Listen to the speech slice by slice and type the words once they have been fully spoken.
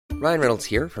Ryan Reynolds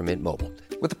here from Mint Mobile.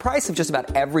 With the price of just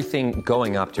about everything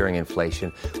going up during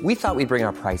inflation, we thought we'd bring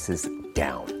our prices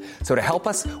down. So to help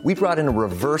us, we brought in a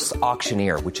reverse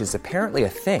auctioneer, which is apparently a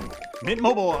thing. Mint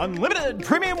Mobile Unlimited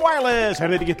Premium Wireless. How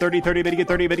to get 30, 30, bit to get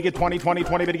 30, bit to get 20, 20,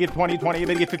 20, bit to get 20, 20,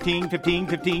 bit to get 15, 15,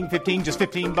 15, 15, just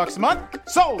 $15 a month?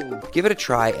 Sold! Give it a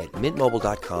try at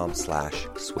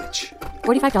mintmobile.com/switch.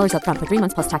 $45 up front for 3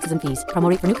 months plus taxes and fees. Promo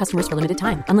rate for new customers for limited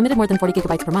time. Unlimited more than 40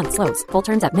 gigabytes per month. Slows full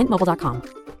terms at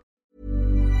mintmobile.com.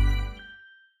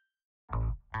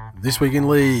 This week in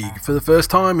League, for the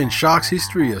first time in Sharks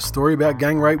history, a story about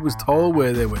gang rape was told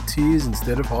where there were tears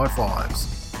instead of high fives.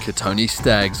 Kotoni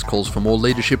Staggs calls for more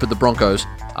leadership at the Broncos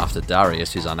after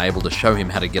Darius is unable to show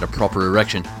him how to get a proper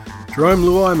erection. Jerome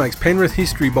Luai makes Penrith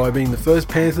history by being the first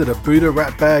Panther to boot a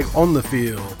rat bag on the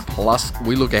field. Plus,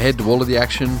 we look ahead to all of the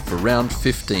action for round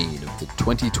 15 of the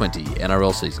 2020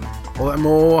 NRL season. All that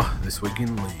more this week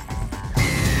in League.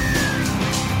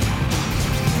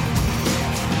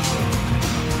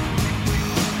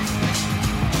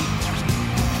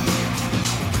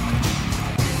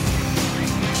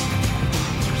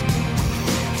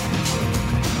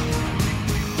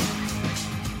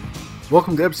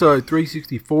 Welcome to episode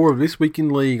 364 of This Week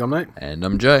in League. I'm Nate. And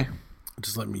I'm Jay.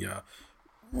 Just let me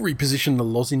reposition the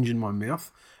lozenge in my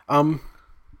mouth.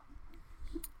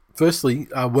 Firstly,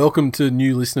 welcome to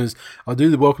new listeners. I'll do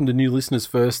the welcome to new listeners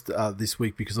first this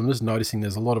week because I'm just noticing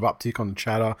there's a lot of uptick on the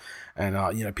chatter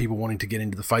and people wanting to get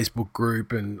into the Facebook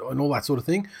group and all that sort of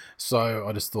thing. So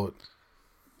I just thought,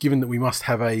 given that we must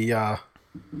have an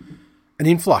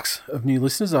influx of new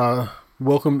listeners,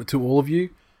 welcome to all of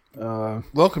you.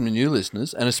 Welcome to new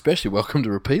listeners, and especially welcome to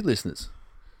repeat listeners,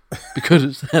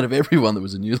 because out of everyone that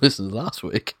was a new listener last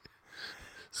week,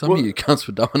 some of you cunts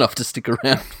were dumb enough to stick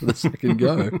around for the second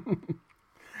go.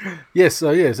 Yes,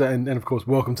 and of course,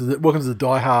 welcome to the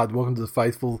diehard, welcome to the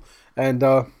faithful, and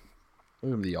welcome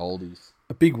to the oldies.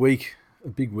 A big week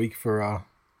for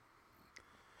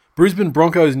Brisbane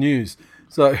Broncos news.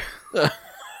 So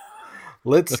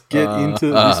let's get into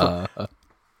this one.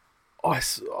 I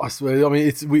swear. I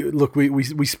mean,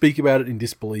 we speak about it in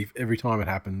disbelief every time it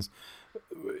happens.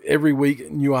 Every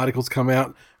week, new articles come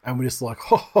out, and we're just like,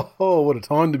 "Oh, what a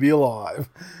time to be alive!"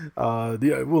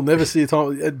 We'll never see a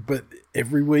time, but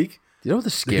every week, you know what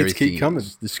the scary thing keep coming.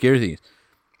 Is? The scary thing is,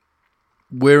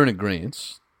 we're in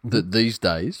agreement that these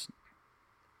days,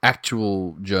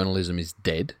 actual journalism is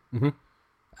dead.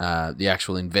 Mm-hmm. The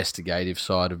actual investigative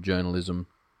side of journalism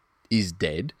is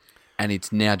dead. And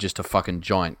it's now just a fucking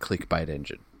giant clickbait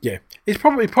engine. Yeah, it's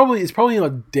probably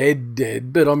not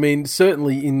dead, but I mean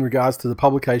certainly in regards to the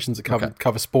publications that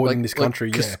cover sport in this country,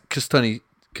 because Tony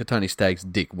Stagg's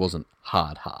dick wasn't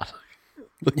hard.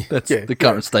 That's the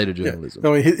current state of journalism. Yeah.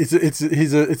 I mean,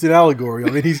 it's an allegory. I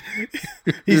mean, his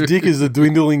dick is the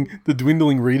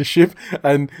dwindling readership,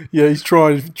 and he's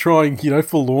trying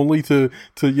forlornly to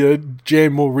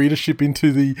jam more readership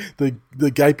into the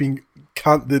gaping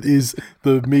cunt that is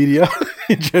the media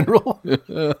in general.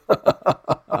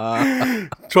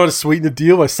 Trying to sweeten the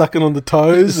deal by sucking on the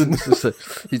toes. And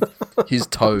his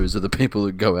toes are the people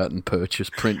that go out and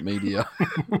purchase print media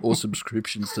or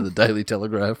subscriptions to the Daily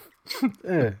Telegraph.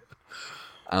 Yeah.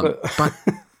 But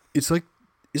it's like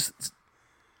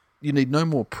you need no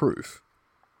more proof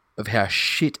of how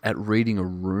shit at reading a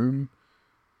room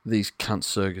these cunt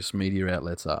circus media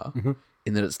outlets are,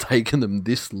 in that it's taken them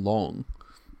this long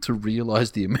to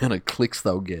realise the amount of clicks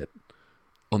they'll get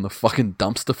on the fucking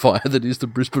dumpster fire that is the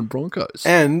Brisbane Broncos.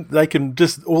 And they can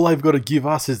all they've got to give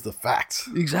us is the facts.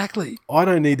 Exactly. I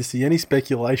don't need to see any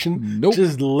speculation. Nope.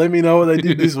 Just let me know what they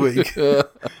did this week. I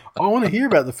want to hear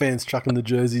about the fans chucking the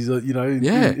jerseys,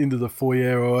 into the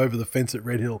foyer or over the fence at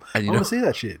Red Hill. And I want to see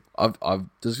that shit.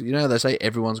 They say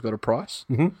everyone's got a price?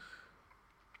 Mm-hmm.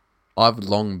 I've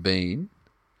long been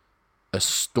a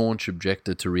staunch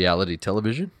objector to reality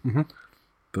television. Mm-hmm.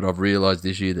 But I've realised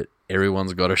this year that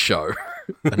everyone's got a show.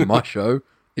 And my show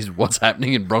is what's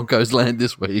happening in Broncos land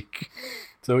this week.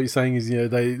 So what you're saying is,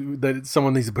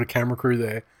 someone needs to put a camera crew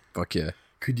there. Fuck yeah.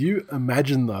 Could you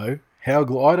imagine, though, how...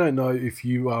 I don't know if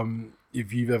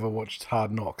you've ever watched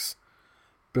Hard Knocks,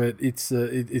 but it's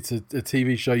a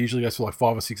TV show, usually goes for like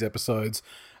 5 or 6 episodes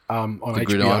on the HBO.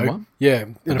 Gridiron one? Yeah.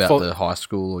 About the high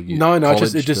school or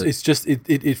college? They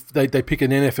pick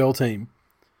an NFL team,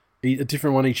 a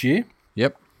different one each year.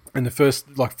 Yep. And the first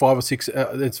 5 or 6,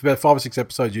 it's about 5 or 6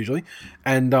 episodes usually,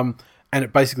 and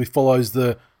it basically follows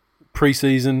the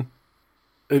preseason,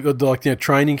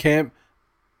 training camp,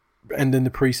 and then the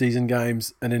preseason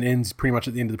games, and then ends pretty much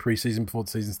at the end of the preseason before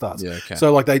the season starts. Yeah, okay.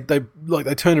 So they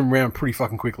turn them around pretty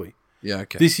fucking quickly. Yeah,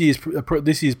 okay. This year's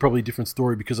probably a different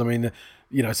story because I mean,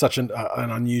 such an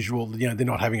unusual. They're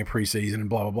not having a preseason and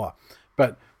blah blah blah.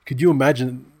 But could you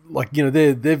imagine,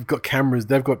 they've got cameras,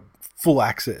 they've got full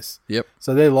access. Yep.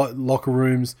 So they're like locker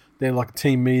rooms, they're like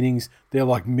team meetings, they're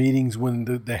like meetings when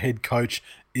the head coach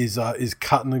is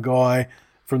cutting a guy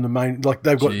from the main. Like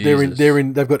they've got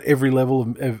they've got every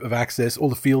level of access, all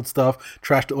the field stuff,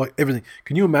 trash, like everything.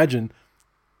 Can you imagine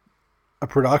a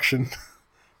production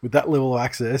with that level of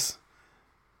access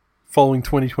following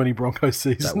 2020 Broncos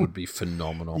season? That would be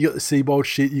phenomenal. You got the Seabold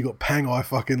shit, you got Pangai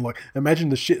fucking, like, imagine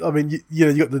the shit. I mean,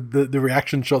 you got the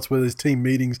reaction shots where there's team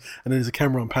meetings and there's a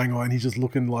camera on Pangai and he's just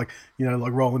looking like,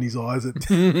 like rolling his eyes at.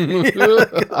 It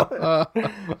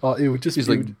would just He's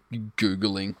like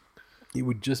Googling. It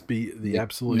would just be the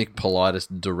absolute Nick Politis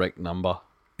direct number.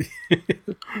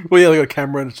 Well, yeah, they got a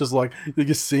camera and it's just like, you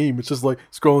just see him. It's just like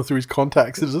scrolling through his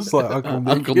contacts. It's just like Uncle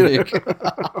Nick. Uncle Nick.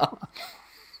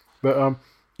 But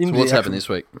So what's happened this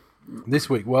week? This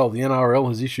week, well, the NRL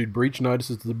has issued breach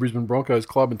notices to the Brisbane Broncos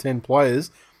club and 10 players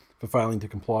for failing to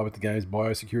comply with the game's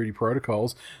biosecurity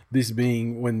protocols. This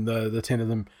being when the 10 of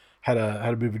them had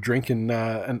a bit of a drink and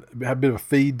had a bit of a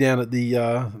feed down at the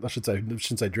I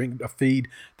shouldn't say drink, a feed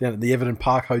down at the Everton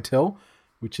Park Hotel,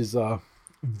 which is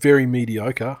very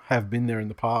mediocre. Have been there in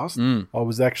the past. I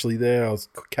was actually there. I was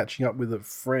catching up with a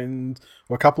friend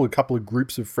or a couple of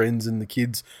groups of friends and the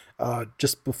kids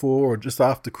just before or just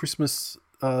after Christmas,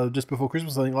 just before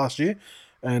Christmas, I think last year,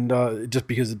 and just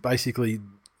because it basically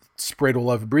spread all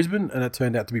over Brisbane, and it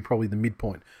turned out to be probably the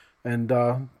midpoint. And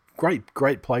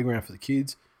great playground for the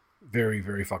kids. Very,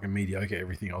 very fucking mediocre.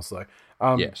 Everything else though.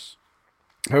 Yes.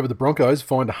 However, the Broncos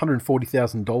fined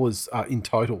 $140,000 in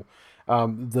total.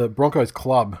 The Broncos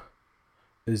club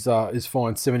is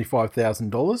fined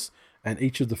 $75,000, and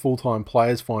each of the full-time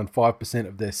players fined 5%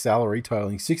 of their salary,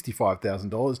 totaling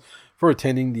 $65,000 for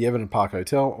attending the Everton Park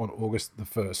Hotel on August the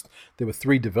 1st. There were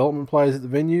 3 development players at the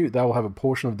venue. They will have a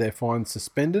portion of their fines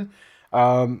suspended.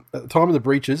 At the time of the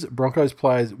breaches, Broncos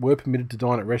players were permitted to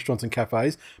dine at restaurants and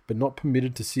cafes, but not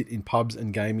permitted to sit in pubs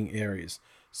and gaming areas.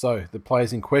 So, the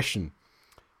players in question: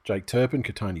 Jake Turpin,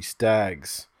 Kotoni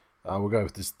Staggs. We'll go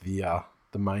with just the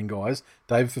main guys: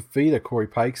 David Fafita, Corey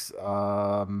Pakes,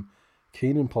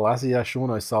 Keenan Palacio, Sean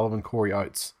O'Sullivan, Corey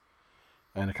Oates,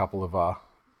 and a couple of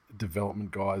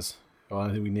development guys I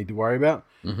don't think we need to worry about.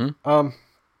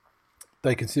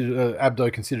 They considered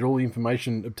Abdo considered all the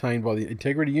information obtained by the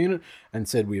Integrity Unit and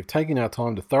said, "We have taken our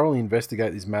time to thoroughly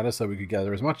investigate this matter so we could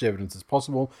gather as much evidence as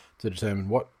possible to determine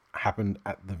what happened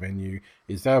at the venue.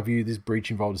 It is our view this breach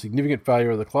involved a significant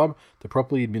failure of the club to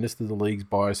properly administer the league's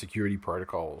biosecurity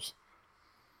protocols."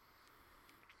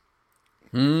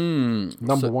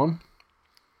 Number one.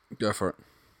 Go for it.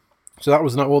 So that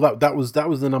was that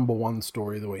was the number one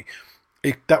story of the week.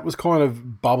 That was kind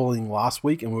of bubbling last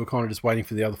week, and we were kind of just waiting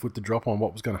for the other foot to drop on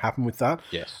what was going to happen with that.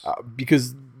 Yes,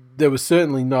 because there was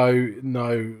certainly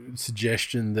no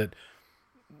suggestion that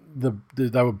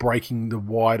they were breaking the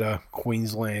wider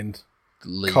Queensland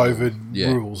COVID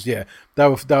rules. Yeah, they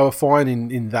were fine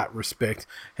in that respect.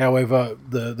 However,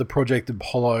 the Project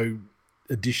Apollo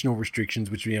additional restrictions,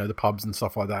 which the pubs and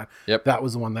stuff like that. Yep. That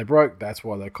was the one they broke. That's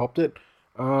why they copped it.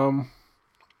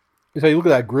 So you look at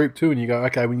that group too, and you go,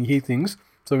 okay, when you hear things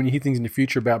in the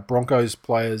future about Broncos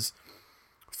players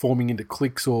forming into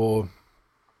cliques or,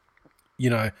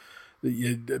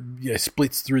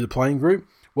 splits through the playing group,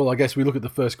 well, I guess we look at the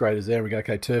first graders there and we go,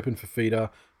 okay, Turpin, Fafita,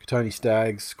 Kotoni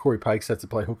Staggs, Corey Pakes, that's to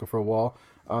play hooker for a while,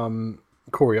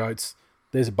 Corey Oates.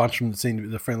 There's a bunch of them that seem to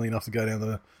be friendly enough to go down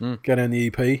the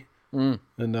EP and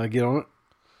get on it.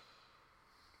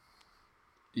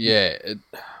 Yeah,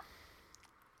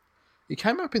 it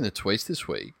came up in the tweets this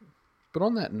week, but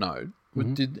on that note,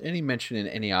 did any mention in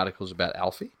any articles about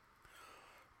Alfie?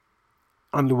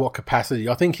 Under what capacity?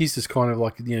 I think he's just kind of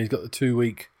like, he's got the 2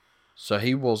 week. So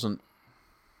he wasn't,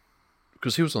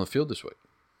 because he was on the field this week.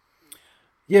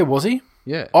 Yeah, was he?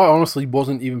 Yeah. I honestly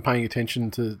wasn't even paying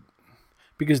attention to,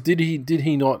 because did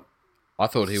he not? I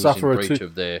thought he was in breach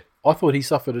of their. I thought he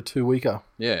suffered a 2 weeker.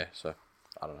 Yeah, so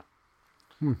I don't know.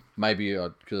 Maybe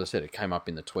because I said it came up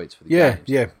in the tweets for the games.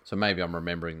 Yeah. So maybe I'm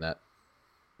remembering that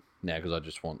now because I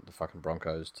just want the fucking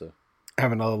Broncos to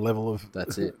have another level of.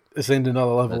 That's it. Ascend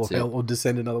another level of hell or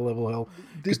descend another level of hell.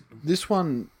 This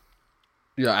one,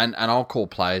 and I'll call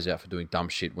players out for doing dumb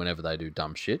shit whenever they do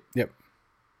dumb shit. Yep.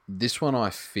 This one I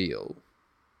feel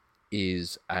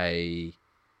is a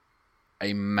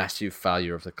massive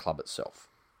failure of the club itself.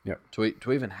 Yep.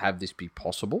 To even have this be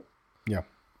possible. Yeah.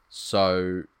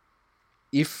 So,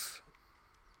 if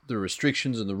the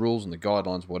restrictions and the rules and the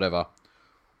guidelines, whatever,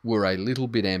 were a little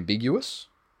bit ambiguous,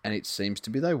 and it seems to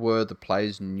be they were. The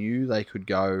players knew they could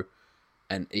go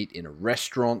and eat in a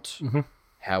restaurant. Mm-hmm.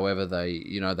 However,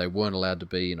 they weren't allowed to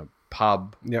be in a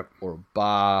pub or a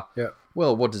bar. Yep.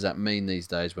 Well, what does that mean these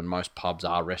days when most pubs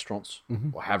are restaurants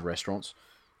or have restaurants?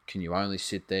 Can you only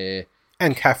sit there?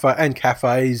 And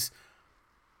cafes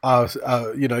are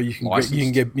you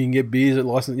can get beers at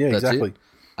license. Yeah, That's exactly. it.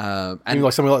 And Even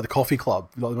like something like the coffee club,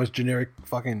 like the most generic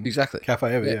fucking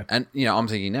cafe ever. Yeah. And I'm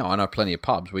thinking now, I know plenty of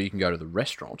pubs where you can go to the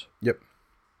restaurant. Yep.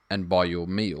 And buy your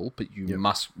meal, but you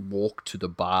must walk to the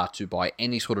bar to buy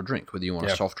any sort of drink, whether you want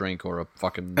a soft drink or a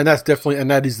fucking... And that's definitely, and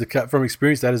that is from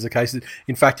experience, that is the case.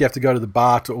 In fact, you have to go to the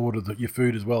bar to order your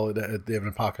food as well at the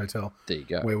Everton Park Hotel. There you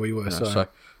go. Where we were.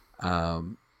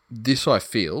 This, I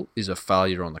feel, is a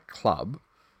failure on the club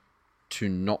to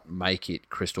not make it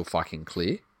crystal fucking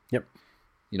clear. Yep.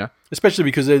 You know? Especially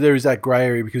because there is that grey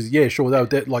area, because, yeah, sure, they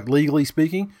were like legally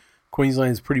speaking,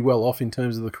 Queensland's pretty well off in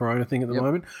terms of the corona thing at the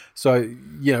moment. So,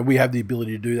 we have the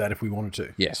ability to do that if we wanted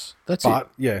to. Yes, that's it.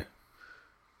 But, yeah.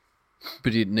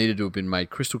 But it needed to have been made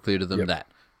crystal clear to them that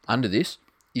under this,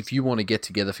 if you want to get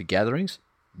together for gatherings,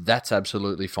 that's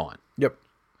absolutely fine. Yep.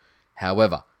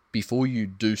 However, before you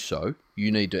do so,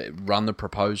 you need to run the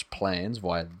proposed plans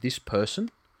via this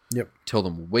person. Yep. Tell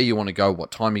them where you want to go, what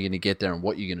time you're going to get there, and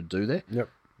what you're going to do there. Yep.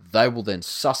 They will then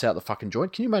suss out the fucking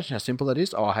joint. Can you imagine how simple that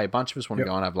is? Oh, hey, a bunch of us want to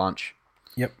go and have lunch.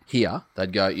 Yep. Here,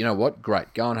 they'd go, you know what?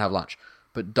 Great, go and have lunch.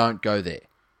 But don't go there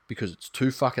because it's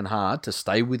too fucking hard to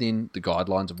stay within the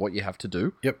guidelines of what you have to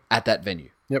do at that venue.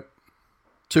 Yep.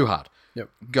 Too hard. Yep.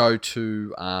 Go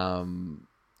to...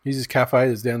 Here's this cafe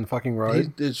that's down the fucking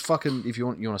road. There's fucking... If you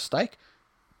want a steak,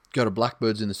 go to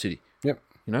Blackbirds in the city. Yep.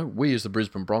 We as the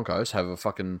Brisbane Broncos have a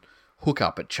fucking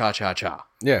hookup at Cha Cha Cha.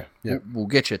 Yeah. Yeah. We'll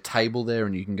get you a table there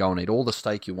and you can go and eat all the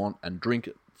steak you want and drink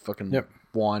fucking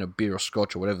wine or beer or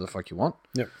scotch or whatever the fuck you want.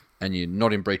 Yep. And you're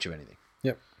not in breach of anything.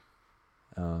 Yep.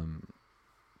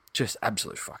 Just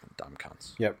absolute fucking dumb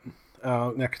cunts. Yep.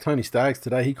 Now, Tony Staggs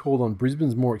today, he called on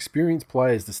Brisbane's more experienced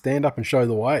players to stand up and show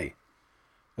the way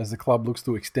as the club looks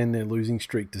to extend their losing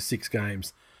streak to 6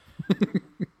 games.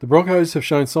 The Broncos have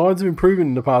shown signs of improvement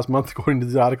in the past month, according to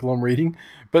this article I'm reading,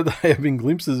 but they have been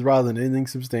glimpses rather than anything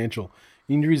substantial.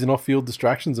 Injuries and off-field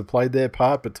distractions have played their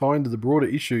part, but tying to the broader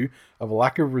issue of a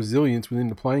lack of resilience within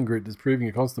the playing group is proving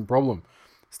a constant problem.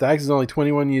 Staggs is only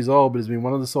 21 years old, but has been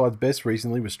one of the side's best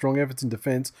recently, with strong efforts in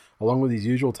defence, along with his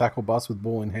usual tackle bust with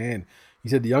ball in hand. He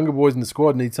said the younger boys in the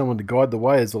squad need someone to guide the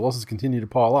way as the losses continue to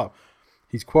pile up.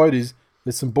 His quote is,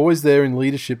 "There's some boys there in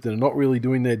leadership that are not really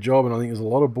doing their job, and I think there's a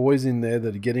lot of boys in there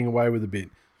that are getting away with a bit.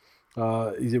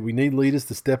 He said, we need leaders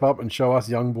to step up and show us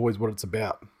young boys what it's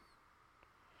about."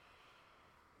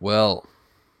 Well,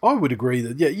 I would agree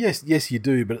that yes you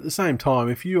do, but at the same time,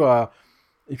 if you are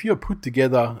put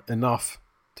together enough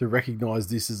to recognise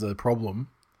this as a problem,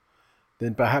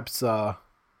 then perhaps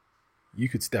you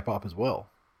could step up as well.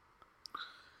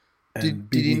 And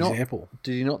did he an not? Example.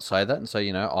 Did he not say that and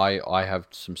say, I have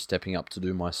some stepping up to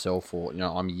do myself, or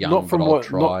I'm young, Not from but I'll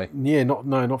try?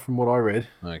 Not from what I read.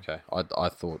 Okay, I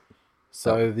thought.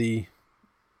 So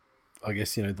I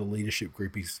guess the leadership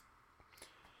group is.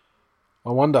 I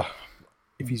wonder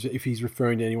if he's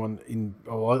referring to anyone in.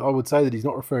 Oh, I would say that he's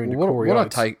not referring to Corey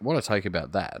Oates. What I take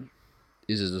about that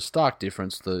is there's a stark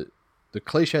difference. The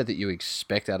cliche that you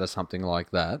expect out of something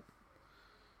like that,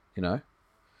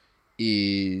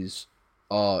 is,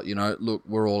 look,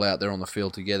 we're all out there on the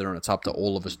field together, and it's up to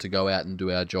all of us to go out and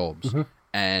do our jobs. Mm-hmm.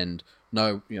 And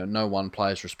no one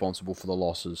player is responsible for the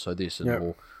losses. So this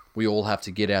and we all have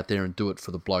to get out there and do it for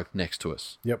the bloke next to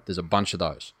us. Yep. There's a bunch of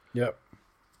those. Yep.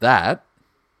 That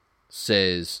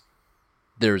says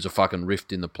there is a fucking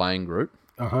rift in the playing group.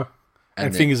 Uh-huh.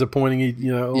 And fingers are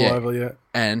pointing, all over, yeah.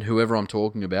 And whoever I'm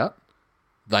talking about,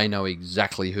 they know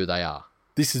exactly who they are.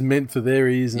 This is meant for their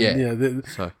ears. And,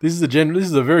 so, this is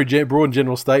a very broad and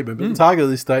general statement, but the target of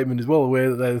this statement is well aware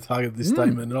that they're the target of this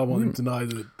statement, and I want them to know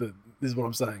that this is what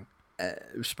I'm saying.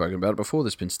 We've spoken about it before.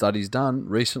 There's been studies done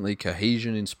recently,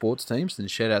 cohesion in sports teams. Then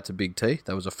shout out to Big T.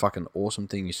 That was a fucking awesome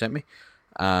thing you sent me.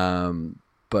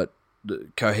 But the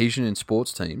cohesion in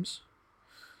sports teams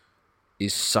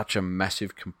is such a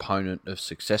massive component of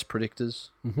success predictors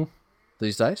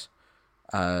these days.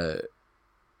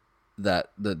 That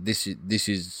this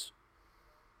is,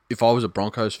 if I was a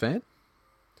Broncos fan,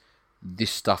 this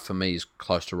stuff for me is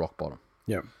close to rock bottom.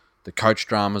 Yeah, the coach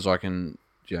dramas I can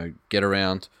get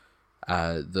around,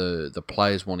 the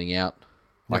players wanting out,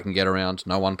 I can get around.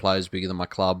 No one player is bigger than my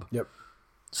club. Yep,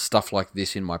 stuff like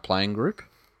this in my playing group.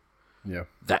 Yeah,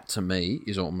 that to me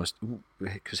is almost,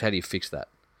 because how do you fix that?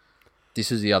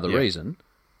 This is the other reason.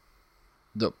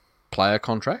 The player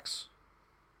contracts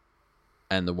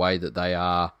and the way that they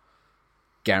are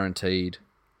guaranteed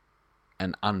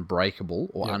and unbreakable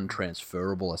or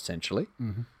untransferable, essentially,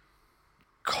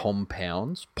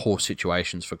 compounds poor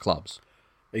situations for clubs.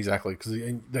 Exactly, because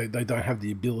they don't have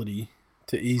the ability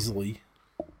to easily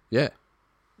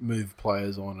move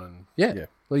players on. And Yeah.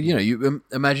 Well, you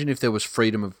imagine if there was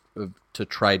freedom of to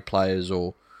trade players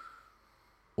or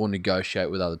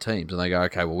negotiate with other teams, and they go,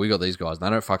 okay, well, we got these guys, and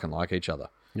they don't fucking like each other.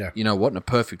 Yeah. You know what? In a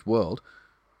perfect world,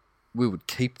 we would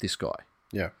keep this guy.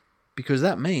 Yeah. Because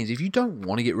that means if you don't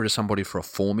want to get rid of somebody for a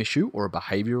form issue or a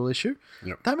behavioural issue,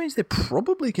 that means they're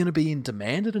probably going to be in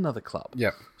demand at another club.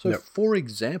 Yeah. So, for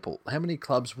example, how many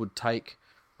clubs would take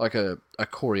like a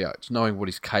Corey Oates, knowing what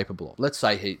he's capable of? Let's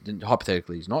say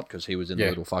hypothetically he's not, because he was in the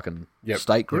little fucking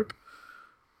state group.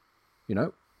 You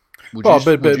know, would you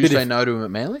say no to him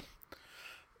at Manly?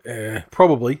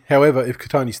 Probably. However, if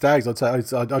Katoni Staggs,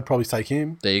 I'd probably take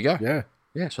him. There you go. Yeah.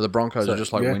 Yeah. So the Broncos are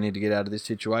just like, we need to get out of this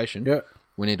situation. Yeah.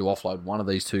 We need to offload one of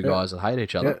these two guys that hate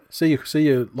each other. Yeah. See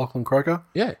you, Lachlan Croker.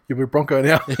 Yeah. You're a Bronco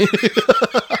now.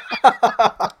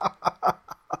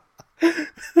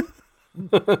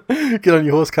 Get on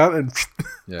your horse, cunt, and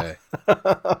yeah.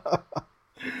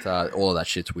 So all of that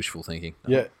shit's wishful thinking.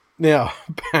 Yeah. Now,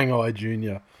 Pangai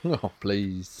Jr. Oh,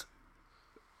 please.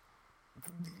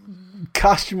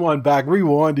 Cast your mind back,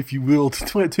 rewind, if you will, to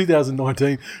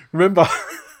 2019. Remember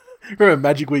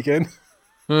Magic Weekend?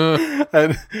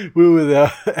 And we were with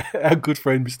our good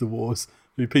friend, Mr. Wars,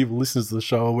 who people listeners to the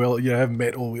show are have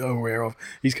met or are aware of.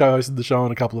 He's co-hosted the show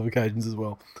on a couple of occasions as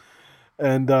well.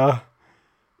 And the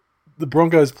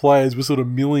Broncos players were sort of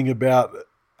milling about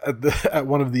at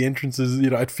one of the entrances,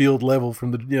 at field level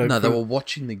from the No, they were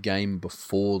watching the game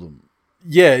before them.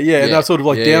 Yeah, and they're sort of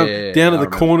like down at the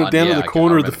corner,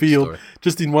 corner of the field,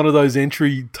 just in one of those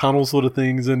entry tunnel sort of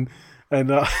things, and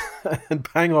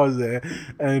Pangai's there,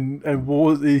 and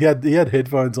Wars, he had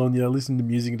headphones on, listening to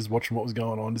music and just watching what was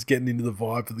going on, just getting into the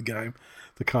vibe for the game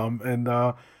to come, and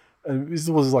this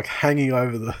was like hanging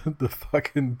over the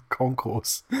fucking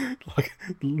concourse, like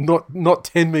not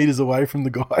 10 meters away from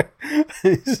the guy.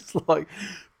 He's just like,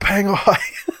 Pangai.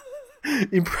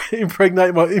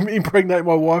 impregnate my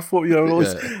wife for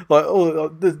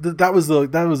that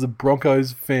was the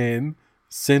Broncos fan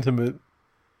sentiment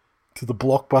to the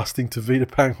blockbusting Tavita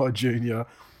Pangai Jr.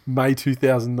 May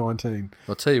 2019.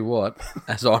 I'll tell you what,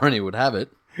 as irony would have it,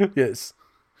 yes,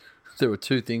 there were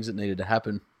two things that needed to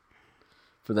happen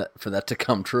for that to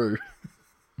come true.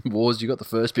 Wars, you got the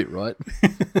first bit right.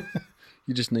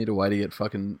 You just need a way to get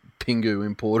fucking Pingu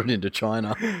imported into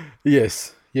China.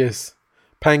 Yes.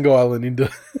 Pangai Island into,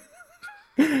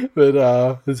 but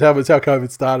it's how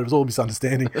COVID started. It was all a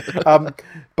misunderstanding.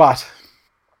 But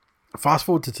fast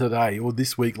forward to today, or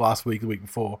this week, last week, the week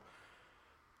before.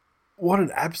 What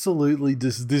an absolutely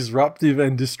disruptive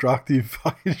and destructive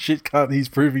fucking shit cunt he's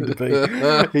proving to be.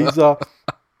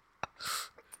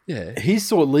 He's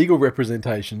sought legal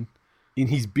representation in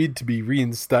his bid to be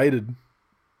reinstated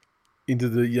into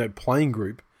the playing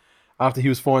group, after he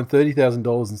was fined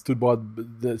 $30,000 and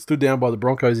stood down by the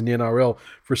Broncos in the NRL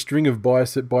for a string of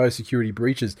biosecurity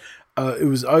breaches. It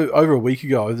was over a week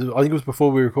ago. I think it was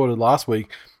before we recorded last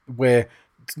week, where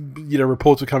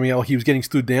reports were coming out like he was getting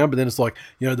stood down, but then it's like,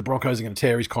 the Broncos are going to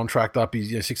tear his contract up.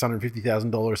 His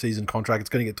 $650,000 a season contract. It's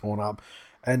going to get torn up,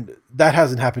 and that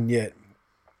hasn't happened yet.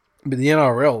 But the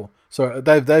NRL, so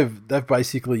they've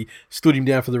basically stood him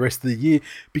down for the rest of the year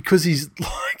because he's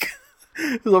like.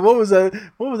 Like, what was that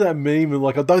meme? And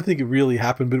like, I don't think it really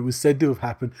happened, but it was said to have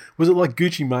happened. Was it like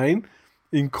Gucci Mane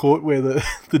in court where the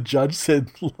judge said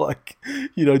like,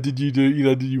 did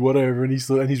you whatever? And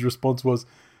his response was,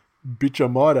 "Bitch, I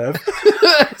might have."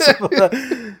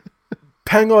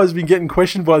 Pangai has been getting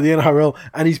questioned by the NRL,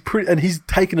 and he's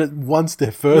taken it one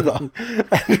step further.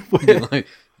 Like,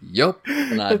 yup,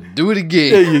 and I'd do it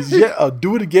again. I'll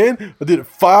do it again. I did it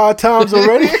 5 times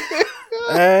already.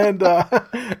 And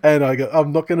I go,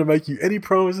 I'm not going to make you any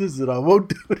promises that I won't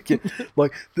do it again.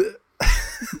 Like,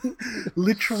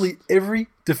 literally every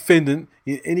defendant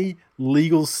in any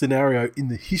legal scenario in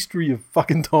the history of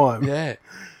fucking time. Yeah.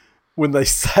 When they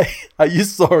say, "Are you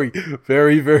sorry?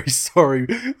 Very, very sorry.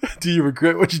 Do you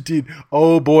regret what you did?"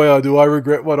 "Oh boy, do I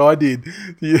regret what I did."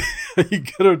 Are you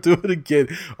going to do it again?"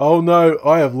 "Oh no,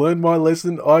 I have learned my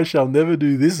lesson. I shall never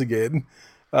do this again."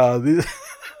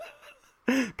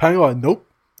 Pangai, nope.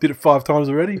 Did it 5 times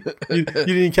already. You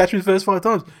didn't catch me the first 5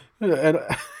 times. And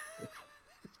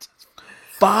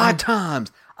 5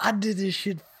 times. I did this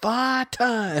shit 5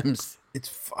 times. It's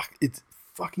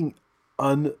fucking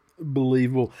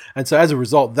unbelievable. And so as a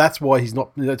result, that's why he's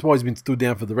been stood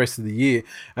down for the rest of the year.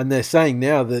 And they're saying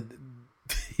now that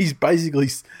he's basically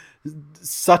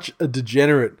such a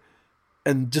degenerate,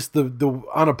 and just the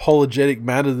unapologetic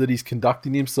manner that he's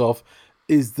conducting himself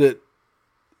is that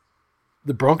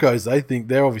the Broncos, they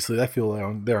feel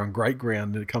they're on great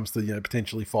ground when it comes to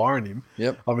potentially firing him.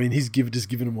 Yep. I mean, he's just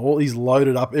given them all. He's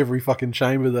loaded up every fucking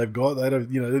chamber they've got. They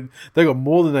don't, they've got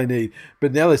more than they need.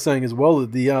 But now they're saying as well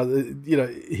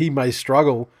that he may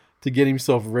struggle to get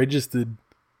himself registered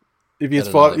if he gets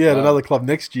fired at another club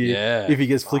next year. Yeah. If he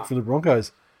gets flicked from the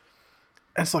Broncos,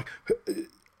 and it's like,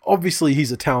 obviously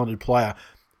he's a talented player.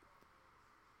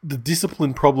 The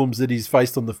discipline problems that he's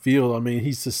faced on the field, I mean,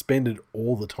 he's suspended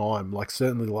all the time, like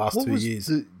certainly the last 2 years.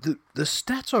 The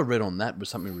stats I read on that was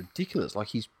something ridiculous. Like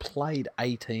he's played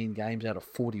 18 games out of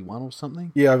 41 or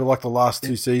something. Yeah, over like the last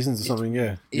 2 seasons or something,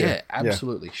 yeah. Yeah,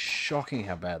 absolutely. Shocking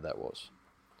how bad that was.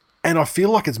 And I feel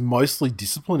like it's mostly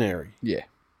disciplinary. Yeah.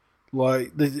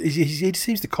 Like, he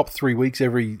seems to cop 3 weeks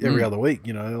every other week,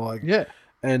 like... Yeah.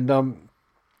 And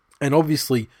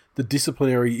obviously the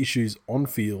disciplinary issues on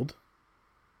field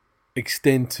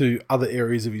extend to other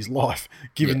areas of his life,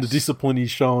 given the discipline he's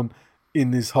shown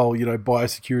in this whole,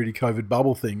 biosecurity COVID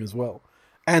bubble thing as well.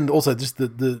 And also just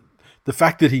the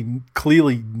fact that he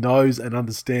clearly knows and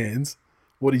understands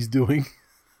what he's doing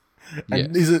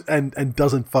and isn't and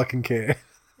doesn't fucking care.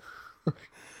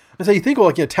 And so you think,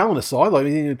 talent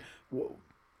aside,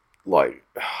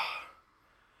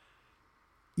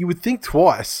 you would think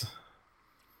twice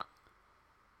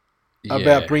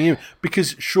about bringing him,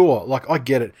 because sure, I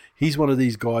get it. He's one of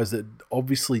these guys that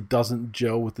obviously doesn't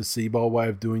gel with the Seabowl way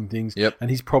of doing things. Yep. And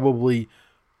he's probably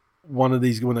one of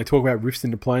these, when they talk about rifts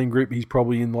in the playing group, he's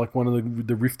probably in one of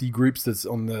the rifty groups that's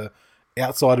on the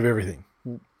outside of everything.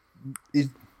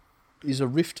 Is a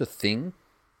rift a thing?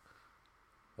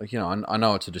 I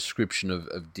know it's a description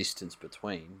of distance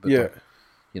between, but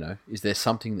is there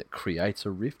something that creates a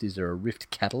rift? Is there a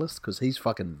rift catalyst? Because he's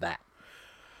fucking that.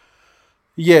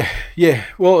 Yeah.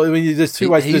 Well, I mean, there's two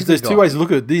ways. There's two ways to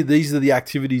look at it. These are the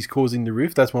activities causing the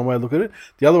rift. That's one way to look at it.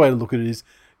 The other way to look at it is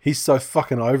he's so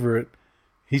fucking over it.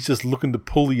 He's just looking to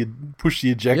push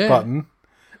the eject button,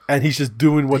 and he's just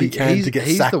doing what he can to get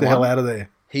sacked the hell out of there.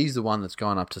 He's the one that's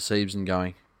gone up to Siebes and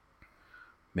going,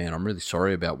 "Man, I'm really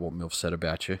sorry about what Milf said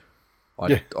about you.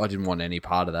 I didn't want any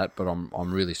part of that, but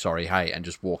I'm really sorry. Hey," and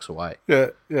just walks away.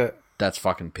 Yeah. That's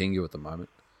fucking Pingu at the moment.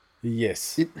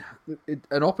 Yes.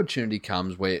 An opportunity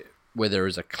comes where there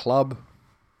is a club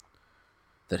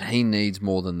that he needs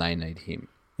more than they need him.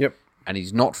 Yep. And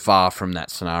he's not far from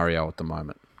that scenario at the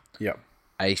moment. Yep.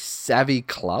 A savvy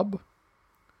club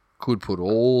could put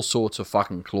all sorts of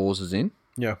fucking clauses in.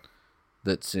 Yeah.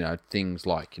 That's, things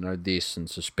like, this and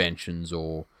suspensions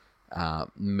or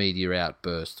media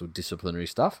outbursts or disciplinary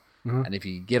stuff. Mm-hmm. And if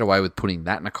you get away with putting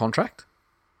that in a contract,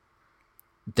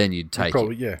 then you'd take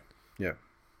it. Yeah.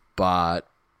 But,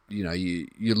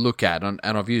 you look at, and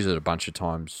I've used it a bunch of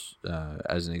times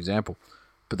as an example,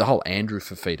 but the whole Andrew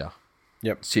Fafita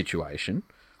situation,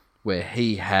 where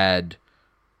he had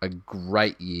a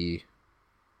great year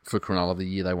for Cronulla the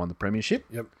year they won the premiership.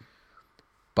 Yep.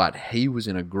 But he was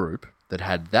in a group that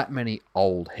had that many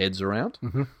old heads around.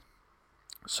 Mm-hmm.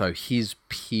 So his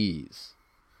peers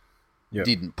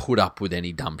didn't put up with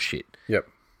any dumb shit. Yep.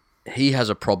 He has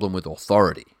a problem with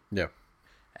authority. Yep.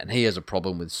 And he has a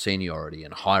problem with seniority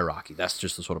and hierarchy. That's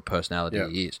just the sort of personality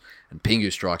he is. And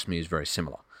Pingu strikes me as very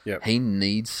similar. Yep. He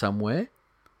needs somewhere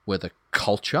where the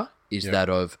culture is that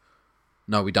of,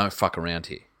 no, we don't fuck around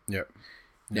here. Yep.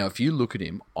 Now, if you look at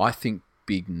him, I think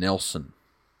Big Nelson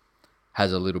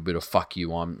has a little bit of fuck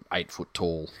you, I'm 8 foot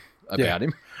tall about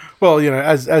him. Well,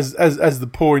 as the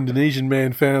poor Indonesian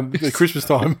man found at Christmas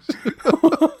time.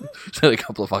 Just had a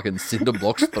couple of fucking cinder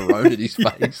blocks thrown at his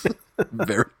face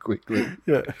very quickly.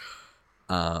 Yeah.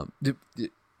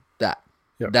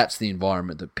 That's the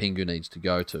environment that Pingu needs to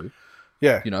go to.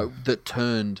 Yeah. That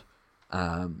turned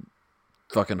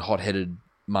fucking hot-headed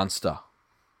Munster.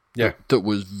 Yeah. That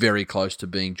was very close to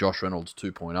being Josh Reynolds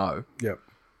 2.0. Yep.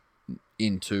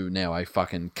 Into now a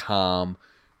fucking calm,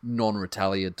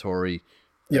 non-retaliatory,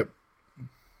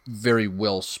 very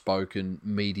well-spoken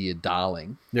media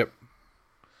darling. Yep.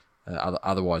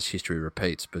 Otherwise, history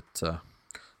repeats. But as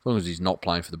long as he's not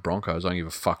playing for the Broncos, I don't give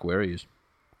a fuck where he is.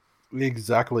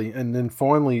 Exactly. And then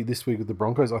finally, this week with the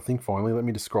Broncos, let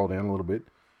me just scroll down a little bit.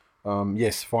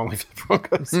 Yes, finally for the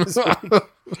Broncos this week.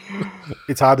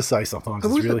 It's hard to say sometimes.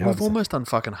 It's really hard to say. We've almost done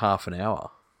fucking half an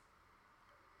hour.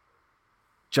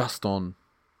 Just on...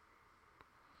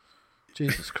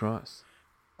 Jesus Christ.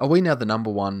 Are we now the number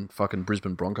one fucking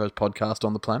Brisbane Broncos podcast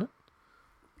on the planet?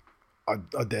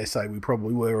 I dare say we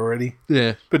probably were already.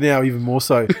 Yeah. But now even more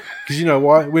so. Because you know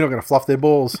why? We're not going to fluff their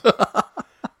balls.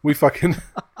 We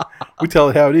We tell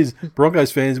it how it is.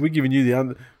 Broncos fans, we're giving you the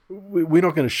under. We're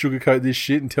not going to sugarcoat this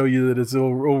shit and tell you that it's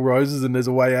all roses and there's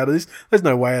a way out of this. There's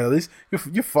no way out of this.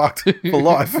 You're fucked for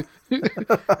life.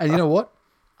 And you know what?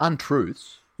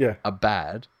 Untruths Yeah. are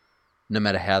bad no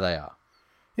matter how they are.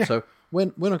 Yeah. So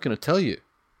we're not going to tell you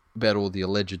about all the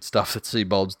alleged stuff that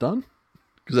Seabold's done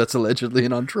because that's allegedly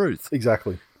an untruth.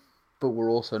 Exactly. But we're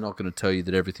also not going to tell you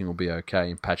that everything will be okay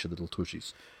in patchy little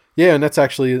tushies. Yeah, and that's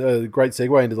actually a great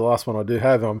segue into the last one I do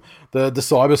have. The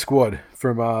Cyber Squad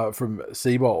from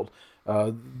Seabold.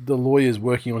 The lawyers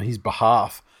working on his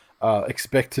behalf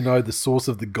expect to know the source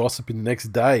of the gossip in the next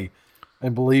day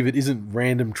and believe it isn't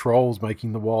random trolls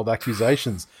making the wild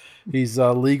accusations. His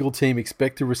legal team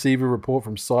expect to receive a report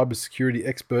from cybersecurity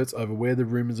experts over where the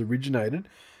rumors originated.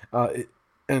 What's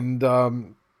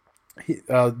the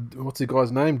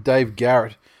guy's name? Dave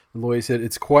Garrett. The lawyer said,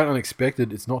 it's quite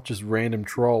unexpected. It's not just random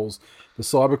trolls. The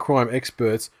cybercrime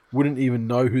experts wouldn't even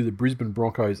know who the Brisbane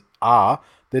Broncos are.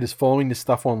 They're just following this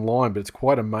stuff online, but it's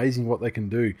quite amazing what they can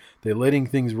do. They're letting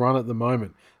things run at the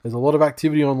moment. There's a lot of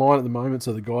activity online at the moment,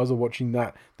 so the guys are watching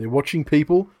that. They're watching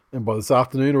people, and by this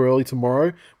afternoon or early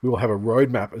tomorrow, we will have a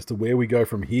roadmap as to where we go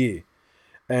from here.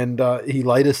 And he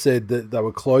later said that they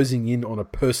were closing in on a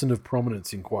person of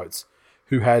prominence, in quotes,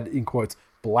 who had, in quotes,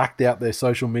 blacked out their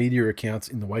social media accounts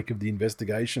in the wake of the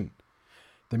investigation.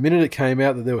 The minute it came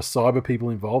out that there were cyber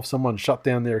people involved, someone shut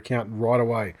down their account right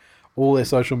away. All their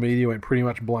social media went pretty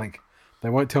much blank. They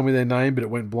won't tell me their name, but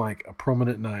it went blank, a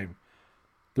prominent name.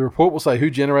 The report will say who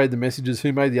generated the messages,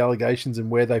 who made the allegations, and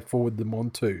where they forwarded them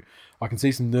on to. I can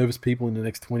see some nervous people in the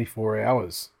next 24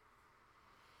 hours.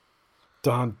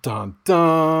 Dun, dun,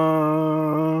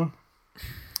 dun.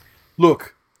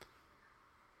 Look.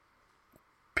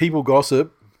 People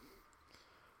gossip,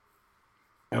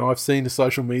 and I've seen the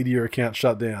social media account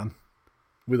shut down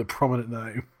with a prominent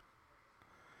name.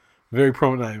 Very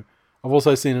prominent name. I've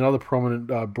also seen another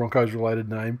prominent Broncos-related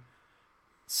name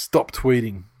stop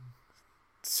tweeting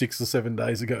 6 or 7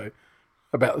 days ago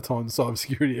about the time the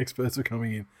cybersecurity experts were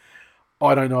coming in.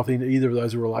 I don't know if either of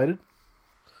those are related.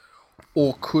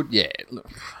 Or could, yeah, look,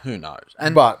 who knows?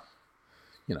 And but,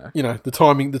 you know, the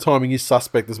timing is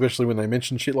suspect, especially when they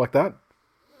mention shit like that.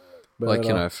 But,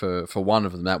 for one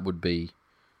of them, that would be,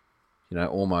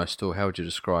 almost, or how would you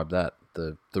describe that?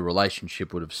 The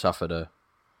relationship would have suffered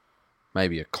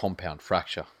maybe a compound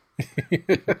fracture.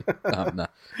 No.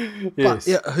 Yes. But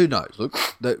yeah, who knows? Look,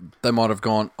 they might have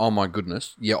gone, oh my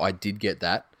goodness, yeah, I did get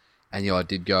that. And yeah, I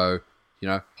did go,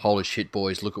 holy shit,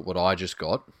 boys, look at what I just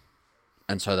got.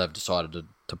 And so they've decided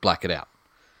to black it out.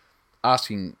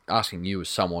 Asking you as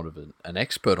somewhat of an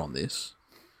expert on this,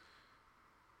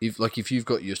 if you've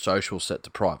got your social set to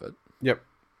private, yep,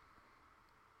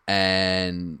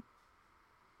 and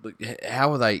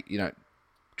how are they,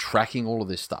 tracking all of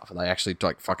this stuff? Are they actually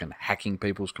fucking hacking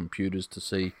people's computers to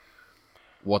see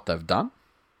what they've done?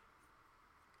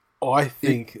 I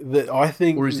think,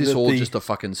 or is this all just a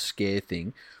fucking scare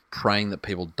thing, praying that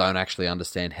people don't actually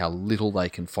understand how little they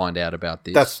can find out about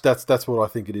this? That's what I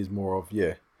think it is more of.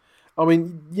 Yeah. I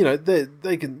mean, you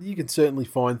can certainly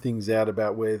find things out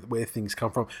about where things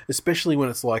come from, especially when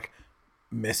it's like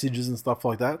messages and stuff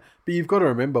like that. But you've got to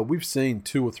remember, we've seen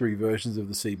 2 or 3 versions of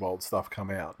the Seabold stuff come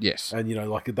out. Yes. And,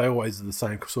 they always are the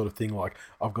same sort of thing, like,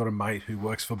 I've got a mate who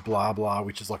works for blah, blah,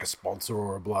 which is like a sponsor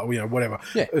or a blah, whatever.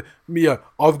 Yeah.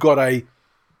 I've got a,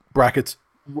 brackets,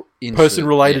 person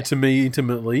related to me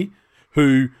intimately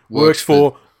who works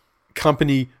for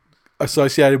company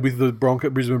associated with the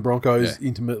Brisbane Broncos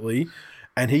intimately,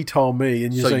 and he told me,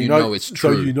 and it's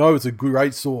true. So it's a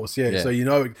great source, yeah. So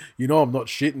I'm not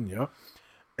shitting you.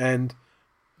 And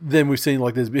then we've seen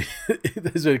there's been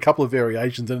a couple of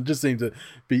variations, and it just seemed to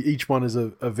be each one is a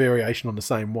variation on the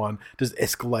same one, just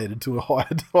escalated to a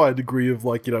higher degree of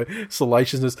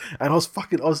salaciousness. And I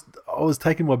was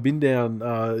taking my bin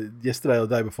down yesterday or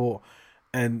the day before,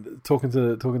 and talking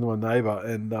to my neighbour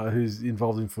and who's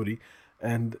involved in footy.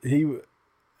 And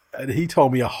he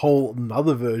told me a whole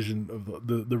another version of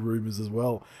the rumours as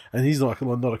well. And he's not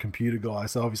a computer guy,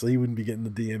 so obviously he wouldn't be getting the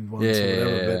DM'd ones or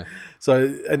whatever. Yeah. But,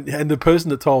 so and the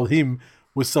person that told him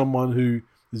was someone who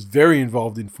is very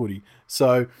involved in footy.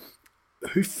 So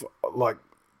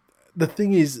the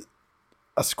thing is,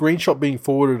 a screenshot being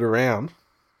forwarded around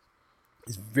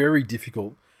is very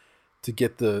difficult to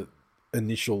get the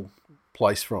initial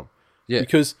place from. Yeah.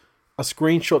 Because a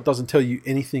screenshot doesn't tell you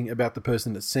anything about the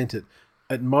person that sent it.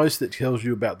 At most, it tells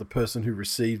you about the person who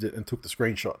received it and took the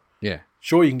screenshot. Yeah.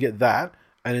 Sure, you can get that,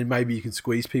 and then maybe you can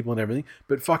squeeze people and everything.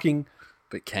 But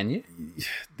can you?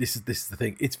 This is the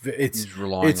thing. It's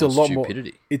relying on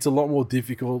stupidity. It's a lot more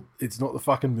difficult. It's not the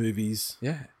fucking movies.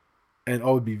 Yeah. and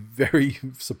I would be very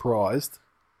surprised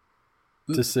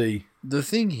to see. The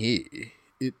thing here,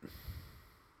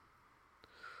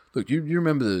 look, you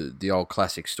remember the old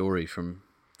classic story from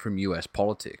US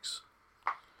politics,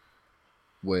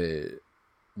 where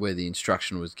the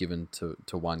instruction was given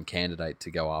to one candidate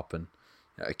to go up and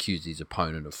accuse his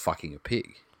opponent of fucking a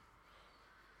pig.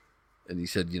 And he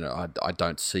said, I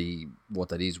don't see what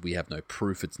that is. We have no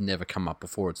proof. It's never come up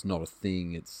before. It's not a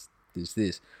thing. It's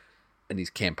this. And his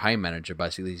campaign manager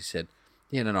basically said,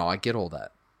 yeah, no, I get all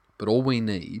that. But all we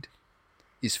need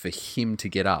is for him to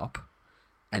get up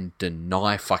and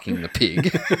deny fucking the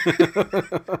pig.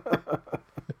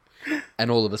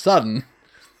 And all of a sudden,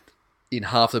 in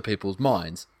half the people's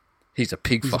minds, he's a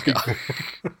pig fucker.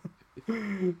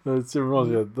 It reminds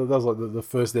me of, that was like the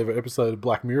first ever episode of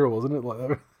Black Mirror, wasn't it?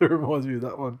 Like that reminds me of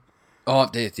that one. Oh,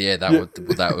 yeah, that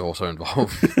would also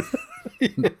involve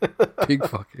pig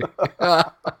fucking.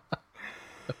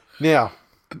 Now,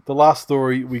 the last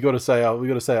story we got to say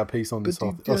our piece on this.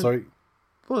 Sorry.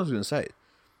 What I was going to say,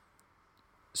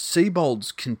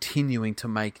 Seibold's continuing to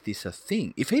make this a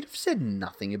thing. If he'd have said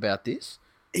nothing about this,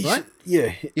 right?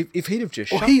 Yeah. If he'd have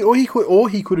just he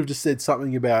could have just said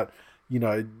something about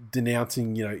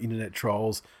denouncing internet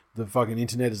trolls. The fucking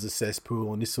internet is a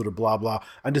cesspool and this sort of blah blah,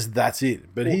 and just that's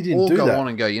it. But he didn't do that. Or go on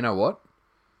and go, you know what?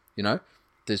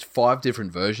 There's 5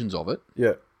 different versions of it.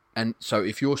 Yeah. And so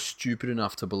if you're stupid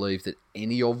enough to believe that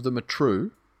any of them are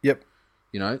true, yep,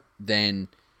 then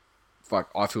fuck,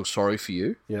 I feel sorry for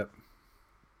you. Yep.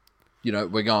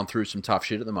 We're going through some tough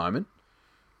shit at the moment.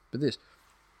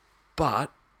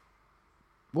 But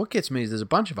what gets me is there's a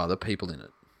bunch of other people in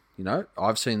it.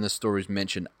 I've seen the stories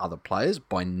mention other players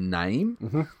by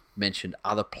name, mentioned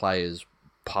other players'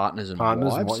 partners and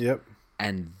wives,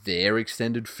 and their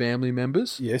extended family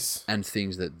members. Yes. And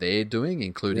things that they're doing,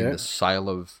 including the sale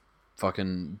of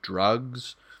fucking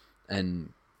drugs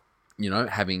and,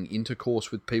 having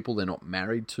intercourse with people they're not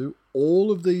married to.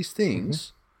 All of these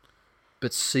things,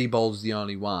 but Seibold's the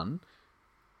only one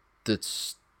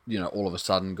that's, all of a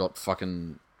sudden got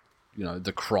fucking,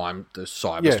 the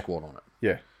cyber squad on it.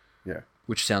 Yeah, yeah.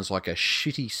 Which sounds like a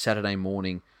shitty Saturday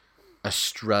morning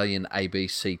Australian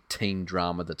ABC teen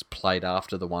drama that's played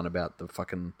after the one about the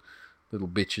fucking little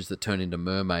bitches that turn into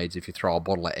mermaids if you throw a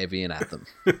bottle of Evian at them.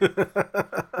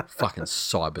 Fucking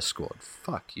cyber squad.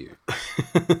 Fuck you.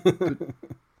 But,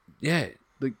 yeah,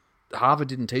 Harvard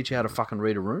didn't teach you how to fucking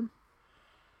read a room.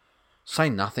 Say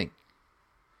nothing.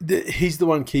 He's the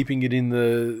one keeping it in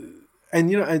the...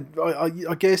 And,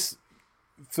 I guess...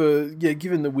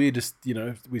 given that we're just,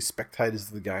 we're spectators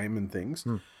of the game and things,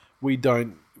 we're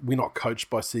not coached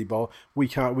by Seibold. We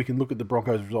can look at the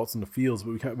Broncos' results in the fields,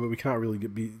 but we can't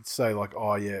really say like,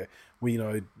 oh yeah, we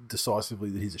know decisively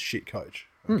that he's a shit coach.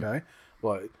 Okay,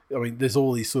 like there's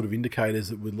all these sort of indicators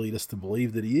that would lead us to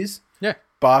believe that he is. Yeah,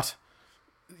 but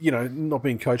not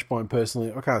being coached by him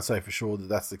personally, I can't say for sure that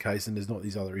that's the case, and there's not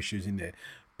these other issues in there.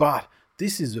 But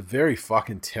this is a very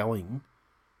fucking telling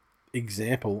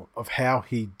example of how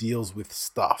he deals with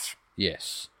stuff.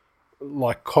 Yes.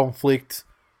 Like conflict,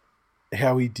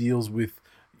 how he deals with,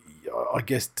 I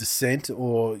guess, dissent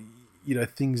or,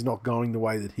 things not going the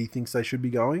way that he thinks they should be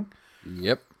going.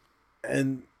 Yep.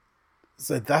 And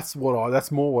so that's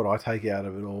more what I take out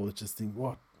of it all. It's just think,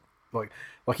 what? Like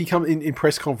he comes in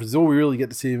press conferences, all we really get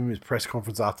to see him is press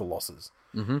conference after losses.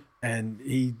 Mm-hmm. And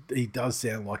he does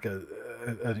sound like an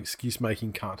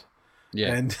excuse-making cunt.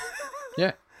 Yeah. And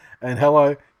yeah. And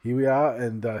hello, here we are,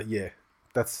 and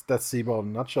that's Seibold in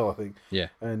a nutshell, I think. Yeah.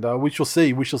 And we shall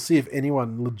see. We shall see if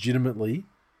anyone legitimately,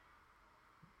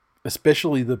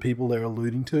 especially the people they're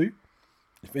alluding to,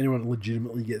 if anyone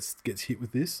legitimately gets hit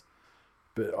with this.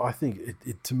 But I think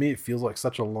it to me it feels like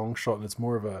such a long shot, and it's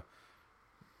more of a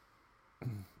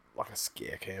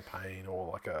scare campaign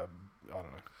or I don't know.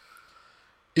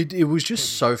 It was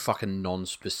just so fucking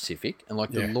non-specific, and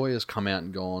the lawyers come out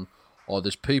and gone, oh,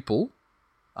 there's people.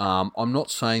 I'm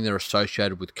not saying they're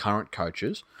associated with current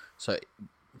coaches. So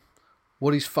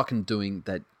what he's fucking doing,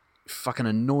 that fucking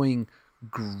annoying,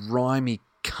 grimy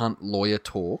cunt lawyer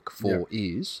talk for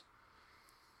is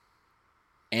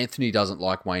Anthony doesn't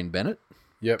like Wayne Bennett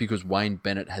because Wayne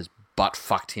Bennett has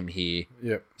butt-fucked him here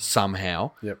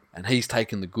somehow. And he's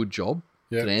taken the good job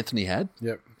that Anthony had.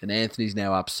 And Anthony's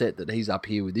now upset that he's up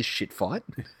here with this shit fight.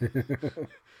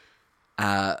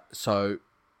 So...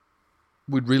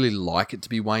 we'd really like it to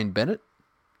be Wayne Bennett.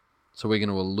 So we're going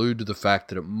to allude to the fact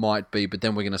that it might be, but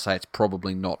then we're going to say it's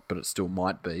probably not, but it still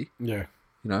might be. Yeah.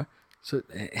 So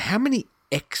how many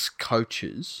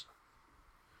ex-coaches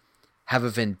have a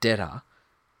vendetta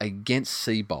against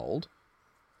Seibold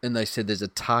and they said there's a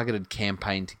targeted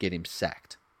campaign to get him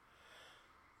sacked?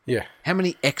 Yeah. How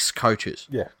many ex-coaches?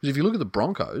 Yeah. Because if you look at the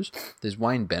Broncos, there's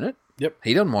Wayne Bennett. Yep.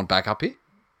 He doesn't want back up here.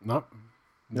 No.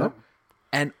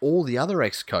 And all the other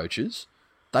ex-coaches,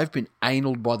 they've been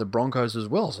analed by the Broncos as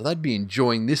well, so they'd be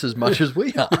enjoying this as much as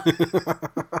we are.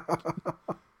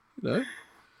 You know?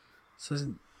 So,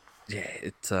 yeah,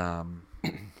 it's...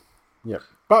 Yep.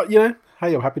 But, hey,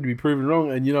 I'm happy to be proven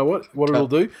wrong. And you know what? What it'll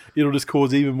do? It'll just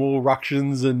cause even more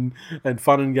ructions and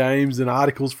fun and games and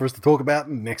articles for us to talk about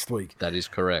next week. That is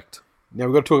correct. Now,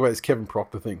 we've got to talk about this Kevin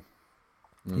Proctor thing.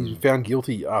 He's been found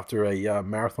guilty after a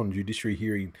marathon judiciary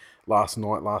hearing last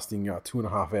night lasting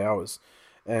 2.5 hours.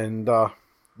 And the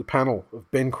panel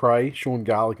of Ben Cray, Sean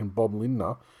Garlick and Bob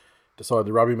Lindner decided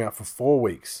to rub him out for 4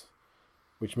 weeks,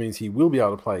 which means he will be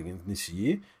able to play again this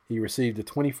year. He received a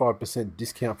 25%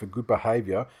 discount for good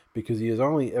behaviour because he has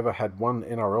only ever had one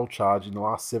NRL charge in the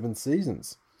last 7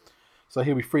 seasons. So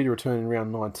he'll be free to return in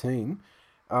round 19.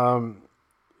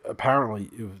 Apparently,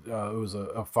 it was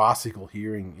a farcical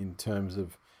hearing in terms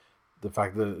of the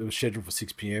fact that it was scheduled for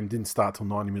 6 p.m, didn't start till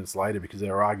 90 minutes later because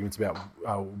there were arguments about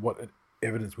what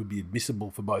evidence would be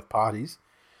admissible for both parties.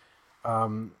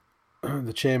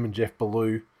 The chairman, Jeff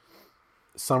Ballou,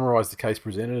 summarised the case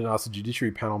presented and asked the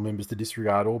judiciary panel members to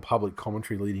disregard all public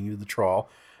commentary leading into the trial.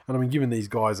 And I mean, given these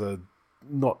guys are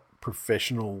not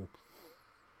professional,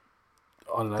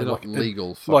 I don't know, They're like not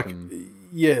legal fucking...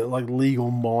 like legal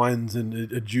minds and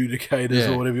adjudicators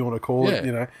or whatever you want to call it,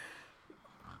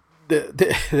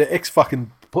 they're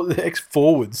ex-fucking... They're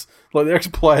ex-forwards. Like, they're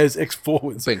ex-players,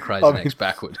 ex-forwards. Been crazy and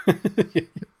ex-backward.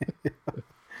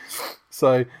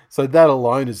 So that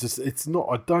alone is just, it's not,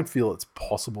 I don't feel it's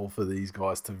possible for these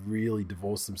guys to really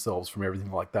divorce themselves from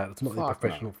everything like that. It's not their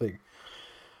professional thing.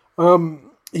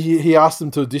 He asked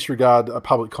them to disregard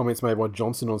public comments made by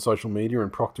Johnson on social media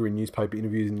and Proctor in newspaper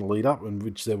interviews in the lead up, in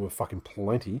which there were fucking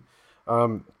plenty.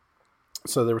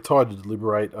 So they retired to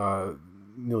deliberate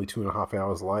nearly 2.5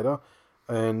 hours later,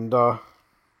 and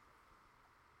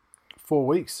 4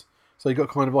 weeks. So you got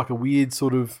kind of like a weird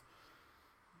sort of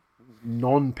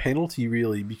non-penalty,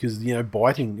 really, because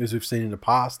biting, as we've seen in the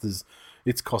past,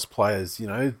 it's cost players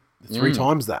 3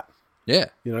 times that. Yeah,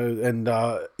 and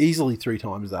easily 3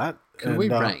 times that. Can we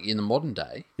rank in the modern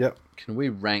day? Yep. Can we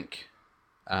rank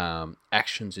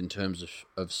actions in terms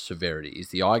of severity? Is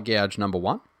the eye gouge number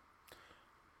 1?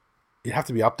 You have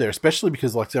to be up there, especially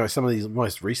because some of these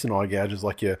most recent eye gouges,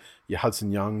 like your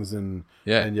Hudson Youngs and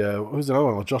your, what was another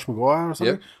one, like Josh Maguire or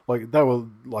something. Yep. Like they were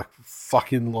like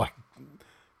fucking like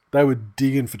they were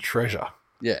digging for treasure.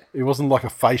 Yeah, it wasn't like a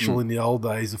facial in the old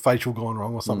days, a facial gone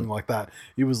wrong or something like that.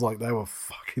 It was like they were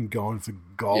fucking going for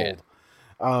gold.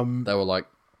 Yeah. They were like,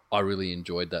 I really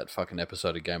enjoyed that fucking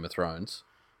episode of Game of Thrones.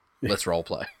 Let's role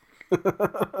play.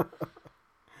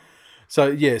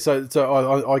 So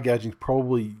eye gouging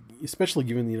probably, especially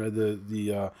given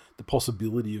the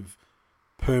possibility of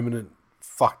permanent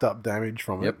fucked up damage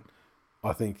from it.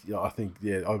 I think I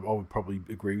would probably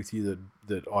agree with you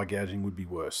that eye gouging would be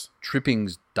worse.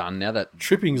 Tripping's done now.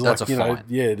 Tripping's that's like a fine.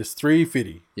 just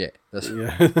 $3.50. Yeah,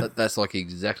 that's like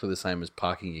exactly the same as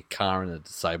parking your car in a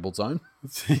disabled zone.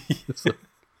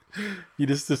 You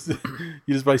just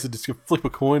basically just flip a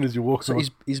coin as you walk. So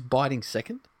is biting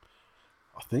second?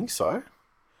 I think so.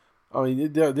 I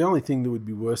mean, the only thing that would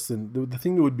be worse than the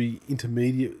thing that would be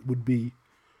intermediate would be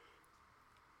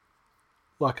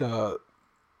like a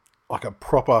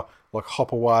proper like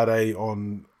Hopewade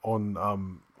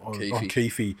on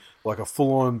Keefe, like a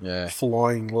full on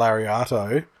flying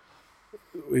lariato,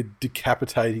 with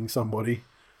decapitating somebody,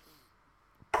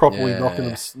 properly knocking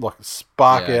them like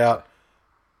spark out.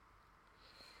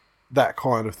 That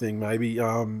kind of thing, maybe.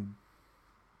 Or,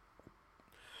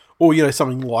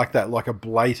 something like that, like a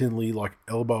blatantly like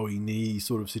elbowy knee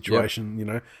sort of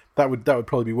situation, that would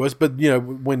probably be worse. But,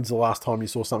 when's the last time you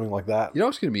saw something like that?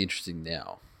 What's going to be interesting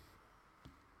now?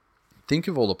 Think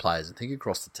of all the players and think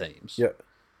across the teams. Yeah.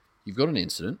 You've got an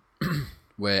incident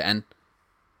where, and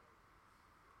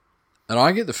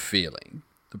I get the feeling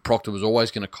that Proctor was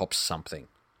always going to cop something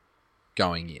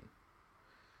going in.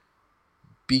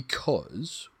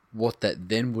 Because what that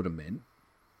then would have meant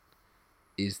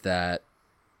is that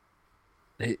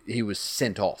he was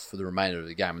sent off for the remainder of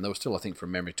the game. And there was still, I think,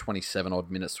 from memory, 27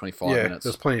 odd minutes, 25 minutes.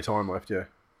 There's plenty of time left,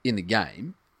 in the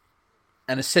game.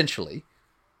 And essentially,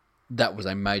 that was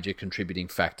a major contributing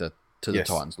factor to the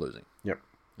Titans losing. Yep.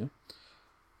 Yeah.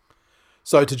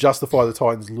 So to justify the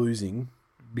Titans losing,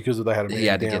 because they had a man he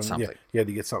had down, to get something. He had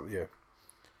to get something,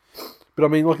 But I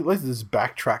mean, look, let's just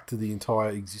backtrack to the entire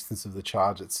existence of the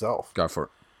charge itself. Go for it.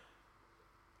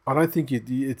 I don't think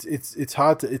it's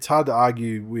hard to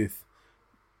argue with,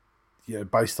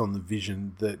 based on the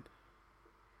vision that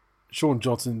Sean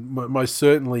Johnson most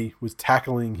certainly was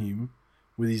tackling him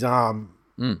with his arm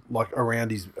like around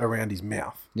his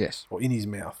mouth. Yes. Or in his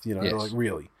mouth, Yes. like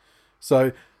really.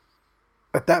 So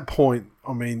at that point,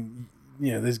 I mean,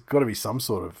 there's got to be some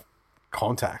sort of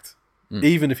contact.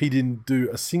 Even if he didn't do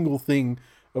a single thing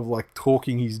of like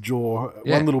torquing his jaw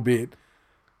one little bit,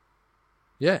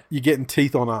 Yeah. you're getting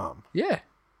teeth on arm. Yeah.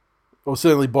 Or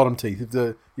certainly bottom teeth, if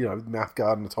the mouth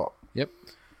guard on the top. Yep.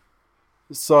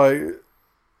 So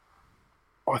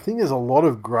I think there's a lot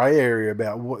of grey area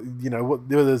about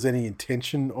whether there's any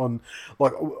intention on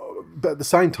but at the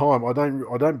same time I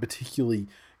don't particularly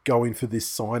go in for this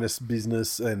sinus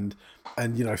business and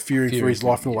fearing for his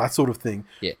life and all that sort of thing.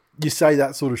 Yeah. You say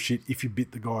that sort of shit if you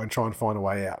bit the guy and try and find a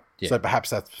way out. Yeah. So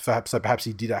perhaps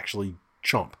he did actually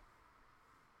chomp.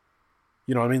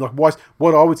 You know what I mean? Like,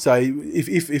 what I would say,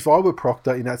 if I were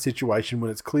Proctor in that situation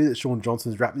when it's clear that Sean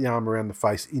Johnson's wrapped the arm around the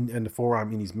face and the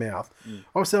forearm in his mouth,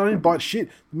 I would say I didn't bite shit.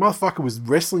 The motherfucker was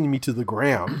wrestling me to the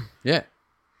ground Yeah.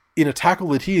 in a tackle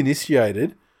that he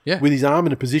initiated with his arm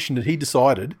in a position that he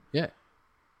decided, Yeah.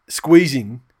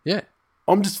 squeezing. Yeah.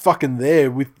 I'm just fucking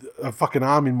there with a fucking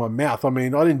arm in my mouth. I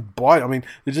mean, I didn't bite. I mean,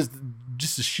 it's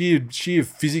just the sheer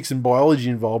physics and biology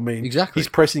involved. I mean, Exactly. he's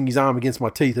pressing his arm against my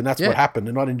teeth, and that's what happened,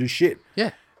 and I didn't do shit.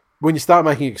 Yeah. When you start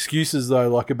making excuses, though,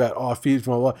 like about, I feared for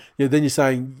my life, then you're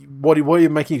saying, what are you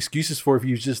making excuses for if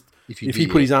he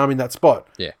put his arm in that spot?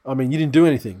 Yeah. I mean, you didn't do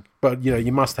anything, but,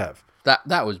 you must have.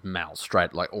 That was Mal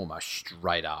almost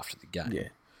straight after the game. Yeah.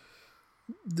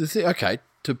 The thing, okay,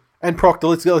 And Proctor,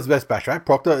 let's backtrack.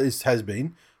 Proctor has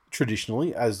been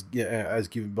traditionally, as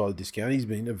given by the discount, he's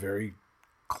been a very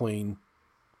clean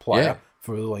player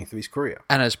for the length of his career.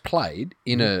 and has played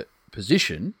in a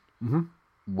position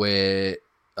where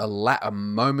a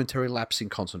momentary lapse in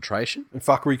concentration, And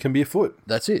fuckery can be afoot.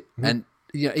 that's it. And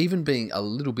even being a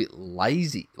little bit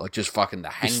lazy, like just fucking to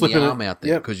hang the slipping arm it, out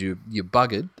there yep. because you're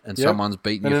buggered and Yep. someone's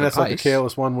beating And you then for that's like pace. a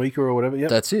careless 1 weeker or whatever. Yep.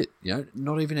 That's it.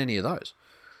 Not even any of those.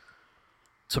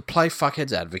 To play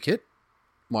fuckhead's advocate,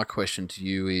 my question to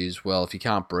you is, well, if you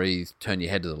can't breathe, turn your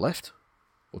head to the left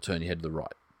or turn your head to the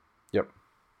right. Yep.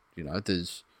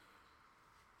 There's...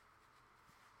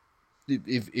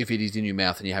 If it is in your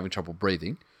mouth and you're having trouble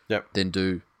breathing, Yep. then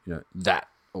do, that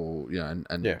or, and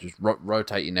Yeah. just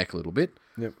rotate your neck a little bit.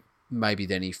 Yep. Maybe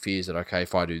then he fears that, okay,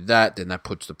 if I do that, then that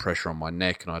puts the pressure on my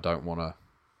neck and I don't want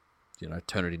to,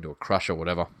 turn it into a crush or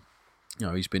whatever.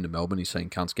 He's been to Melbourne, he's seen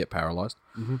cunts get paralysed.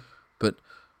 Mm-hmm. But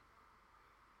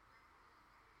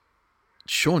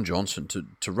Sean Johnson,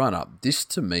 to run up, this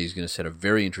to me is going to set a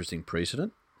very interesting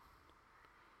precedent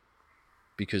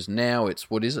because now it's,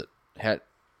 what is it? How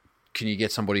can you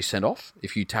get somebody sent off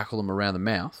if you tackle them around the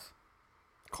mouth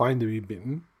Claim to be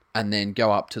bitten. and then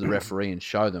go up to the referee and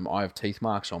show them, I have teeth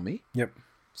marks on me, Yep.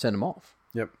 send them off?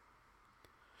 Yep.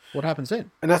 What happens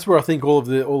then? And that's where I think all of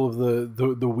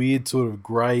the weird sort of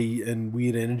grey and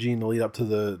weird energy in the lead up to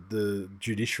the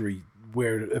judiciary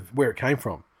where it came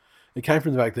from. It came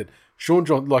from the fact that Sean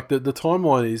Johnson, like the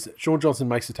timeline is Sean Johnson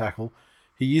makes a tackle.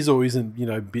 He is or isn't,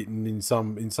 bitten in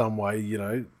some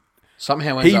way,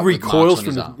 Somehow ends he up with recoils marks on from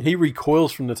his the arm. he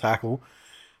recoils from the tackle.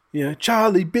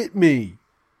 Charlie bit me,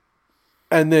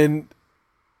 and then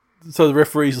so the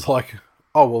referee's like,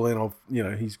 oh well, then I'll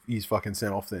he's fucking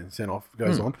sent off.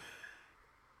 Goes on.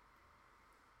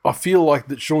 I feel like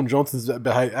that Sean Johnson's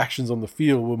actions on the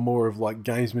field were more of like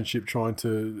gamesmanship, trying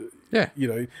to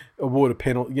award a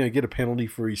penalty, get a penalty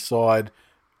for his side,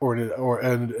 or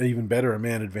an even better, a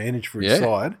man advantage for his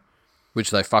side. Which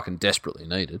they fucking desperately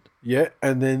needed. Yeah,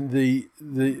 and then the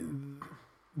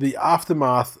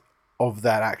aftermath of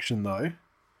that action though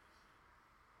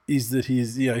is that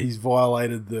he's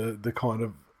violated the kind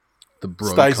of The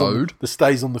bro stays code. the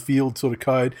stays on the field sort of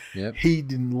code. Yep. He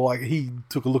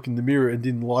took a look in the mirror and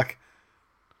didn't like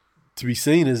to be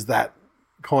seen as that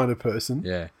kind of person.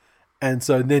 Yeah. And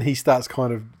so then he starts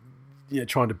kind of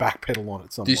trying to backpedal on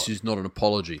it somewhat. This is not an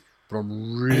apology, but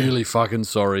I'm really fucking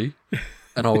sorry.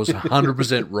 And I was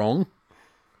 100% wrong.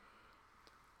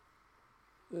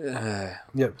 Yeah.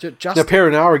 Just Now,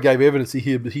 Perinara gave evidence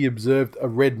he observed a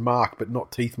red mark, but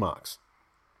not teeth marks.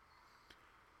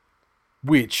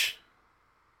 Which...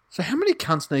 So how many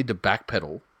cunts need to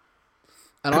backpedal?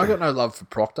 And I got no love for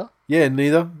Proctor. Yeah,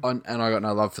 neither. And I got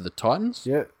no love for the Titans.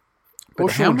 Yeah. But Or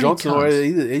how Sean many Johnson, or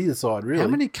cunts- either side, really. How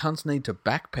many cunts need to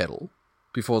backpedal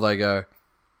before they go,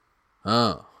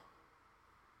 oh,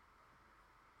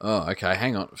 okay,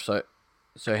 hang on. So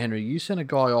Henry, you sent a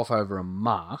guy off over a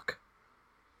mark,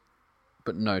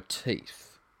 but no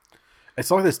teeth.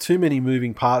 It's like there's too many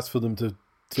moving parts for them to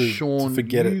Sean,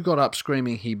 forget you it. got up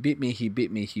screaming, he bit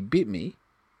me,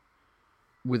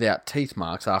 without teeth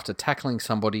marks after tackling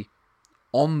somebody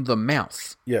on the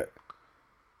mouth. Yeah.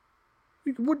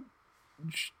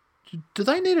 Do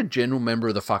they need a general member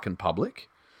of the fucking public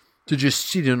to just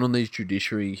sit in on these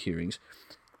judiciary hearings?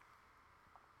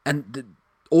 And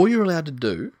all you're allowed to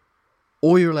do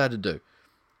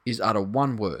is utter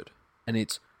one word, and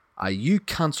it's, "Are you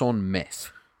cunts on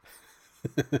meth?"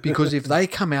 Because if they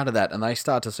come out of that and they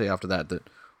start to see after that,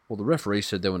 well, the referee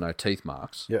said there were no teeth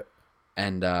marks. Yeah.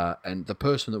 And the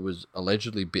person that was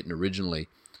allegedly bitten originally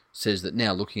says that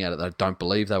now looking at it, they don't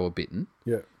believe they were bitten.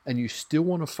 Yeah. And you still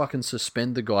want to fucking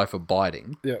suspend the guy for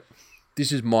biting. Yeah.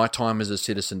 This is my time as a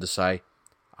citizen to say,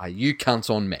 "Are you cunts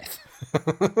on meth?"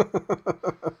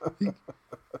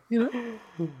 You know?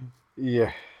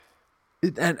 Yeah.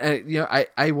 And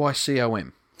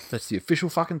AYCOM. That's the official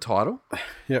fucking title.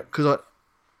 Yeah. Because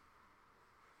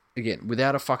again,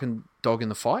 without a fucking dog in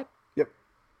the fight, Yep.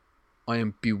 I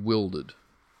am bewildered.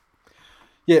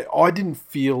 Yeah, I didn't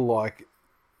feel like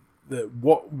that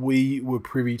what we were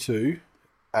privy to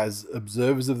as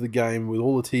observers of the game with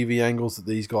all the TV angles that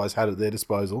these guys had at their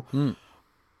disposal,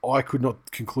 I could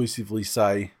not conclusively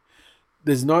say.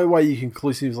 There's no way you can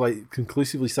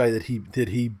conclusively say that he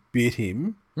bit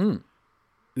him.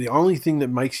 The only thing that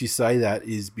makes you say that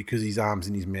is because his arm's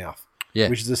in his mouth. Yeah.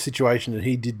 Which is a situation that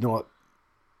he didn't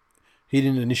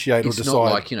initiate or decide. It's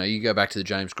not like, you go back to the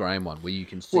James Graham one where you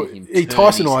can see him he turn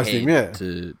Tysonised his him, head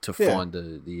yeah. to find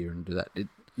the ear and do that.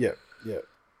 Yeah.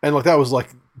 And like that was like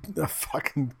a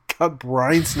fucking cut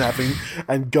brain snapping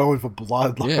and going for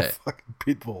blood like a fucking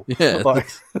pit bull. Yeah. Like,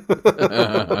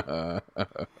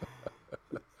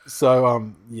 so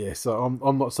I'm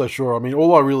not so sure. I mean,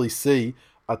 all I really see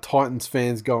are Titans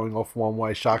fans going off one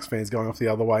way, Sharks fans going off the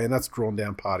other way, and that's drawn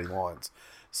down party lines.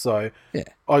 So yeah,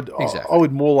 I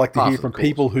would more like to hear from course.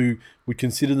 people who would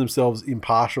consider themselves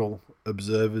impartial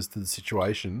observers to the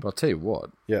situation. But I'll tell you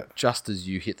what, Yeah. just as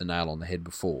you hit the nail on the head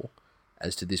before,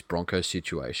 as to this Broncos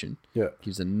situation, Yeah.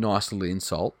 gives a nice little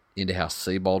insult into how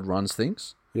Seabold runs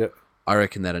things. Yeah. I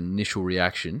reckon that initial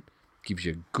reaction gives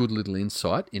you a good little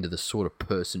insight into the sort of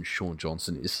person Sean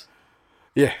Johnson is.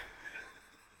 Yeah.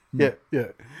 Yeah.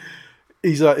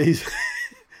 He's like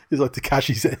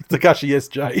Takashi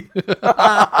SJ.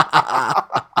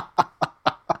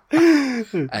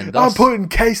 And I'm putting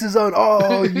cases on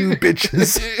all you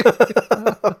bitches.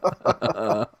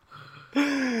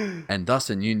 And thus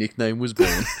a new nickname was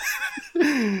born.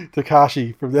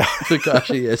 Takashi from the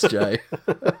Takashi SJ.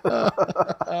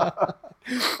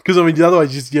 Because I mean the other way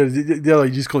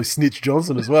you just call it Snitch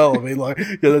Johnson as well. I mean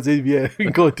that's easy. Yeah, you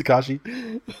can call it Takashi.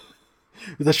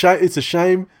 It's a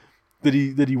shame that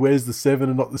he wears the 7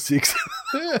 and not the 6.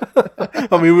 I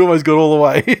mean we almost got all the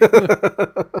way.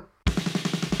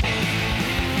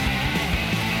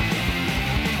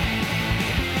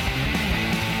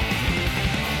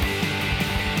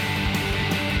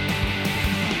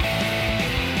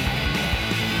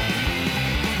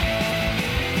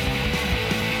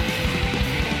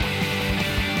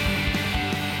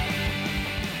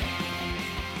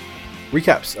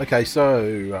 Recaps. Okay,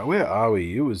 so where are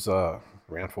we? It was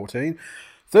round 14.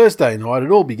 Thursday night,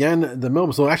 it all began. The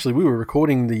Melbourne Storm. Actually, we were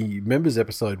recording the members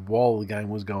episode while the game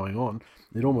was going on.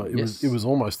 It was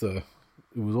almost a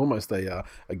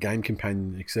game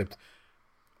companion, except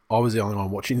I was the only one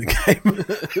watching the game,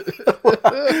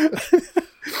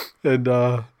 and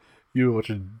you were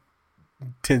watching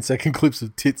 10-second clips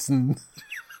of tits and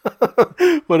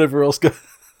whatever else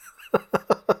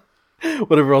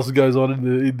goes on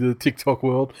in the TikTok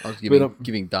world. I was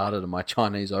giving data to my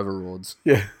Chinese overlords.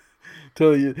 Yeah,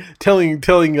 telling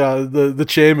the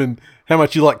chairman how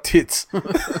much you like tits.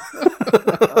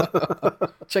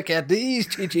 Check out these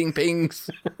Xi Jinpings.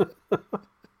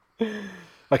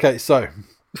 Okay, so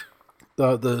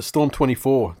the Storm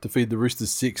 24 defeated the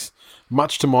Roosters 6,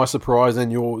 much to my surprise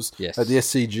and yours. Yes. At the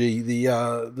SCG.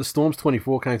 The Storms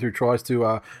 24 came through tries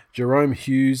to Jerome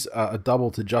Hughes, a double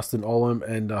to Justin Olam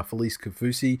and Felice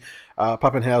Kafusi.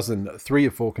 Pappenhausen, 3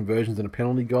 of 4 conversions and a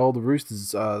penalty goal. The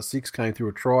Roosters 6 came through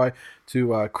a try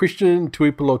to Christian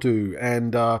Tuipulotu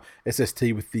and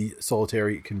SST with the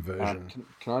solitary conversion.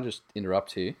 Can I just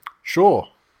interrupt here? Sure.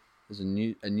 There's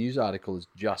a news article has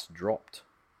just dropped.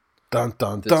 Dun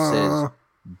dun that dun. says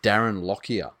Darren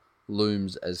Lockyer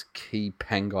looms as key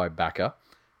Pangai backer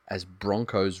as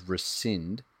Broncos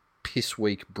rescind piss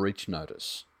week breach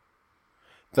notice.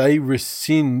 They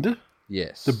rescind.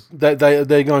 Yes. They're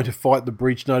going to fight the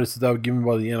breach notice that they were given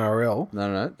by the NRL.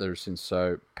 No, they rescind.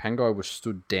 So Pangai was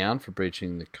stood down for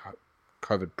breaching the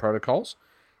COVID protocols.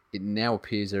 It now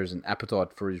appears there is an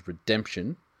appetite for his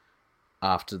redemption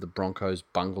after the Broncos'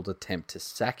 bungled attempt to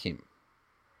sack him.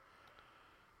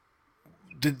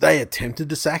 Did they attempted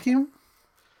to sack him?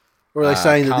 Or are they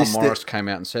saying that Carl this... Morris came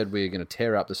out and said we're going to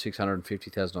tear up the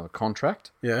 $650,000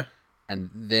 contract. Yeah. And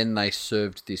then they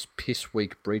served this piss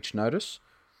weak breach notice,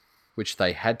 which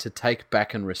they had to take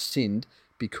back and rescind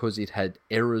because it had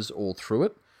errors all through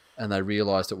it, and they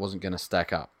realised it wasn't going to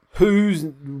stack up. Whose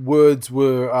words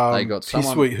were They got piss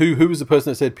someone- week? Who was the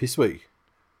person that said piss week?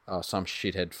 Some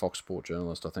shithead Fox Sport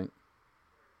journalist, I think.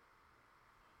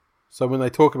 So when they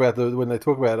talk about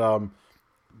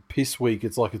piss week,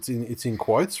 it's like it's in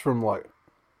quotes from like...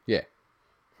 Yeah.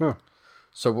 Huh.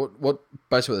 So what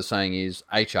basically what they're saying is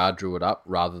HR drew it up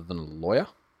rather than a lawyer,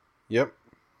 Yep.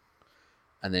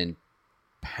 and then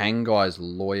Pangai's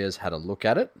lawyers had a look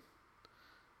at it.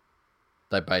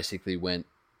 They basically went,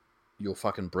 your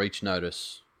fucking breach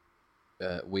notice,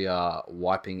 we are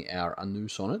wiping our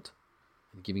anus on it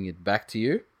and giving it back to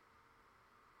you.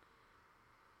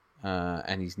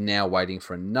 And he's now waiting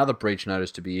for another breach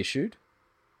notice to be issued,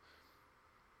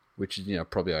 which is,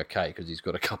 probably okay because he's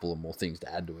got a couple of more things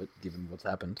to add to it given what's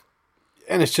happened.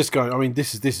 And it's just going... I mean,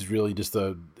 this is really just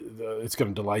it's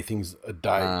going to delay things a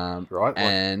day, right?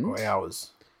 Or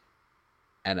hours.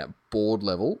 And at board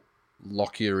level,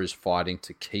 Lockyer is fighting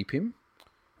to keep him.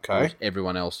 Okay. Whereas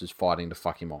everyone else is fighting to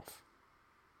fuck him off.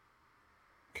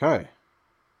 Okay.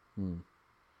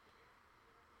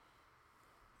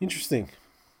 Interesting.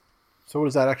 So what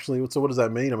does that actually? So what does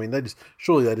that mean? I mean,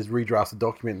 surely they just redraft the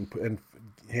document and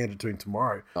hand it to him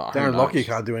tomorrow. Oh, Darren Lockyer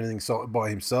can't do anything by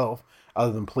himself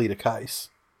other than plead a case.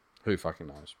 Who fucking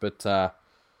knows? But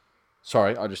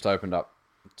sorry, I just opened up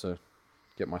to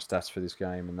get my stats for this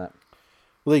game and that.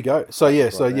 Well, there you go.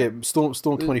 So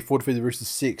Storm 24 to feed the Roosters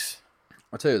 6.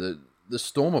 I tell you, the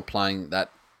Storm are playing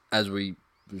that, as we've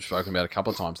spoken about a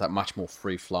couple of times, that much more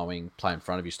free flowing, play in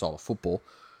front of you style of football.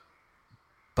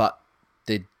 But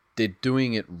they're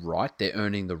doing it right. They're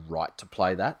earning the right to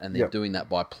play that, and they're doing that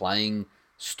by playing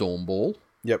Storm ball.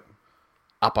 Yep.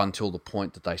 Up until the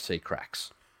point that they see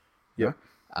cracks. Yep.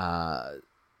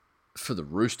 For the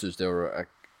Roosters, there were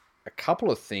a couple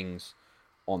of things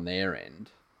on their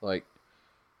end. Like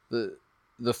the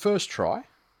first try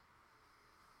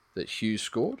that Hughes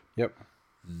scored. Yep.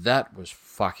 That was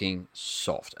fucking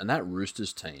soft. And that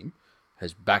Roosters team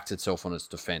has backed itself on its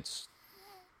defence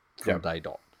from day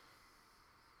dot.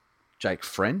 Jake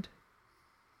Friend,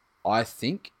 I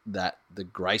think that the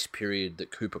grace period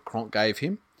that Cooper Cronk gave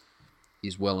him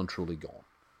is well and truly gone.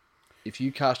 If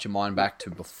you cast your mind back to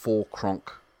before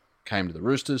Cronk came to the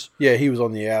Roosters... Yeah, he was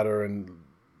on the outer and...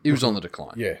 He was on the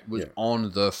decline. Yeah. Was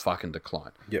on the fucking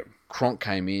decline. Yep. Cronk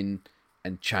came in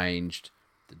and changed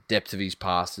the depth of his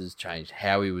passes, changed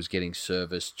how he was getting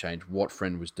service, changed what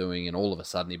Friend was doing, and all of a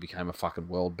sudden he became a fucking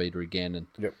world beater again, and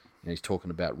he's talking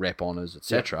about rep honours,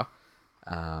 etc.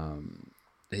 To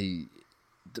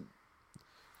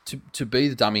be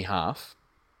the dummy half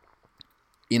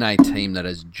in a team that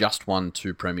has just won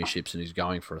 2 premierships and is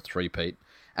going for a 3-peat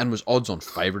and was odds on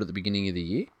favourite at the beginning of the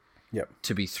year,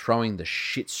 to be throwing the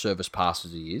shit service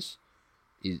passes he is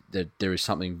that there is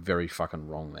something very fucking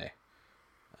wrong there.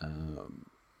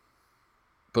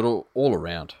 But all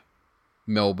around,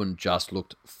 Melbourne just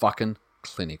looked fucking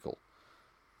clinical.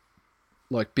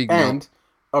 Like big. And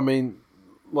I mean,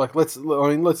 like let's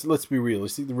be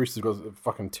realistic. The Roosters got a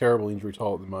fucking terrible injury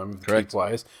toll at the moment with key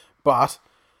players. But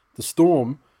the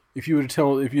Storm, if you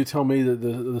tell me that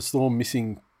the Storm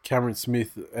missing Cameron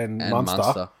Smith and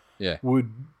Munster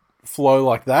would flow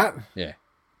like that,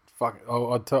 fuck,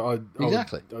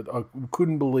 exactly. I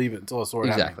couldn't believe it until I saw it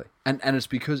happen. And it's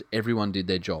because everyone did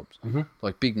their jobs. Mm-hmm.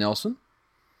 Like Big Nelson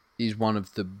is one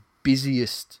of the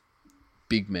busiest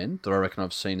big men that I reckon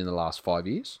I've seen in the last 5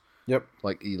 years. Yep.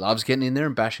 Like he loves getting in there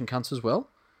and bashing cunts as well,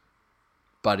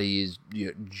 but he is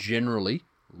generally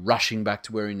rushing back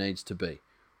to where he needs to be,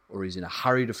 or he's in a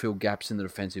hurry to fill gaps in the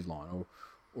defensive line,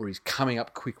 or he's coming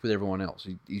up quick with everyone else.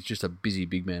 He's just a busy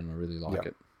big man, and I really like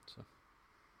it. So.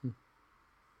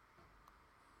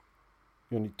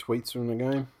 Any tweets from the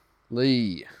game?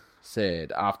 Lee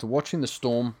said, after watching the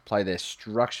Storm play their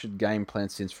structured game plan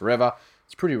since forever,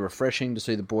 it's pretty refreshing to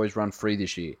see the boys run free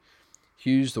this year.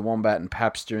 Hughes, the Wombat, and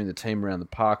Pap steering the team around the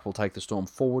park will take the Storm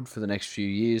forward for the next few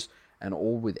years, and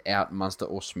all without Munster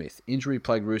or Smith.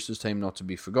 Injury-plagued Roosters team not to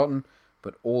be forgotten,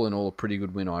 but all in all a pretty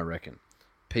good win, I reckon.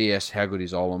 P.S. How good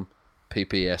is Olam?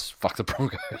 P.P.S. Fuck the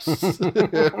Broncos.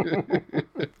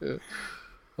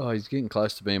 Oh, he's getting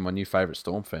close to being my new favourite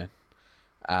Storm fan.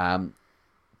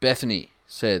 Bethany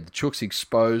said, the Chooks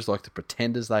exposed like the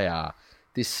pretenders they are.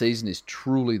 This season is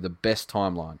truly the best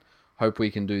timeline. Hope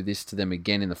we can do this to them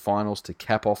again in the finals to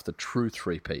cap off the true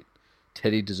three-peat.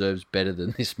 Teddy deserves better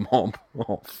than this mob.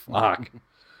 Oh, fuck.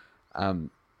 Was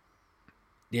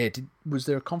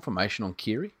there a confirmation on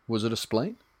Keary? Was it a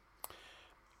spleen?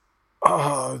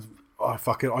 Oh,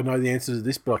 I know the answer to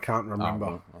this, but I can't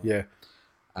remember. Yeah.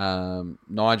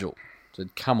 Nigel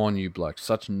said, "Come on, you blokes!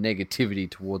 Such negativity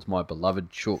towards my beloved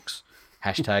Chooks.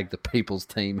 Hashtag the people's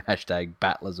team. Hashtag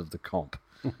battlers of the comp."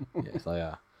 Yes, they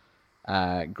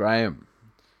are. Graham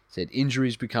said,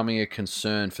 "Injuries becoming a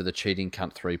concern for the cheating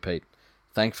cunt three-peat.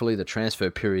 Thankfully, the transfer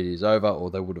period is over, or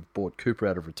they would have bought Cooper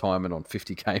out of retirement on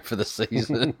 50k for the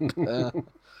season."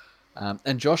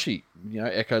 And Joshy,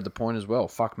 echoed the point as well.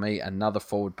 Fuck me, another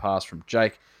forward pass from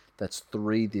Jake. That's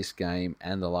 3 this game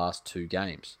and the last 2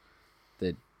 games.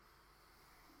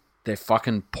 They're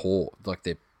fucking poor. Like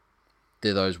they're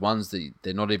those ones that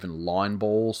they're not even line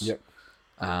balls. Yep.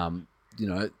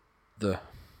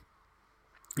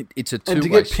 It's a two-way and to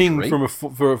get pinged street.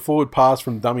 for a forward pass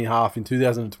from dummy half in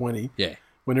 2020. Yeah.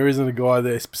 When there isn't a guy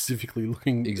there specifically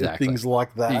looking at things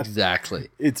like that. Exactly.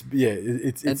 It's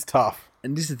tough.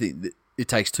 And this is the thing. It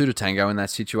takes 2 to tango in that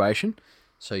situation.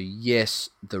 So, yes,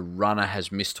 the runner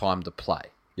has mistimed the play.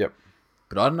 Yep.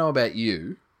 But I don't know about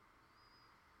you,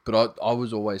 but I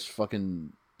was always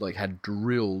fucking, had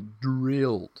drilled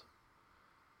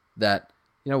that,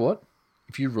 you know what?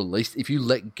 If you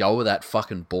let go of that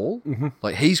fucking ball,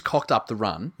 he's cocked up the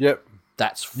run. Yep.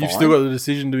 That's fine. You've still got the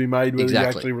decision to be made whether Exactly.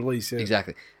 you actually release. Yeah.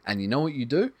 Exactly. And you know what you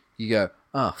do? You go,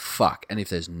 oh, fuck. And if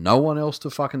there's no one else to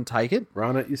fucking take it,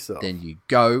 Run it yourself. then you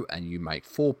go and you make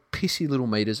 4 pissy little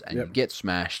meters and Yep. you get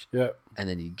smashed. Yep. And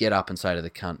then you get up and say to the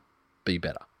cunt, be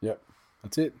better. Yep.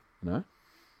 That's it. Not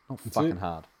That's fucking it.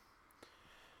 hard.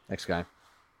 Next game.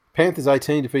 Panthers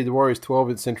 18 defeat the Warriors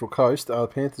 12 at Central Coast.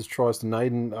 Panthers tries to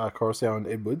Naden, Coruscant and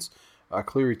Edwards.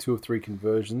 Cleary 2 of 3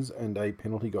 conversions and a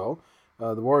penalty goal.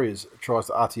 The Warriors tries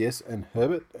to RTS and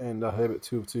Herbert, and Herbert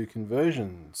 2 of 2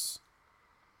 conversions.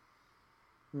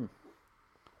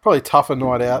 Probably a tougher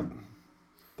night out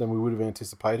than we would have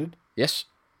anticipated. Yes.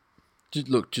 I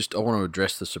want to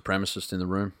address the supremacist in the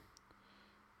room.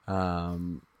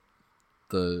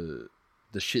 The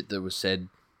shit that was said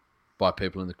by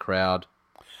people in the crowd.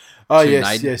 Oh, to yes,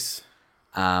 Naden. yes.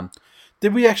 Um,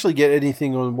 Did we actually get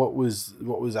anything on what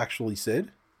was actually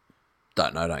said?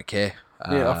 don't know, don't care.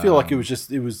 Yeah, I feel like it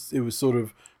was sort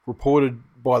of reported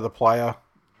by the player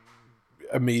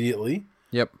immediately,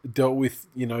 Yep. dealt with,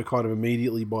 kind of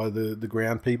immediately by the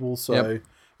ground people. So Yep. it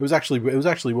was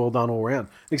actually well done all around,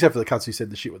 except for the cunts who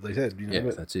said the shit what they said. Yeah,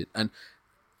 but- that's it. And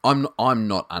I'm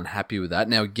not unhappy with that.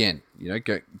 Now, again,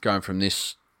 going from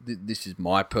this is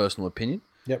my personal opinion.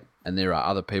 Yep. And there are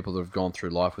other people that have gone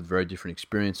through life with very different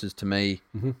experiences to me,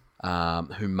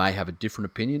 who may have a different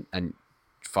opinion. And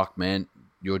fuck, man,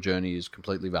 your journey is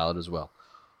completely valid as well.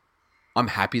 I'm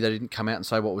happy they didn't come out and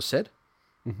say what was said,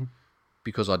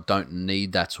 because I don't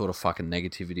need that sort of fucking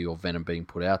negativity or venom being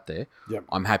put out there. Yep.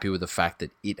 I'm happy with the fact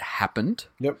that it happened.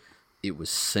 Yep. It was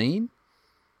seen.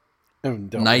 And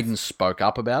dealt Naden with. spoke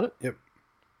up about it. Yep.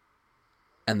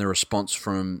 And the response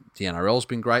from the NRL's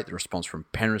been great. The response from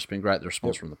Penrith's been great. The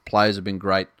response from the players have been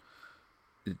great.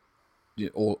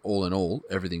 All in all,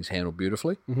 everything's handled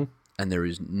beautifully. And there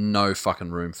is no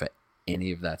fucking room for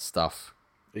any of that stuff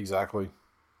Exactly.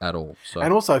 at all. So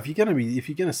And also, if you're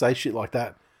gonna say shit like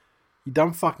that, you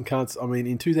dumb fucking cunts. I mean,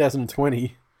 in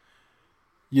 2020,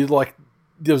 there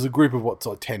was a group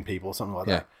of 10 people or something like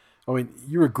that. I mean,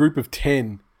 you're a group of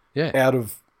 10 yeah, out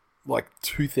of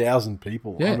 2,000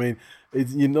 people. Yeah. I mean,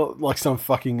 you're not like some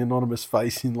fucking anonymous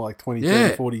face in 20, Yeah.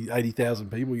 30, 40,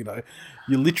 80,000 people, You're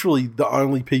literally the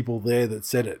only people there that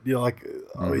said it. You're like,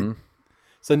 I mean,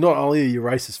 so not only are you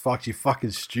racist fucks, you're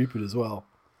fucking stupid as well.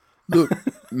 look,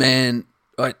 man,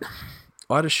 I'd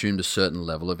assumed a certain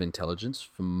level of intelligence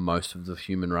for most of the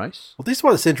human race. Well, this is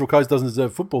why the Central Coast doesn't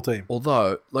deserve a football team.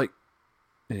 Although,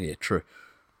 yeah, true.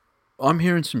 I'm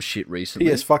hearing some shit recently.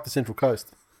 P.S. Fuck the Central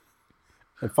Coast.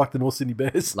 And fuck the North Sydney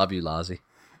Bears. Love you, Larzy.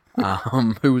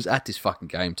 Who was at this fucking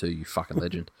game too, you fucking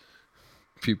legend.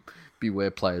 Beware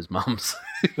players' mums.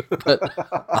 But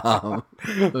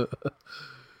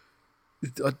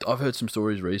I've heard some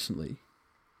stories recently,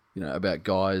 about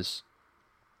guys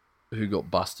who got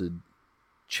busted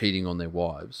cheating on their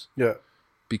wives Yeah.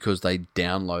 because they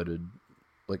downloaded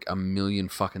 1 million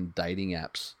fucking dating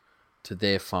apps to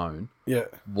their phone Yeah.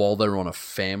 while they're on a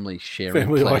family sharing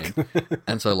Family, plan.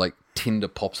 And so Tinder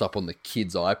pops up on the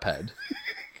kid's iPad.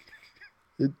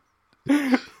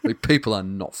 People are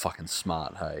not fucking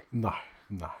smart, hey. No.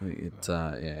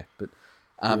 Yeah. But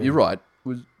you're right.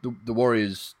 The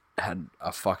Warriors had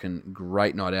a fucking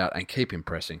great night out and keep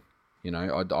impressing.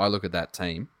 I look at that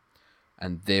team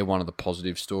and they're one of the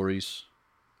positive stories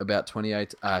about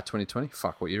 2020.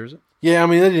 Fuck, what year is it? Yeah, I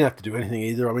mean, they didn't have to do anything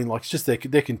either. I mean, it's just their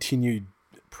continued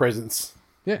presence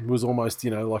Yeah. was almost,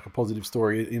 like a positive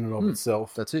story in and of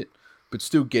itself. That's it. but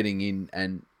still getting in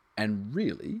and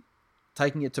really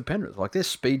taking it to Penrith. Like, their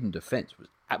speed and defence was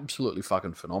absolutely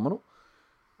fucking phenomenal.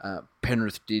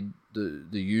 Penrith did the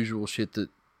usual shit that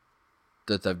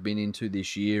they've been into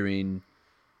this year in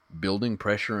building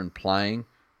pressure and playing,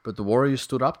 but the Warriors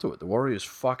stood up to it. The Warriors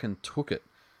fucking took it.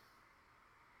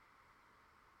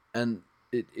 And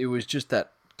it was just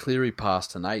that Cleary pass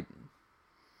to Nathan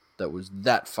that was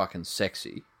that fucking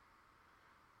sexy.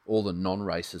 All the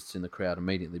non-racists in the crowd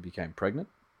immediately became pregnant.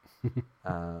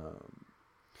 Well,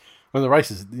 the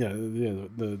racists,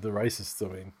 the racists,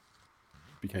 I mean,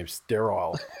 became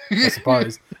sterile, I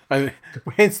suppose. I mean,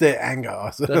 hence their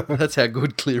anger. That's how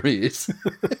good Cleary is.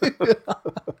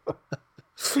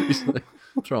 He's like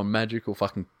throwing magical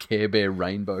fucking Care Bear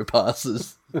rainbow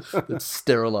passes that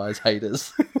sterilise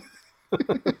haters. A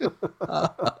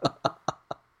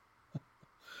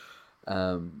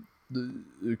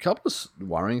couple of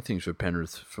worrying things for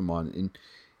Penrith for mine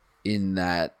in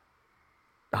that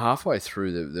halfway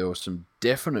through there were some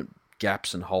definite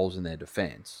gaps and holes in their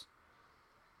defence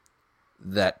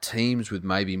that teams with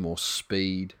maybe more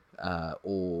speed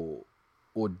or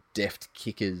deft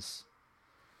kickers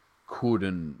could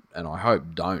and I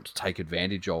hope don't take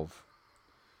advantage of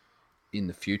in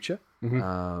the future.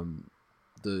 Mm-hmm.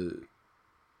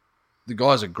 The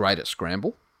guys are great at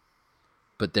scramble,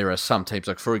 but there are some teams,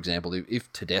 like for example,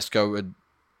 if Tedesco had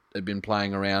been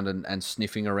playing around and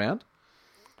sniffing around,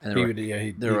 and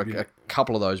there are a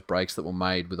couple of those breaks that were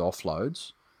made with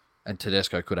offloads, and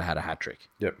Tedesco could have had a hat trick.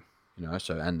 Yep.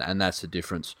 So and that's the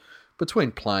difference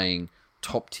between playing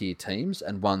top tier teams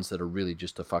and ones that are really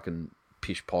just a fucking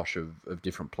pish posh of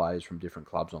different players from different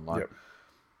clubs on loan. Yep.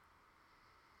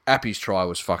 Appy's try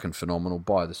was fucking phenomenal.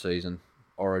 By the season,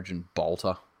 Origin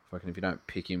bolter. Fucking if you don't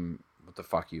pick him, what the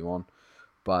fuck are you on?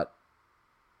 But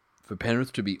for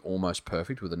Penrith to be almost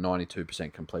perfect with a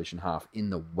 92% completion half in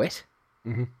the wet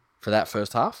for that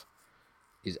first half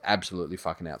is absolutely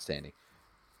fucking outstanding.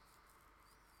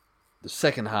 The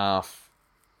second half,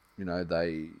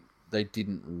 they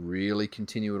didn't really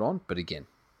continue it on, but again,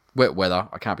 wet weather.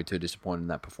 I can't be too disappointed in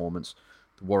that performance.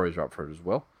 The Warriors are up for it as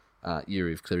well.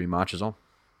 Yuri of Cleary marches on.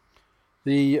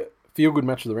 The feel-good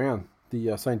match of the round,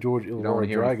 the St. George Illawarra Dragons. You don't want to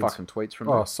hear any fucking tweets from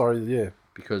them? Oh, sorry, yeah.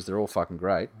 Because they're all fucking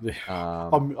great. Yeah.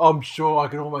 I'm sure I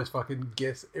can almost fucking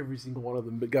guess every single one of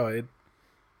them, but go ahead.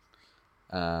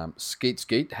 Skeet,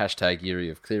 hashtag Yuri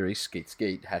of Cleary. Skeet,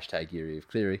 hashtag Yuri of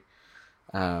Cleary.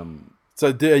 So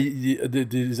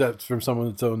is that from someone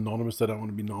that's so anonymous they don't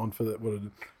want to be known for that? What a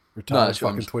retarded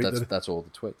fucking tweet. That's all the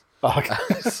tweets. Oh, okay.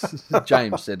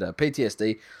 James said,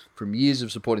 PTSD from years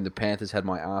of supporting the Panthers had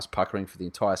my ass puckering for the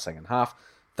entire second half.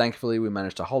 Thankfully, we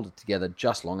managed to hold it together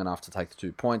just long enough to take the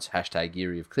 2 points. Hashtag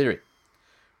Yuri of Cleary.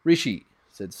 Rishi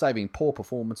said, saving poor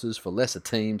performances for lesser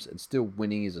teams and still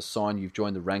winning is a sign you've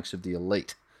joined the ranks of the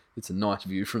elite. It's a nice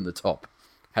view from the top.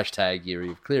 Hashtag Yuri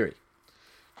of Cleary.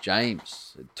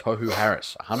 James said, Tohu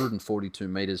Harris, 142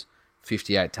 metres,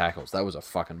 58 tackles. That was a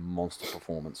fucking monster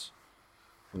performance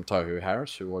from Tohu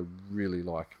Harris, who I really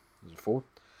like as a forward.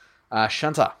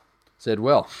 Shanta said,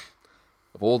 well,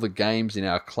 of all the games in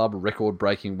our club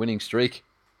record-breaking winning streak,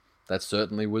 that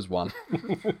certainly was one.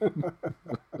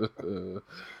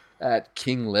 At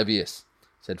King Levius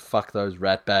said, fuck those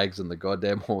rat bags and the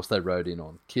goddamn horse they rode in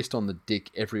on. Kissed on the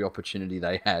dick every opportunity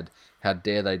they had. How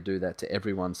dare they do that to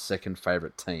everyone's second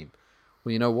favourite team?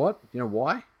 Well, you know what? You know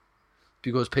why?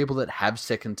 Because people that have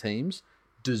second teams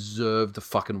deserve the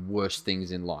fucking worst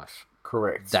things in life.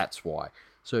 Correct. That's why.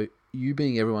 So you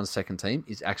being everyone's second team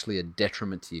is actually a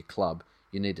detriment to your club.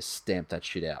 You need to stamp that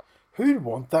shit out. Who'd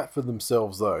want that for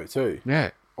themselves, though, too? Yeah,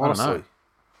 honestly. I don't know.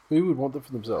 Who would want that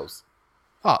for themselves?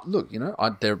 Oh, look,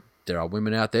 there are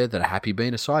women out there that are happy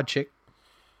being a side chick.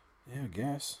 Yeah, I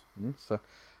guess.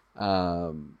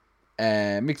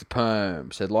 And Mick the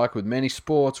Perm said, like with many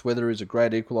sports, weather is a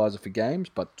great equaliser for games,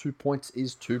 but 2 points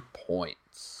is 2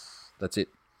 points. That's it.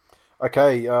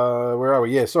 Okay, where are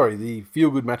we? Yeah, sorry, the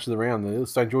feel-good match of the round. The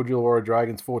St. George Illawarra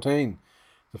Dragons 14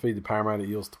 defeat the Parramatta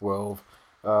Eels 12.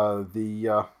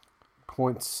 The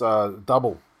points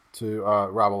double to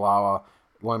Ravalawa,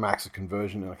 Lomax a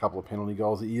conversion and a couple of penalty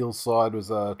goals. The Eels side was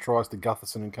tries to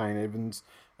Gutherson and Kane Evans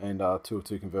and 2 of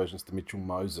 2 conversions to Mitchell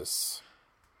Moses.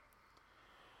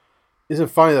 Isn't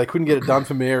it funny they couldn't get it done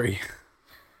for Mary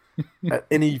at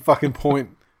any fucking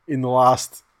point in the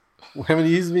last... How many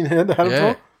years have been had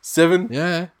him for? 7?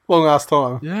 Yeah. Long ass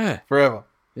time. Yeah. Forever.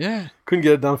 Yeah. Couldn't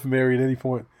get it done for Mary at any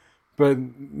point. But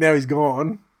now he's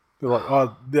gone. They're like,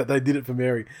 oh, they did it for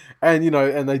Mary, and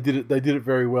and they did it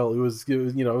very well. It was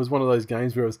one of those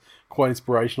games where it was quite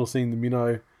inspirational seeing the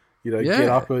minnow get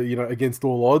up, against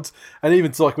all odds. And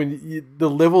even it's like when the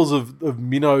levels of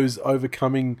minnows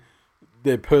overcoming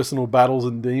their personal battles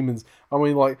and demons. I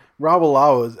mean, like,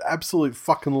 Ravalawa's absolute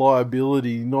fucking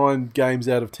liability 9 games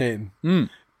out of 10.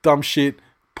 Dumb shit,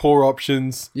 poor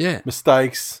options,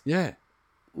 mistakes. Yeah.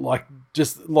 Like,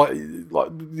 just like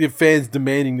the fans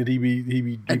demanding that he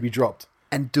be dropped.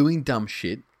 And doing dumb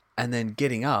shit and then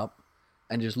getting up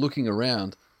and just looking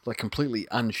around like completely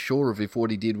unsure of if what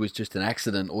he did was just an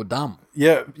accident or dumb.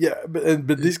 Yeah, but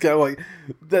this guy, like,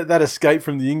 that escape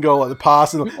from the in goal, like the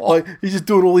pass, and like he's just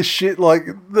doing all this shit, like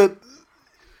that.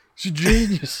 It's a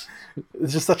genius.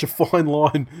 It's just such a fine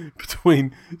line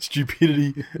between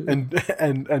stupidity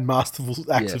and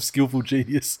masterful acts of skillful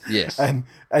genius. Yes, and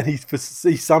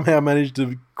he somehow managed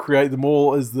to create them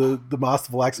all as the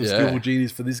masterful acts of skillful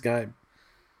genius for this game.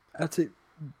 That's it.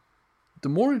 The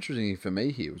more interesting thing for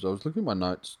me here was I was looking at my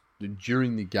notes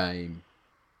during the game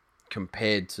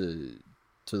compared to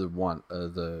the one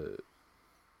the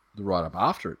write up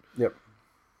after it. Yep.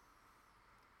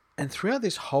 And throughout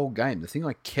this whole game, the thing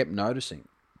I kept noticing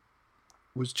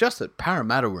was just that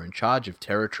Parramatta were in charge of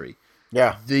territory.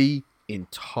 Yeah. The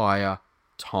entire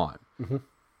time. Mm-hmm.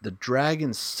 The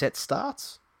Dragons' set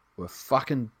starts were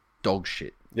fucking dog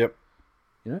shit. Yep.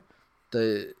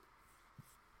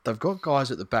 They've got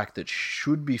guys at the back that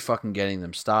should be fucking getting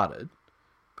them started,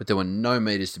 but there were no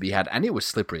meters to be had, and it was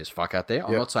slippery as fuck out there.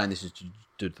 I'm not saying this is due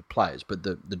to the players, but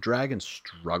the Dragons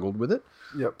struggled with it.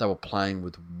 Yep. They were playing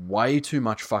with way too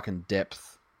much fucking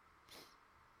depth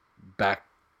back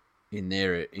in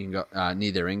their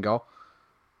near their end goal.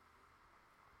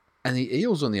 And the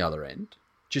Eels on the other end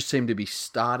just seemed to be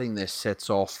starting their sets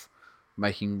off,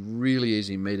 making really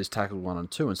easy meters tackle 1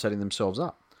 and 2 and setting themselves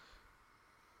up.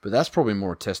 But that's probably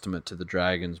more a testament to the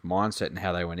Dragons' mindset and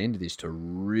how they went into this to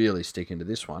really stick into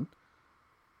this one.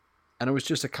 And it was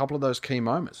just a couple of those key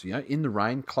moments, in the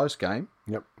rain, close game.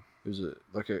 Yep. It was a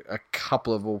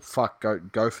couple of,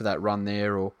 go for that run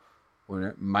there or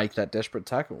make that desperate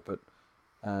tackle. But,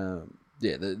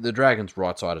 the Dragons'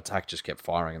 right side attack just kept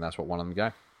firing, and that's what won them the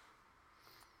game.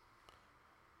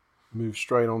 Move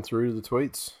straight on through to the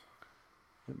tweets.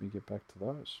 Let me get back to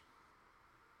those.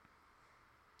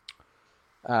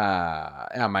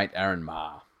 Our mate Aaron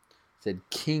Marr said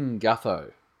King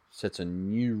Gutho sets a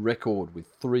new record with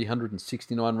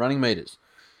 369 running metres.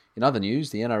 In other news,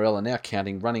 the NRL are now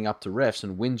counting running up to refs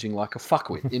and whinging like a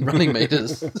fuckwit in running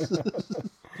metres.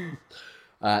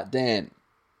 Dan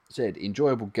said,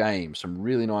 enjoyable game, some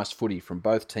really nice footy from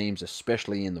both teams,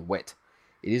 especially in the wet.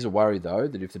 It is a worry, though,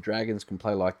 that if the Dragons can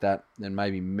play like that, then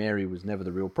maybe Mary was never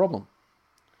the real problem.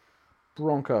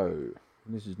 Bronco,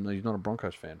 he's not a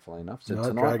Broncos fan, funnily enough, said,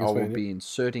 tonight Dragons I will be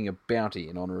inserting a bounty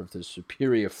in honour of the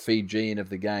superior Fijian of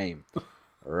the game,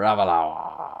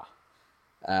 Ravalawa.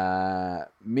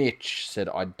 Mitch said,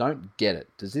 I don't get it.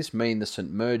 Does this mean the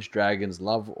St. Merge Dragons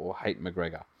love or hate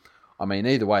McGregor? I mean,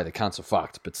 either way, the cunts are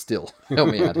fucked, but still, help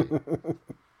me out here.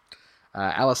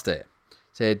 Alistair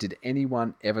said, did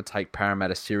anyone ever take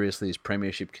Parramatta seriously as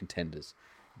premiership contenders?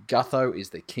 Gutho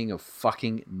is the king of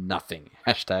fucking nothing.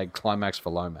 Hashtag climax for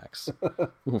Lomax.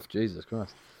 Oof, Jesus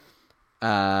Christ.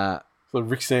 So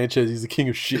Rick Sanchez, he's the king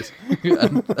of shit.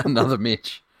 Another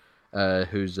Mitch,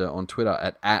 who's on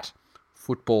Twitter at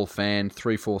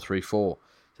footballfan3434,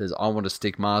 says, I want to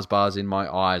stick Mars bars in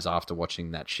my eyes after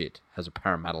watching that shit. Has a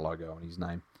Parramatta logo on his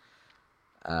name.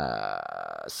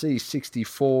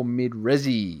 C64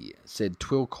 Mid-Resi said,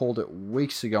 Twill called it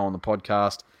weeks ago on the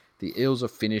podcast. The Eels are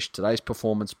finished. Today's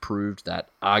performance proved that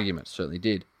argument. Certainly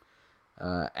did.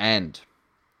 And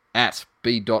at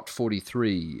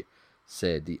B.43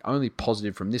 said, the only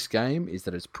positive from this game is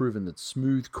that it's proven that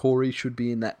Smooth Corey should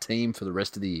be in that team for the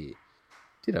rest of the year.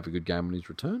 Did have a good game on his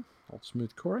return. Old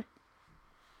Smooth Corey.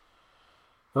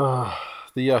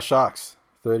 The Sharks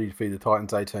 30 defeat the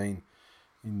Titans 18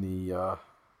 in the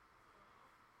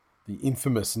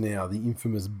infamous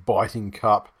Biting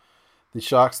Cup. The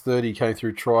Sharks 30 came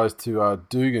through tries to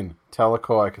Dugan,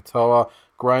 Talakai Katoa,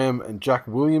 Graham and Jack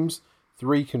Williams,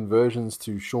 3 conversions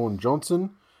to Sean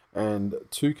Johnson and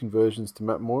 2 conversions to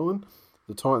Matt Moylan.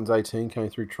 The Titans 18 came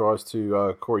through tries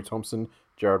to Corey Thompson,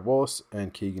 Jared Wallace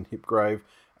and Keegan Hipgrave.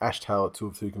 Ash Taylor 2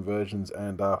 of 2 conversions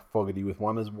and Fogarty with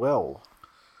 1 as well.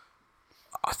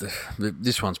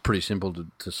 This one's pretty simple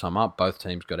to sum up. Both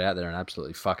teams got out there and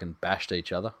absolutely fucking bashed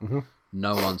each other. Mm-hmm.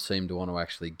 No one seemed to want to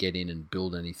actually get in and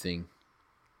build anything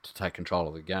to take control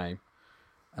of the game.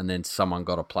 And then someone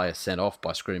got a player sent off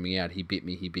by screaming out, he bit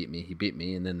me, he bit me, he bit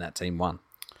me, and then that team won.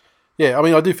 Yeah, I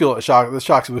mean, I do feel like the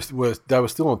Sharks were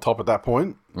still on top at that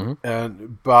point.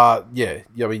 Mm-hmm. But I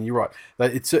mean, you're right.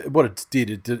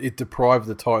 It deprived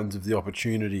the Titans of the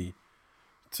opportunity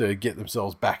to get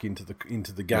themselves back into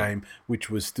the game, which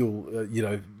was still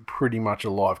pretty much a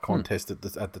live contest at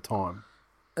the time.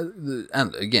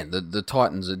 And again, the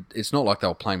Titans, it's not like they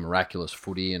were playing miraculous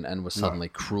footy and were suddenly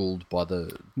cruelled by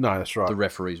the that's right, the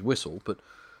referee's whistle, but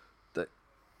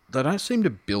they don't seem to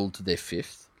build to their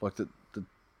fifth. Like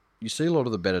you see a lot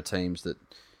of the better teams that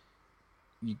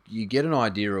you get an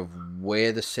idea of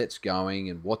where the set's going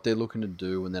and what they're looking to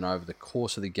do, and then over the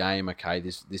course of the game, okay,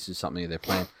 this is something they're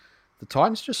playing. The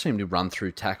Titans just seem to run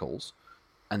through tackles,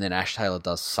 and then Ash Taylor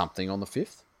does something on the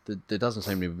fifth. There doesn't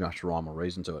seem to be much rhyme or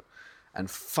reason to it. And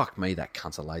fuck me, that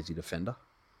cunt's a lazy defender.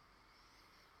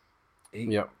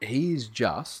 He is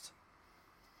just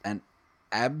an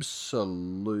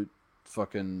absolute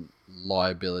fucking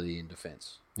liability in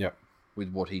defence. Yep.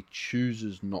 With what he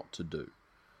chooses not to do.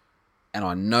 And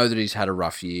I know that he's had a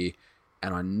rough year,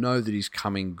 and I know that he's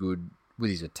coming good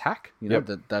with his attack. You know,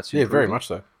 that's improving. Very much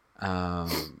so.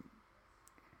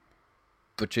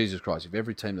 But Jesus Christ, if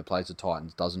every team that plays the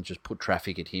Titans doesn't just put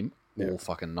traffic at him all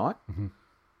fucking night,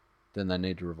 then they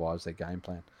need to revise their game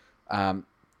plan.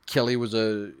 Kelly was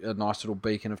a nice little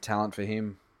beacon of talent for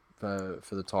him, for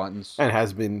the Titans. And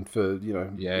has been for,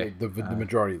 the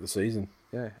majority of the season.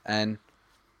 Yeah, and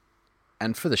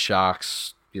for the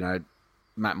Sharks,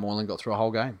 Matt Moylan got through a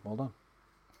whole game. Well done.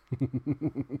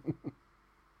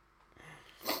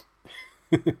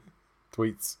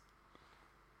 Tweets.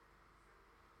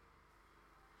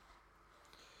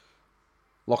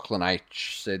 Lachlan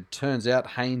H. said, turns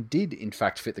out Hayne did, in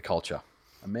fact, fit the culture.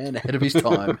 A man ahead of his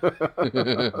time.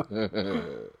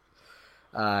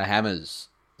 Hammers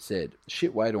said,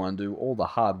 shit way to undo all the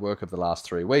hard work of the last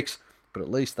 3 weeks, but at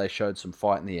least they showed some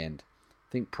fight in the end.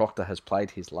 I think Proctor has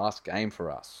played his last game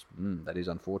for us. That is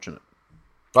unfortunate.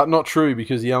 But not true,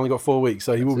 because he only got 4 weeks,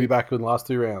 so he will be back in the last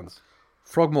 2 rounds.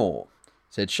 Frogmore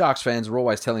said, Sharks fans are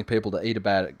always telling people to eat a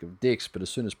bag of dicks, but as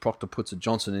soon as Proctor puts a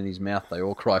Johnson in his mouth, they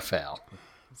all cry foul.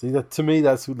 See, to me,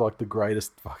 that's like the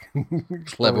greatest fucking...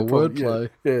 Clever wordplay.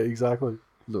 Yeah, exactly.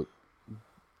 Look,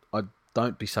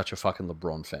 don't be such a fucking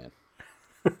LeBron fan.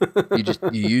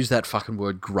 You use that fucking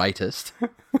word greatest.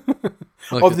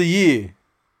 Of the year.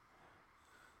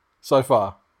 So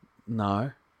far.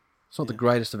 No. It's not the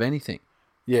greatest of anything.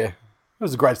 Yeah. It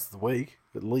was the greatest of the week,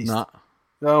 at least. No.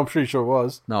 No, I'm pretty sure it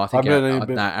was. No, I think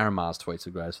Aaron Maher's tweet's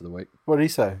the greatest of the week. What did he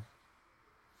say?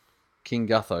 King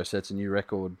Gutho sets a new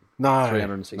record.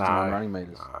 361 running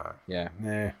metres. No. Yeah.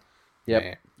 Yeah. Yep.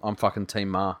 Yeah. I'm fucking Team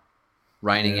Maher.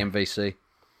 Reigning MVC.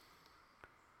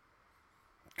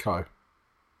 Co.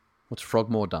 What's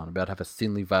Frogmore done about have a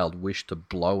thinly veiled wish to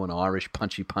blow an Irish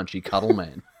punchy cuddle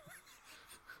man?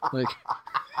 Like,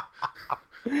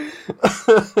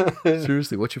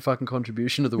 seriously, what's your fucking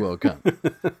contribution to the World Cup?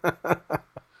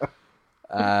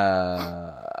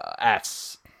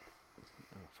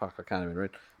 Fuck, I can't even read.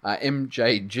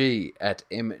 MJG at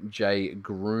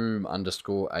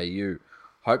MJGroom_AU.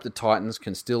 Hope the Titans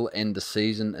can still end the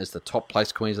season as the top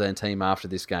placed Queensland team after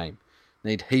this game.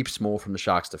 Need heaps more from the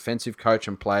Sharks' defensive coach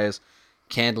and players.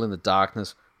 Candle in the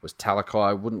darkness was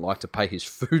Talakai. Wouldn't like to pay his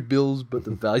food bills, but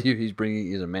the value he's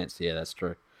bringing is immense. Yeah, that's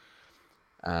true.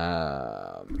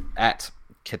 At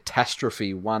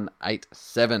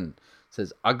Catastrophe187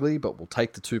 says, ugly, but we'll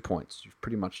take the 2 points. You've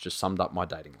pretty much just summed up my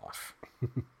dating life. Is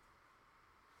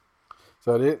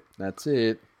that it? That's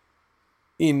it.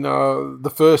 In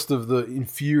the first of the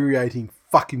infuriating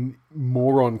fucking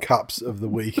moron cups of the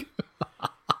week.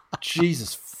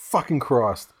 Jesus fucking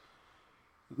Christ.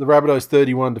 The Rabbitohs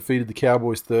 31 defeated the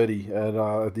Cowboys 30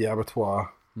 at the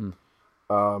Abattoir.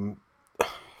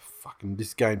 Fucking,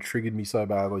 this game triggered me so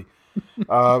badly.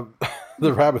 The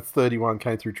Rabbits 31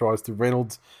 came through tries to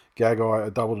Reynolds, Gagai,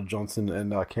 a double to Johnson,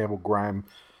 and Campbell Graham.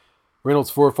 Reynolds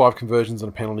 4 or 5 conversions and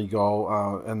a penalty goal,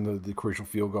 and the crucial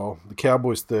field goal. The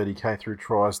Cowboys 30 came through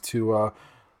tries to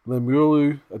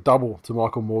Lemuelu, a double to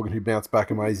Michael Morgan, who bounced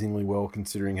back amazingly well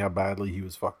considering how badly he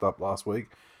was fucked up last week.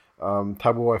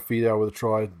 Tabuai Fidel with a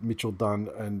try, Mitchell Dunn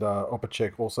and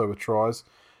Opacek also with tries.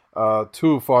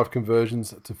 2 of 5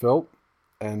 conversions to Felt,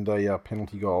 and a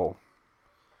penalty goal.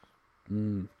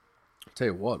 I'll tell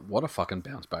you what a fucking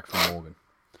bounce back from Morgan.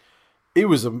 It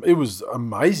was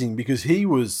amazing because he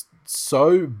was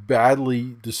so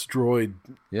badly destroyed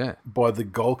by the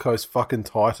Gold Coast fucking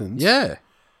Titans. Yeah.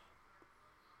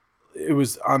 It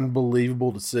was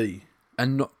unbelievable to see.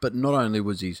 But not only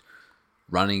was his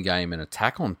running game and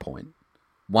attack on point,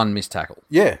 one missed tackle.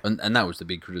 Yeah. And that was the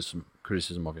big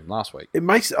criticism of him last week. It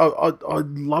makes I'd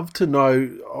love to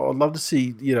know. I'd love to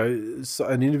see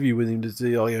an interview with him to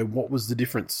see what was the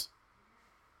difference.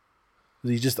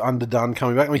 Was he just underdone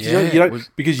coming back? I mean,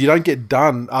 because you don't get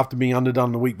done after being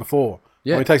underdone the week before.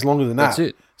 Yeah. It takes longer than that. That's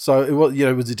it. So,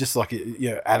 was it just like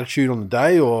attitude on the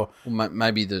day, or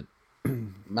maybe the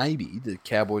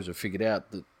Cowboys have figured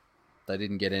out that they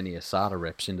didn't get any Asada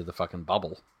reps into the fucking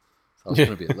bubble. So it's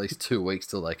going to be at least 2 weeks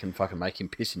till they can fucking make him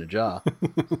piss in a jar.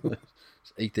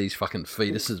 Just eat these fucking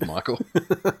fetuses, Michael.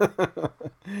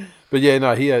 But yeah,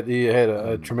 no, he had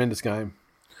a tremendous game.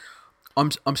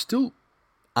 I'm still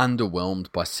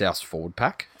underwhelmed by South's forward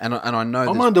pack, and I know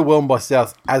I'm underwhelmed by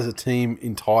South as a team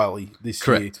entirely this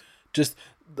year. Correct. Just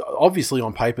obviously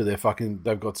on paper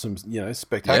they've got some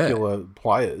spectacular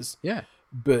players. Yeah.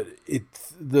 But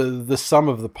the sum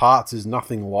of the parts is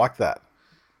nothing like that.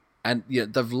 And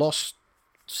they've lost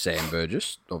Sam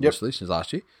Burgess, obviously, since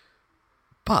last year.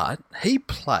 But he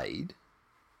played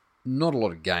not a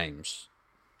lot of games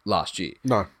last year.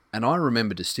 No. And I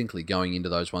remember distinctly going into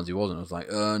those ones he wasn't. I was like,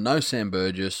 no Sam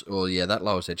Burgess, or that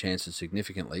lowers their chances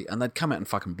significantly. And they'd come out and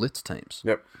fucking blitz teams.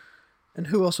 Yep. And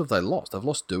who else have they lost? They've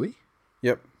lost Dewey.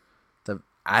 Yep. They've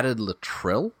added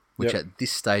Latrell, which at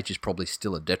this stage is probably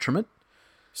still a detriment.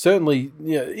 Certainly,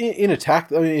 in attack.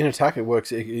 I mean, in attack, it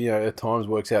works. At times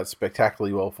works out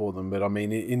spectacularly well for them. But I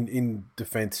mean, in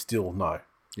defense, still no.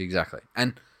 Exactly,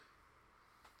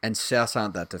 and South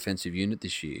aren't that defensive unit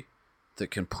this year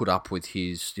that can put up with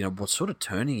his, what's sort of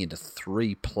turning into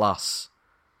 3+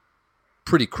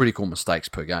 pretty critical mistakes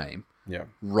per game. Yeah,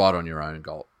 right on your own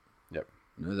goal. Yep.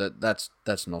 That's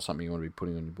not something you want to be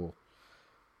putting on your ball.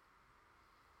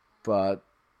 But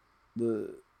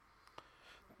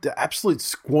the absolute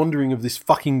squandering of this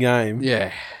fucking game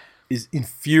is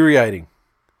infuriating.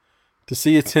 To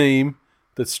see a team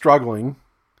that's struggling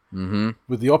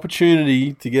with the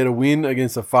opportunity to get a win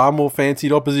against a far more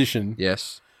fancied opposition.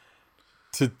 Yes.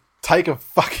 To take a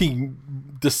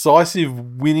fucking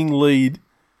decisive winning lead.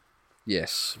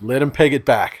 Yes. Let them peg it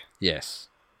back. Yes.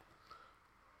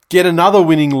 Get another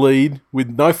winning lead with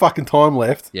no fucking time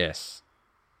left. Yes.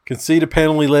 Concede a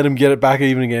penalty, let him get it back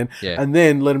even again, Yeah. and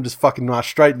then let him just fucking march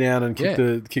straight down and kick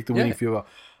the winning field goal.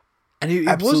 And it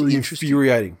Absolutely was interesting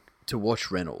infuriating to watch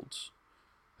Reynolds,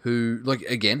 who,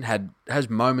 again, has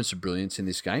moments of brilliance in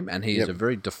this game, and he is a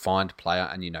very defined player,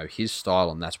 and his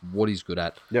style, and that's what he's good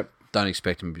at. Yep. Don't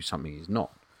expect him to be something he's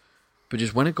not. But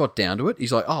just when it got down to it,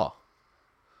 he's like, oh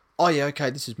yeah, okay,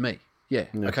 this is me. Yeah,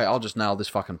 okay, I'll just nail this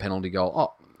fucking penalty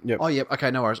goal. Oh yeah,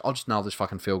 okay, no worries, I'll just nail this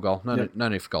fucking field goal. No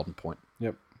need for golden point.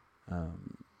 Yep.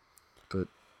 But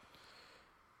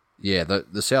yeah,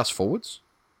 the South's forwards,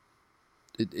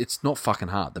 it's not fucking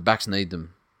hard. The backs need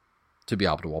them to be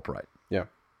able to operate. Yeah.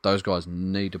 Those guys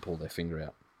need to pull their finger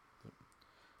out.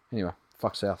 Anyway,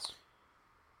 fuck Souths.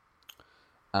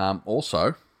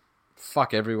 Also,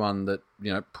 fuck everyone that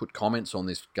put comments on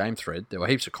this game thread. There were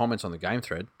heaps of comments on the game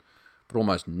thread, but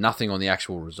almost nothing on the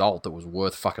actual result that was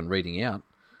worth fucking reading out.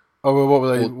 Oh, well, what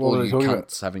were they? Or you talking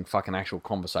cunts about? having fucking actual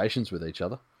conversations with each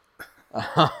other.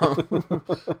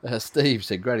 Steve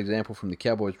said, great example from the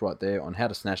Cowboys right there on how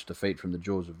to snatch defeat from the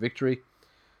jaws of victory.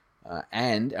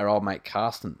 And our old mate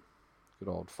Carsten, good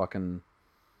old fucking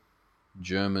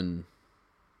German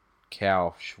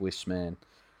cow Swiss man,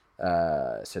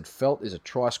 said Felt is a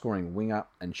try-scoring winger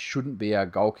and shouldn't be our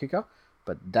goal kicker,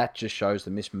 but that just shows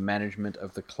the mismanagement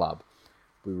of the club.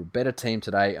 We were a better team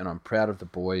today, and I'm proud of the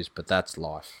boys, but that's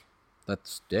life.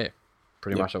 That's,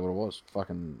 pretty much what it was.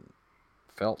 Fucking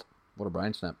Felt. What a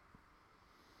brain snap.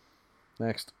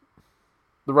 Next.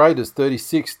 The Raiders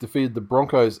 36 defeated the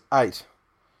Broncos 8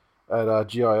 at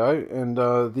GIO, and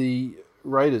the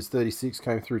Raiders 36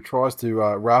 came through tries to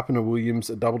Rapina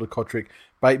Williams, a double to Kotrick,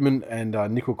 Bateman, and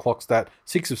Nickel Clockstat.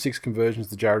 6 of 6 conversions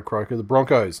to Jared Croker. The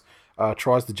Broncos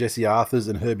tries to Jesse Arthurs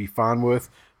and Herbie Farnworth,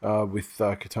 with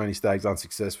Katoni Staggs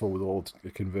unsuccessful with all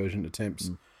conversion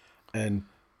attempts. And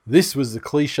this was the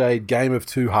cliched game of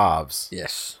two halves.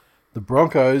 Yes. The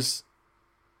Broncos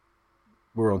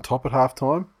were on top at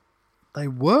halftime. They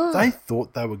were. They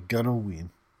thought they were going to win.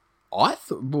 I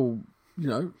thought,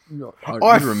 I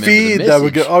feared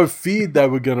they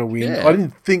were going to win. Yeah. I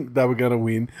didn't think they were going to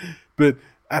win. But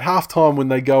at halftime, when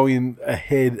they go in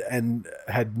ahead and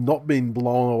had not been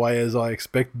blown away as I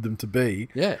expected them to be,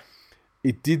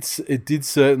 it did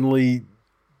certainly,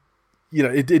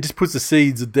 it just puts the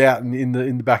seeds of doubt in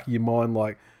the back of your mind,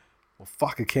 like, well,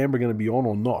 fuck, are Canberra going to be on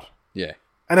or not? Yeah.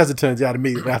 And as it turns out,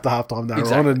 immediately after halftime, they were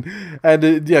Exactly. on, and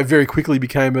it very quickly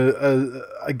became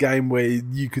a game where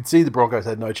you could see the Broncos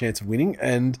had no chance of winning,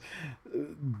 and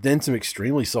then some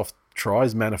extremely soft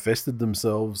tries manifested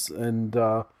themselves, and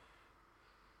the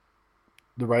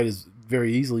Raiders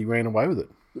very easily ran away with it.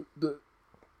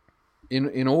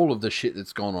 In all of the shit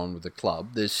that's gone on with the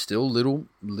club, there's still little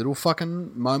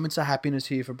fucking moments of happiness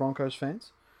here for Broncos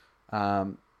fans.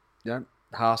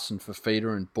 Haas and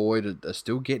Fafita and Boyd are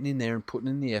still getting in there and putting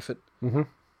in the effort. Mm-hmm.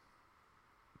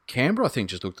 Canberra, I think,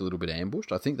 just looked a little bit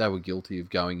ambushed. I think they were guilty of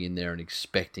going in there and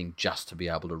expecting just to be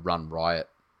able to run riot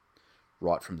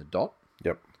right from the dot.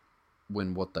 Yep.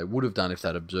 When what they would have done if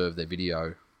they'd observed their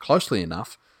video closely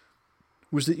enough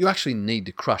was that you actually need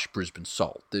to crush Brisbane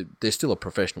Salt. They're still a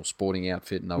professional sporting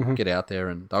outfit, and they'll get out there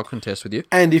and they'll contest with you.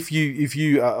 And if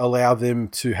you allow them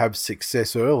to have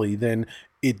success early, then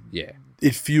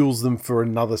it fuels them for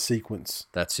another sequence.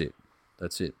 That's it.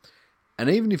 And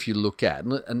even if you look at,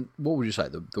 and what would you say,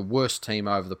 the worst team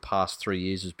over the past 3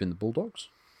 years has been the Bulldogs?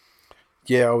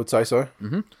 Yeah, I would say so.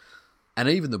 Mm-hmm. And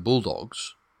even the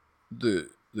Bulldogs, the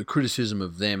criticism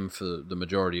of them for the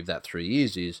majority of that 3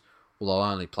 years is, well,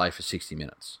 they'll only play for 60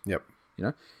 minutes. Yep. You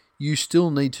know, you still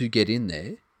need to get in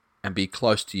there and be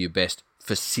close to your best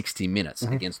for 60 minutes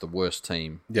against the worst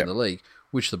team in the league,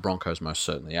 which the Broncos most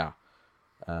certainly are.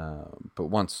 But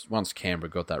once Canberra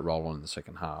got that roll on in the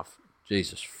second half,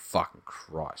 Jesus fucking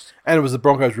Christ. And it was the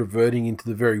Broncos reverting into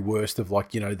the very worst of,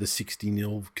 like, the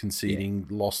 60-0 conceding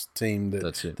lost team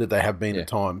that they have been at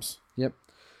times. Yep.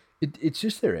 It's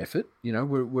just their effort,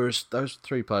 whereas those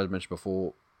three players mentioned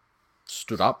before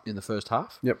stood up in the first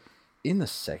half. Yep. In the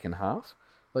second half,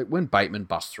 like when Bateman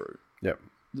bust through, yep,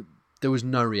 there was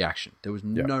no reaction. There was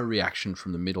no reaction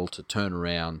from the middle to turn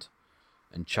around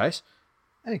and chase.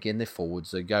 And again, they're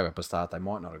forwards. They gave up a start. They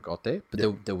might not have got there,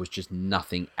 but there was just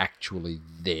nothing actually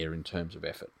there in terms of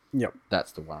effort. Yep.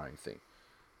 That's the worrying thing.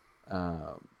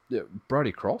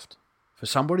 Brodie Croft, for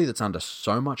somebody that's under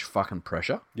so much fucking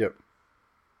pressure, yep,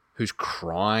 who's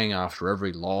crying after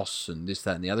every loss and this,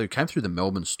 that, and the other, who came through the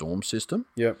Melbourne Storm system,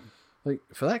 yep, like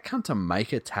for that cunt to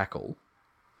make a tackle,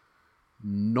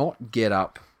 not get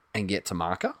up and get to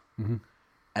marker,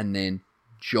 and then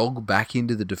jog back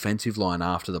into the defensive line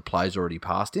after the play's already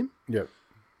passed him. Yep.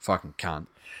 Fucking cunt.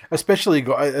 Especially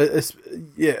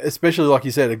like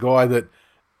you said, a guy that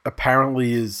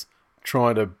apparently is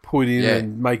trying to put in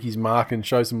and make his mark and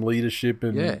show some leadership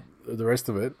and the rest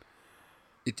of it.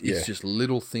 It's just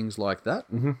little things like that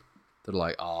that are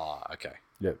like, okay.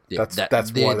 Yeah, that's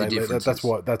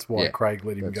why Craig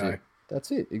let him go.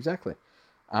 That's it, exactly.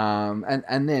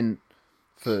 And then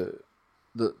for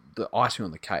the icing on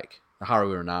the cake, the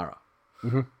Haru Iranara,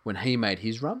 when he made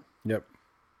his run, there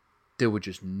were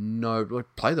just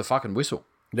play the fucking whistle.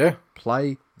 Yeah.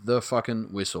 Play the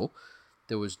fucking whistle.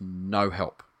 There was no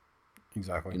help.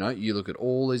 Exactly. You look at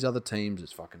all these other teams,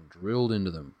 it's fucking drilled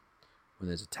into them. When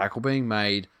there's a tackle being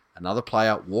made, another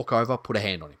player, walk over, put a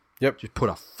hand on him. Yep. Just put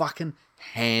a fucking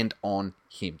hand on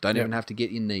him. Don't even have to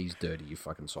get your knees dirty, you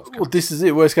fucking soft cunt. Well, this is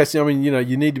it. Worst case, you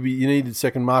need the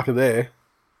second marker there.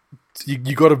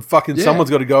 You got to fucking, someone's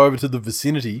got to go over to the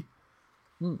vicinity.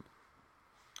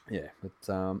 Yeah, but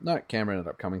no, Canberra ended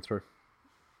up coming through.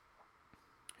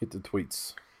 Hit the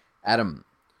tweets. Adam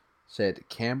said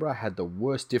Canberra had the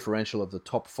worst differential of the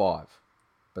top 5,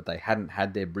 but they hadn't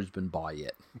had their Brisbane bye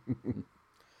yet.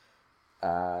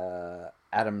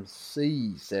 Adam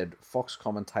C said Fox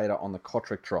commentator on the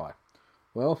Kotrick try.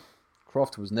 Well,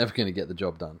 Croft was never going to get the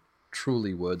job done.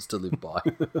 Truly words to live by.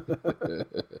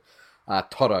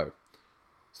 Toto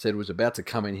said was about to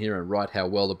come in here and write how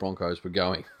well the Broncos were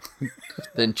going.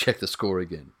 Then check the score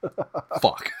again.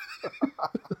 Fuck.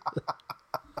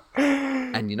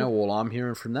 And you know all I'm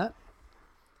hearing from that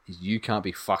is you can't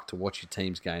be fucked to watch your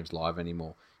team's games live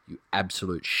anymore. You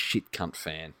absolute shit cunt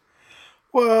fan.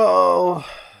 Well,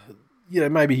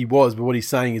 maybe he was, but what he's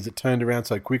saying is it turned around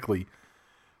so quickly.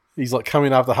 He's like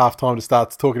coming after halftime to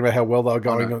start talking about how well they were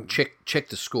going. On. Check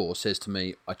the score says to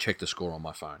me, I checked the score on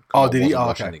my phone. Oh, did he? Oh,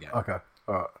 okay. Okay.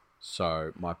 All right.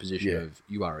 So my position of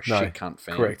you are a shit cunt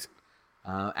fan. Correct.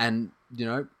 And,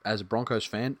 as a Broncos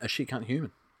fan, a shit cunt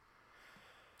human.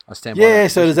 I stand by that. Yeah,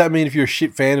 so does that mean if you're a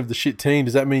shit fan of the shit team,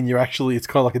 does that mean it's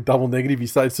kind of like a double negative? You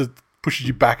say it pushes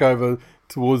you back over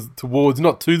towards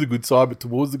not to the good side, but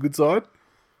towards the good side?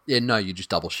 Yeah, no, you just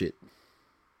double shit.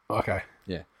 Okay.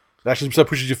 Yeah. It actually so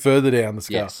pushes you further down the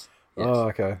scale. Yes. Oh,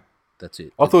 okay. That's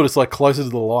it. I thought it's like closer to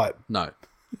the light. No.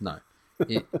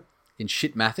 In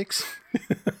shit mathics,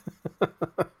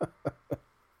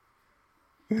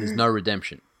 there's no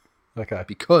redemption. Okay.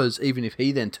 Because even if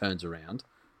he then turns around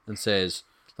and says,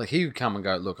 like he would come and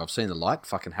go, look, I've seen the light,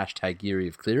 fucking hashtag Geary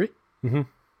of Cleary. Mm-hmm.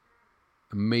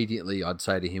 Immediately I'd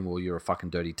say to him, well, you're a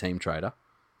fucking dirty team trader.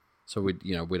 So we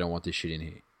don't want this shit in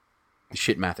here. The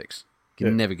shit mathics. You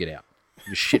can never get out.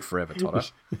 You shit forever, Toto.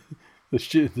 the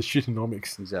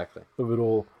shitonomics. Exactly. Of it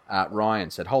all.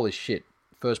 Ryan said, holy shit,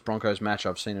 first Broncos match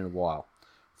I've seen in a while.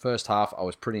 First half, I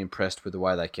was pretty impressed with the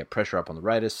way they kept pressure up on the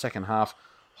Raiders. Second half,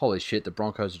 holy shit, the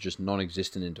Broncos are just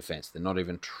non-existent in defence. They're not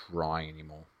even trying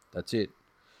anymore. That's it.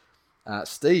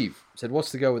 Steve said,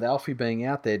 what's the go with Alfie being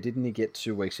out there? Didn't he get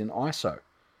 2 weeks in ISO?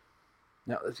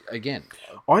 Now, again...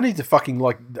 I need to fucking,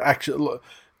 actually...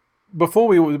 Before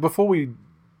we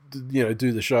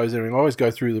do the shows and everything, I always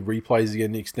go through the replays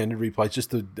again, the extended replays,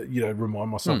 just to, remind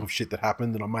myself of shit that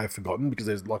happened that I may have forgotten because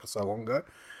there's, so long ago.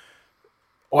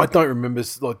 I don't remember,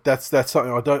 that's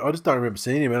something I just don't remember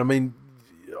seeing him. And I mean,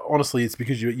 honestly, it's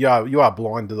because you are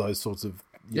blind to those sorts of...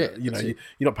 you're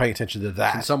not paying attention to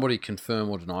that. Can somebody confirm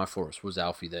or deny for us? Was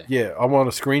Alfie there? Yeah, I want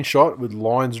a screenshot with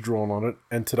lines drawn on it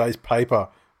and today's paper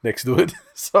next to it,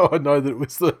 so I know that it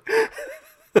was the...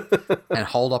 And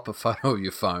hold up a photo of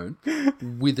your phone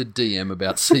with a DM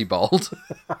about Seabold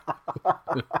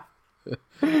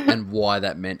and why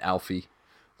that meant Alfie.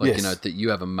 That you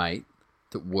have a mate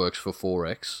that works for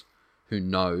Forex who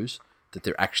knows that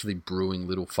they're actually brewing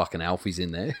little fucking Alfies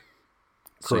in there.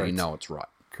 So Correct. You know it's right.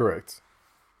 Correct.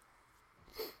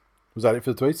 Was that it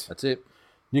for the tweets? That's it.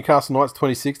 Newcastle Knights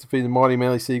 26 defeated the mighty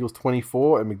Manly Seagulls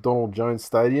 24 at McDonald Jones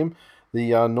Stadium.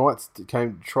 The Knights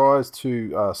tries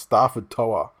to Stafford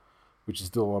Toa, which is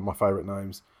still one of my favourite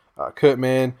names. Kurt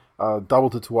Mann, double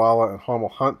to Tuala and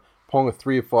Heimel Hunt. Ponga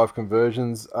 3 of 5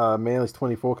 conversions. Manly's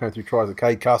 24 came through tries of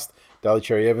Cade Cust, Daly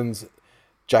Cherry Evans,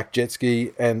 Jack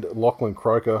Jetski and Lachlan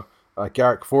Croker.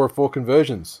 Garrick 4 of 4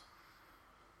 conversions.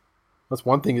 That's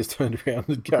one thing that's turned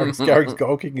around. Garrick's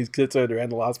goal kicking has turned around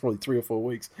the last probably 3 or 4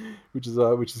 weeks, which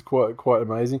is quite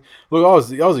amazing. Look,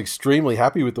 I was extremely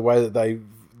happy with the way that they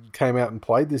came out and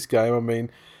played this game. I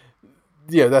mean,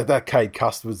 yeah, that Cade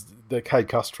Cust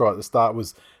try at the start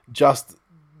was just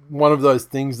one of those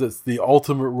things that's the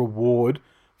ultimate reward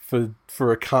for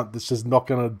a cunt that's just not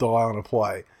going to die on a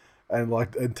play.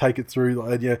 And take it through,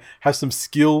 have some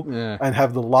skill and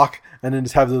have the luck, and then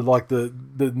just have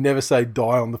the never say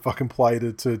die on the fucking play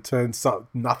to turn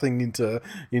nothing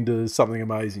into something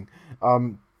amazing.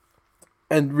 And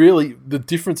really, the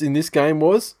difference in this game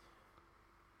was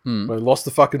they lost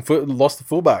the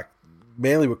fullback.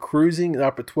 Manly were cruising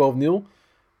up at 12-0.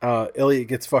 Elliott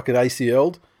gets fucking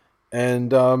ACL'd,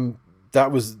 and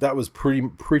that was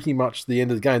pretty much the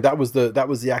end of the game. That was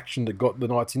the action that got the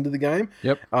Knights into the game.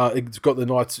 Yep. It's got the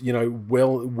Knights,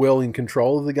 well in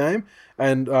control of the game.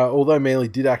 And although Manly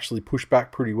did actually push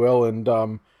back pretty well,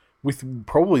 and with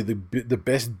probably the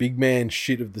best big man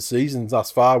shit of the season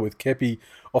thus far, with Kepi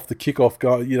off the kickoff,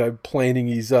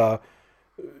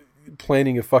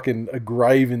 planting a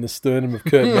grave in the sternum of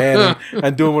Kurt Mann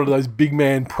and doing one of those big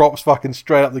man props, fucking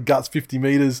straight up the guts, 50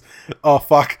 meters. Oh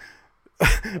fuck.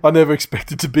 I never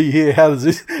expected to be here. How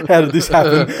did this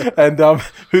happen? And how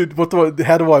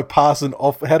do I pass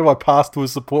to a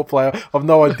support player? I've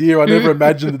no idea. I never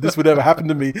imagined that this would ever happen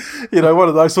to me. One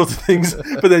of those sorts of things.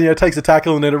 But then it takes a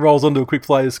tackle and then it rolls onto a quick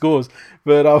play and scores.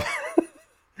 But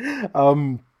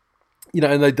and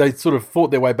they sort of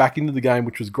fought their way back into the game,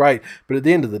 which was great. But at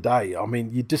the end of the day, I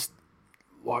mean, you just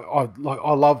I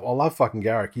love fucking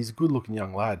Garrick. He's a good looking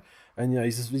young lad. And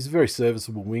he's a very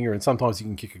serviceable winger, and sometimes he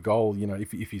can kick a goal,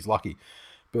 if he's lucky.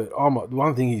 But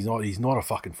one thing he's not a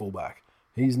fucking fullback.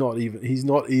 He's not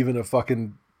even a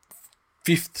fucking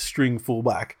fifth string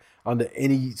fullback under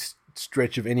any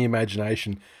stretch of any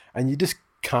imagination. And you just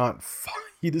can't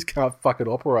fucking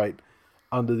operate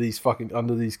under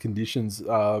these conditions.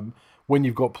 When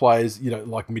you've got players,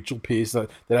 like Mitchell Pearce that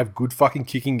have good fucking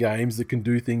kicking games that can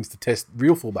do things to test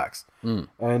real fullbacks,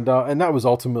 and that was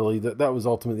ultimately the end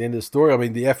of the story. I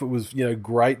mean, the effort was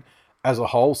great as a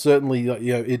whole. Certainly,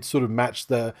 it sort of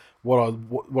matched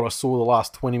what I saw the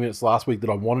last 20 minutes last week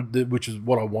which is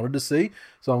what I wanted to see.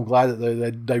 So I'm glad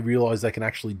that they realised they can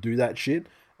actually do that shit,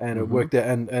 and it worked out,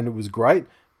 and it was great.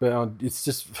 But it's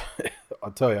just, I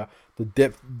tell you. The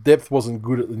depth wasn't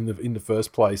good in the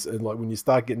first place, and when you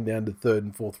start getting down to third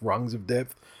and fourth rungs of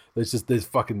depth, there's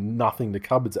fucking nothing to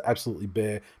cover. It's absolutely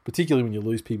bare, particularly when you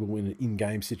lose people in an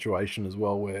in-game situation as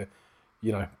well, where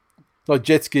like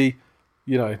Jetski,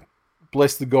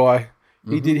 bless the guy,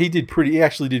 he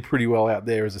actually did pretty well out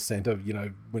there as a centre.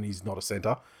 When he's not a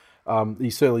centre,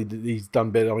 he's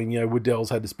done better. I mean, Waddell's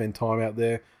had to spend time out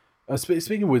there.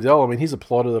 Speaking of Waddell, I mean, he's a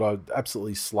plotter that I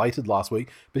absolutely slated last week,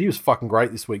 but he was fucking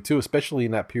great this week too, especially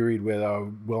in that period where they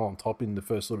were well on top in the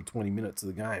first sort of 20 minutes of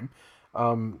the game.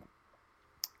 But,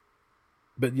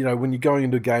 when you're going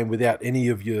into a game without any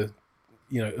of your,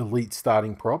 elite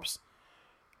starting props,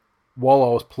 while I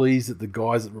was pleased that the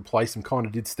guys that replaced him kind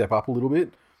of did step up a little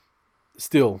bit,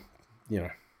 still,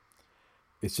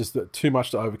 it's just too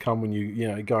much to overcome when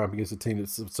you go up against a team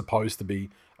that's supposed to be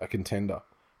a contender.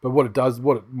 But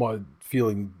my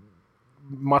feeling,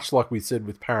 much like we said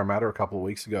with Parramatta a couple of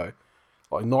weeks ago,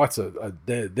 like Knights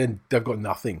they've got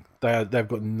nothing. They've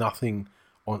got nothing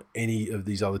on any of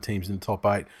these other teams in the top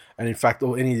 8, and in fact,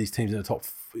 or any of these teams in the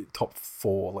top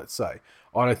 4, let's say.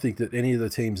 I don't think that any of the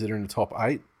teams that are in the top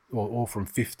 8, or from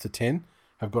 5th to 10,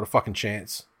 have got a fucking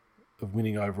chance of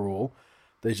winning overall.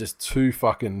 There's just too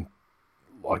fucking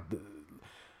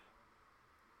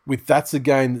that's a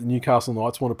game that Newcastle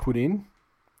Knights want to put in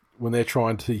when they're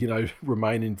trying to,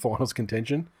 remain in finals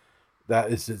contention.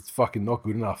 It's fucking not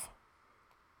good enough.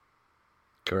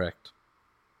 Correct.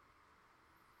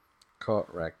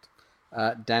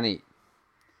 Danny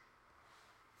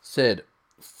said,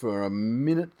 for a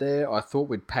minute there, I thought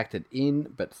we'd packed it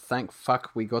in, but thank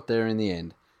fuck we got there in the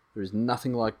end. There is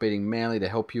nothing like beating Manly to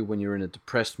help you when you're in a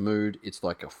depressed mood. It's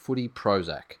like a footy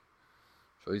Prozac.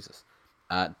 Jesus.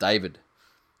 David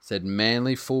said,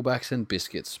 Manly, fullbacks and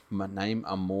biscuits. Name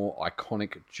a more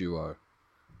iconic duo.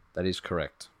 That is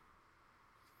correct.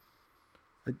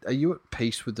 Are you at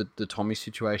peace with the Tommy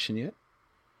situation yet?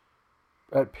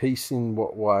 At peace in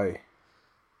what way?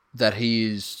 That he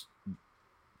is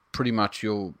pretty much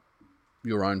your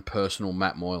own personal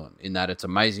Matt Moylan, in that it's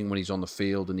amazing when he's on the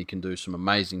field and he can do some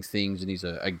amazing things and he's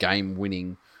a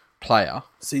game-winning player.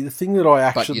 See, the thing that I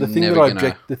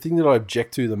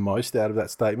object to the most out of that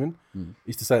statement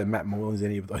is to say that Matt Moylan is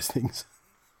any of those things.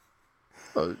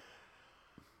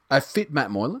 A fit Matt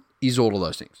Moylan is all of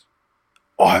those things.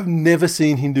 I've never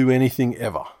seen him do anything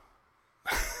ever.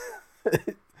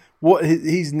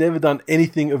 He's never done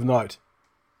anything of note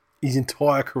his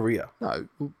entire career. No.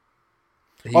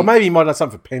 Or maybe he might have done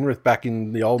something for Penrith back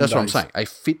in the old days. That's what I'm saying. A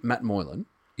fit Matt Moylan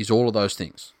is all of those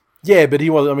things. Yeah, but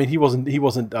he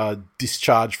wasn't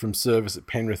discharged from service at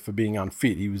Penrith for being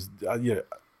unfit. He was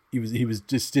he was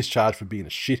just discharged for being a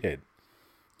shithead.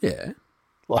 Yeah.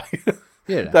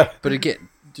 Yeah. But again,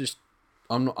 just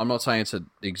I'm not saying it's an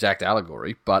exact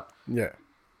allegory, but yeah.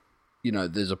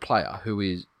 There's a player who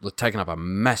is taking up a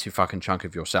massive fucking chunk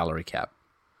of your salary cap.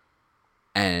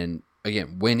 And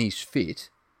again, when he's fit,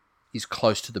 he's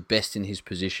close to the best in his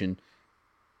position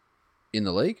in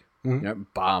the league. Mm-hmm.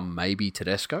 Bar maybe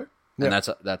Tedesco. And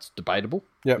that's debatable,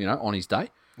 on his day.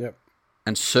 Yep.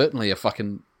 And certainly a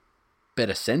fucking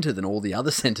better centre than all the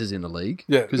other centres in the league.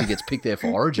 Yeah. Because he gets picked there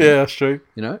for Origin. Yeah, that's true.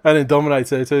 And then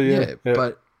dominates there too, yeah.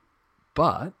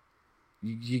 But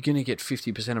you're going to get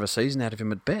 50% of a season out of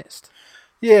him at best.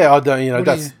 Yeah, I don't. I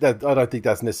don't think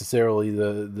that's necessarily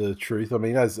the truth. I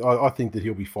mean, I think that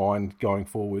he'll be fine going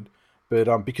forward.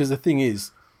 But because the thing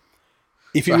is,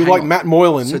 if you were like Matt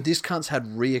Moylan, so this cunt's had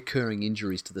reoccurring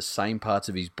injuries to the same parts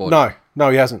of his body. No,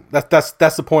 he hasn't. That's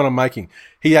the point I'm making.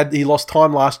 He lost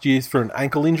time last year for an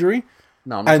ankle injury.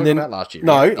 No, I'm not talking about last year.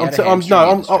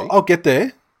 I'll get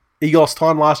there. He lost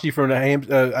time last year for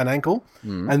an ankle,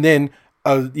 and then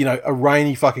a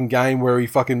rainy fucking game where he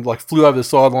fucking flew over the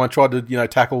sideline, tried to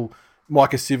tackle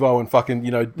Micah Sivo and fucking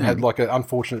had an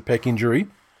unfortunate pec injury.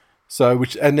 So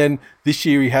and then this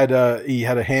year he had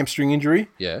a hamstring injury.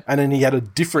 Yeah. And then he had a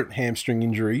different hamstring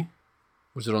injury.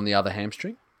 Was it on the other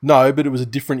hamstring? No, but it was a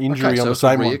different injury on the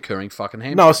same one. So it's a reoccurring fucking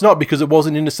hamstring. No, it's not, because it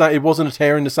wasn't in the same. It wasn't a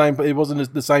tear in the same. It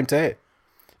wasn't the same tear.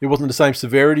 It wasn't the same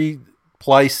severity,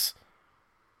 place,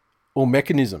 or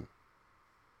mechanism.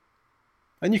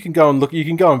 And you can go and look. You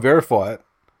can go and verify it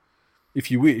if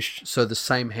you wish. So the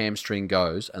same hamstring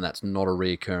goes, and that's not a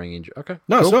reoccurring injury. Okay.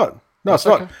 No, cool. It's not. No, it's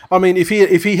not. I mean, if he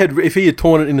had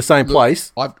torn it in the same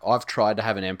place. I've tried to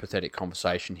have an empathetic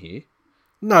conversation here.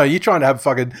 No, you're trying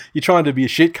to be a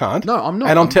shit cunt. No, I'm not.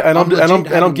 And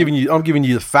I'm giving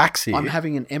you the facts here. I'm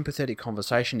having an empathetic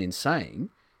conversation in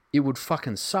saying it would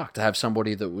fucking suck to have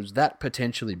somebody that was that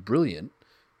potentially brilliant,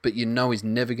 but he's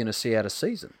never going to see out a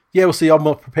season. Yeah, well, see, I'm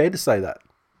not prepared to say that.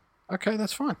 Okay,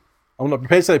 that's fine. I'm not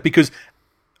prepared to say it because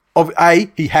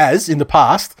he has in the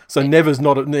past, so Never's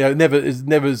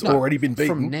already been beaten.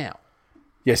 From now.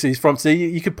 Yes, he's from. See,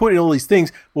 you could put in all these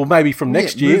things. Well, maybe from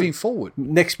next year, moving forward,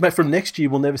 from next year,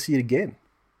 we'll never see it again.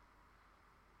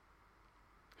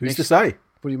 Who's to say?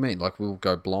 What do you mean? Like we'll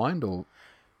go blind, or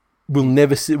we'll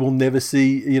never see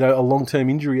a long-term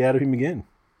injury out of him again.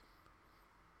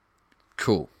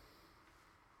 Cool.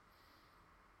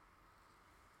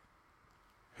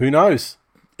 Who knows?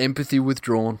 Empathy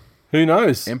withdrawn. Who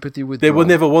knows? Empathy withdrawn. There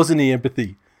never was any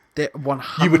empathy. There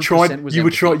 100% was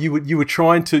empathy. You were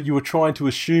trying to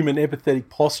assume an empathetic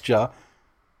posture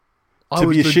to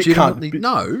be a shit cunt.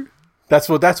 No, that's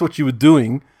what you were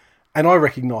doing, and I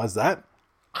recognise that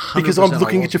because I'm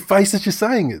looking at your face as you're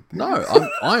saying it. No,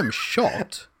 I'm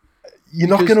shocked. You're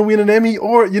not going to win an Emmy,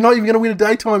 or you're not even going to win a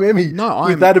daytime Emmy.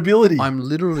 With that ability. I'm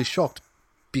literally shocked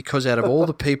because out of all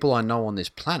the people I know on this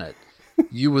planet,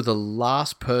 you were the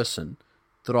last person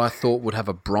that I thought would have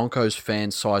a Broncos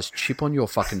fan-sized chip on your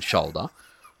fucking shoulder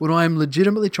when I am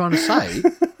legitimately trying to say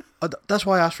That's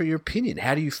why I asked for your opinion.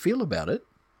 How do you feel about it?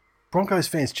 Broncos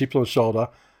fans' chips on the shoulder,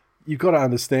 you've got to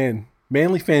understand,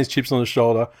 Manly fans' chips on the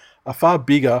shoulder are far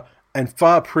bigger and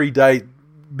far predate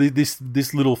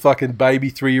this little fucking baby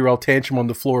 3-year-old tantrum on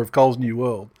the floor of Coles New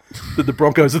World that the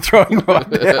Broncos are throwing right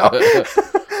now.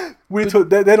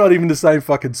 They're not even the same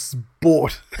fucking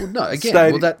sport. Well, no,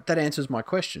 again, that answers my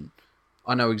question.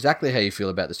 I know exactly how you feel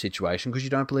about the situation because you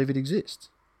don't believe it exists.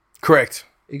 Correct.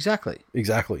 Exactly.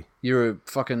 You're a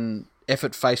fucking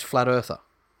effort-faced flat earther.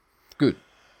 Good.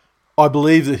 I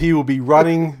believe that he will be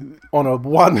running on a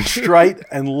one straight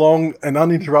and long and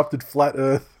uninterrupted flat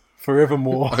earth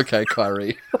forevermore. Okay,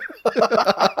 Kyrie.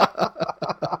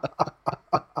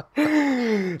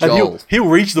 And he'll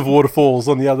reach the waterfalls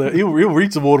on the other. He'll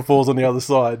reach the waterfalls on the other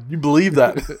side. You believe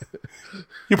that?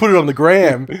 You put it on the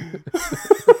gram.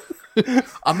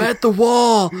 I'm at the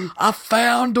wall. I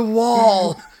found the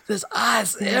wall. There's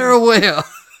ice everywhere.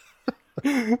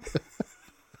 He'll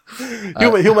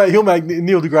make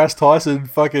Neil deGrasse Tyson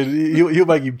fucking. He'll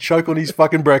make him choke on his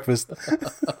fucking breakfast.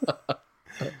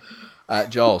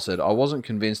 Joel said, I wasn't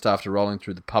convinced after rolling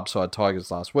through the pub-side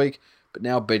Tigers last week, but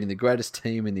now beating the greatest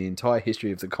team in the entire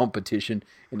history of the competition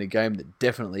in a game that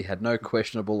definitely had no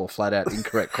questionable or flat-out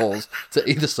incorrect calls to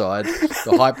either side,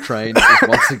 the hype train is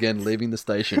once again leaving the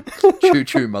station.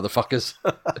 Choo-choo, motherfuckers.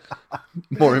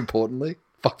 More importantly,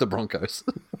 fuck the Broncos.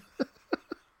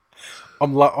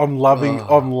 I'm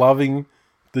loving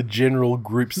the general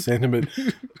group sentiment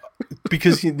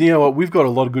because you know what, we've got a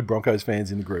lot of good Broncos fans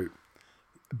in the group.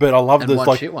 But I love the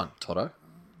one shit one, Toto.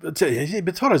 Yeah,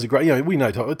 but Toto's a great. We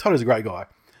know Toto's a great guy,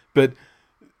 but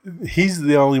he's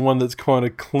the only one that's kind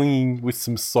of clinging with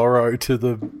some sorrow to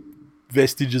the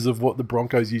vestiges of what the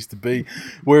Broncos used to be,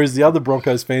 whereas the other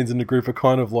Broncos fans in the group are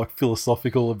kind of like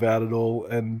philosophical about it all,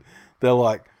 and they're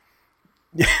like,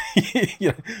 yeah,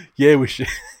 we're shit,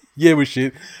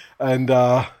 and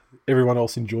everyone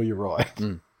else enjoy your ride.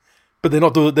 Mm. But they're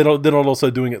not also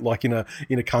doing it like in a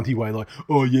cunty way, like,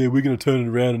 oh yeah, we're gonna turn it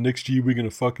around and next year we're gonna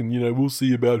fucking, we'll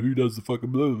see about who does the fucking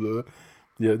blah blah blah.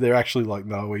 Yeah, they're actually like,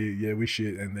 no, we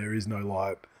shit and there is no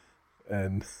light,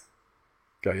 and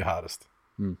go your hardest.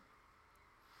 Mm.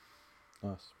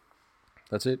 Nice.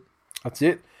 That's it.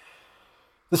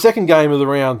 The second game of the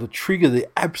round to trigger the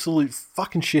absolute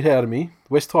fucking shit out of me.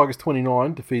 West Tigers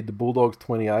 29 defeated the Bulldogs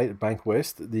 28 at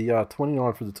Bankwest. The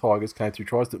 29 for the Tigers came through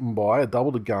tries to Mbai, a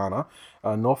double to Garner.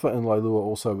 Noffa and Leilua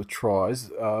also with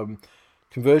tries.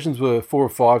 Conversions were 4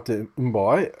 of 5 to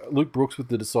Mbai. Luke Brooks with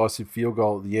the decisive field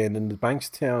goal at the end. And the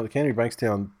Canterbury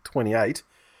Bankstown 28.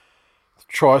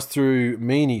 Tries through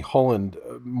Meaney, Holland,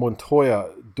 Montoya,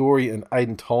 Dory and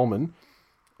Aiden Tolman.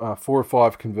 4 of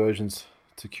 5 conversions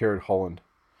to Kerrod Holland.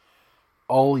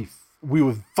 We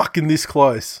were fucking this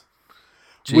close.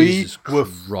 Jesus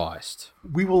Christ.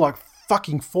 We were like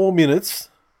fucking 4 minutes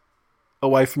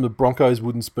away from the Broncos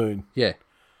wooden spoon. Yeah.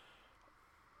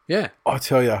 I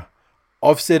tell you,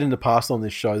 I've said in the past on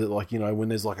this show that, like, when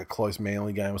there's like a close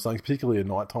Manly game or something, particularly a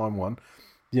nighttime one,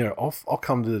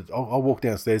 I'll walk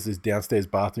downstairs to this downstairs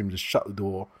bathroom, just shut the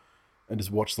door and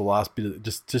just watch the last bit of it,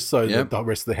 just so that the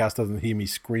rest of the house doesn't hear me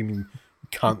screaming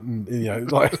cunt,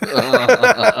 and, like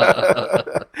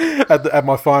at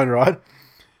my phone, right?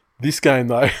 This game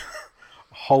though,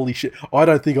 holy shit! I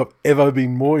don't think I've ever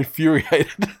been more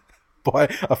infuriated by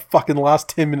a fucking last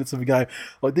 10 minutes of a game.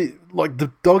 Like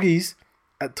the doggies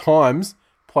at times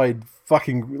played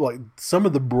fucking, like, some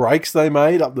of the breaks they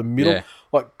made up the middle,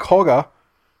 like Cogger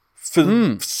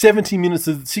for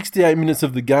 68 minutes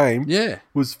of the game,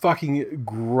 was fucking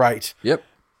great. Yep.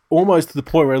 Almost to the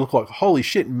point where it looked like, holy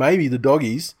shit, maybe the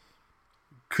doggies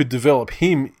could develop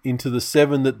him into the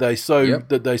 7 that they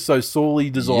so sorely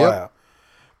desire,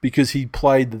 because he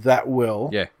played that well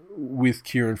with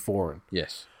Kieran Foran.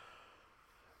 Yes.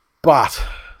 But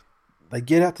they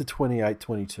get out to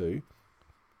 28-22.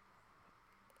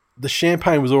 The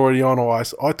champagne was already on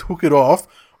ice. I took it off.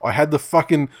 I had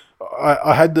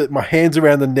my hands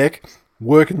around the neck,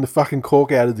 working the fucking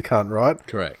cork out of the cunt, right?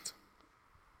 Correct.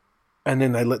 And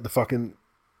then they let the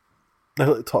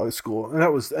Tigers score,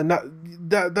 and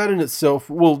that in itself.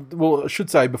 Well, I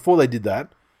should say before they did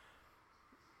that,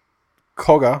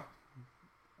 Cogger,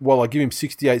 while I give him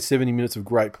 68, 70 minutes of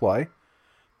great play,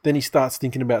 then he starts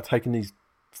thinking about taking these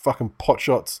fucking pot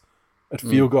shots at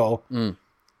field goal,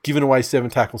 giving away 7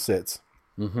 tackle sets.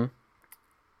 Mm-hmm.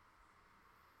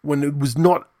 When it was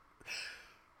not,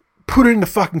 put it in the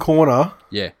fucking corner.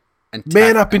 Yeah, and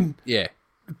man up in. Yeah.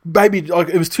 Maybe like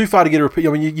it was too far to get a repeat. I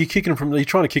mean, you're kicking him you're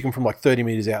trying to kick him from like 30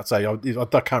 meters out. Say, I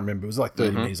can't remember. It was like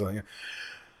 30 meters. I think.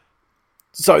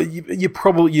 So you're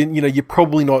probably you're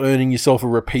probably not earning yourself a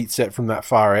repeat set from that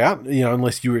far out,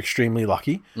 unless you're extremely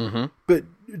lucky. Mm-hmm. But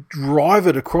drive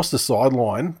it across the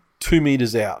sideline, 2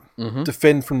 meters out,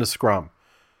 defend from the scrum,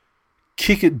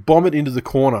 kick it, bomb it into the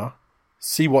corner,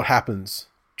 see what happens.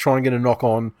 Try and get a knock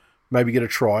on, maybe get a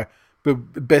try. But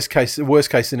worst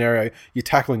case scenario, you're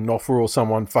tackling Noffer or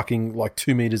someone fucking like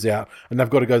 2 meters out, and they've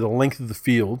got to go the length of the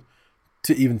field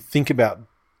to even think about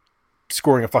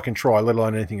scoring a fucking try, let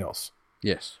alone anything else.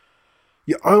 Yes.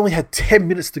 You only had 10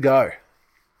 minutes to go.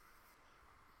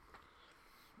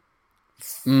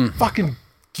 Fucking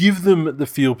give them the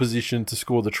field position to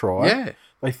score the try. Yeah.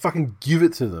 They fucking give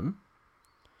it to them.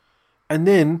 And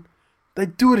then they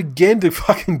do it again to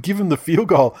fucking give them the field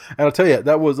goal. And I'll tell you,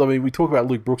 that was, we talk about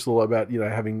Luke Brooks a lot about,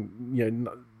 having,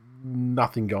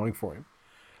 nothing going for him.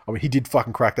 He did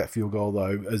fucking crack that field goal,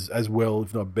 though, as well,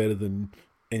 if not better than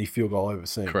any field goal I've ever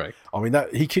seen. Correct.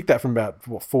 He kicked that from about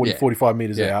 45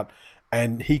 meters out,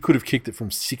 and he could have kicked it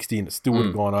from 60 and it still would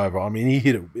have gone over. He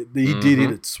hit it. He did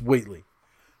hit it sweetly.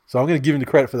 So I'm going to give him the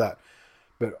credit for that.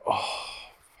 But,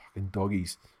 fucking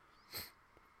doggies.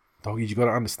 Doggies, you got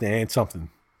to understand something.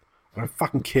 I don't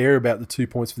fucking care about the 2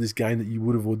 points for this game that you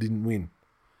would have or didn't win.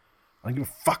 I don't give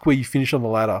a fuck where you finish on the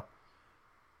ladder,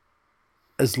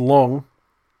 as long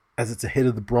as it's ahead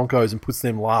of the Broncos and puts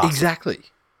them last. Exactly.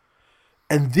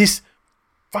 And this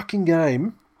fucking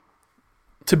game,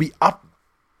 to be up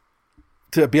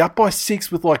by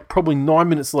 6 with like probably 9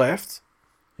 minutes left.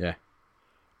 Yeah.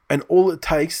 And all it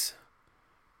takes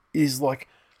is like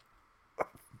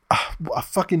a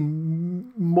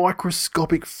fucking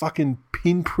microscopic fucking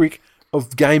pinprick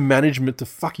of game management to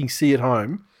fucking see it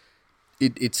home.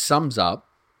 It sums up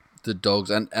the Dogs,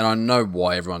 and I know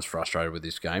why everyone's frustrated with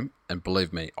this game, and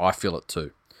believe me, I feel it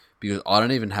too. Because I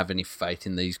don't even have any faith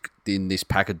in this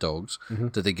pack of Dogs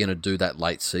that they're going to do that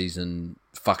late season,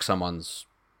 fuck someone's,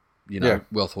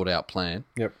 well thought out plan.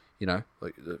 Yep.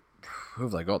 Like who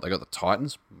have they got? They got the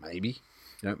Titans, maybe.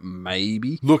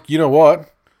 Maybe. Look, you know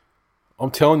what?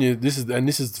 I'm telling you, this is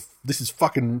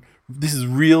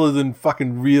realer than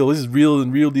fucking real. This is realer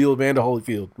than real deal Evander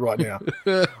Holyfield right now.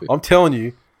 I'm telling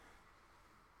you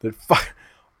that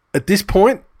at this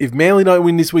point, if Manly don't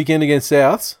win this weekend against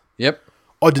Souths, yep.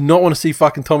 I do not want to see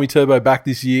fucking Tommy Turbo back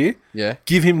this year. Yeah.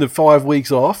 Give him the 5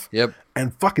 weeks off. Yep.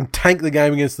 And fucking tank the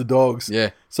game against the Dogs. Yeah.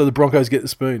 So the Broncos get the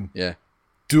spoon. Yeah.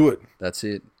 Do it. That's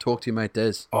it. Talk to your mate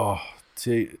Des. Oh,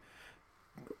 see.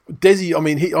 Desi,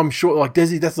 I'm sure, like,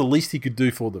 Desi, that's the least he could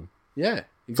do for them. Yeah.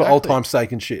 Exactly. For old time's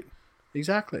sake and shit.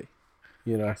 Exactly.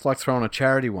 It's like throwing a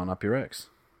charity one up your ex.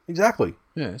 Exactly.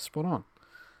 Yeah, spot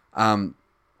on.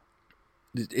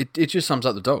 It just sums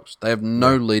up the Dogs. They have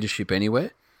no leadership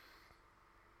anywhere.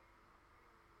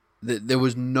 There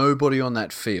was nobody on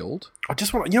that field. I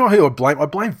just want, who I blame?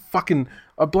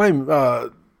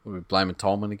 We're blaming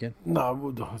Tolman again?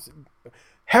 No.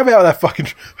 How about that fucking...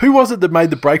 Who was it that made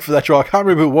the break for that try? I can't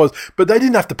remember who it was, but they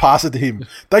didn't have to pass it to him.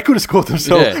 They could have scored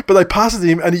themselves, but they passed it to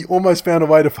him, and he almost found a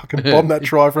way to fucking bomb that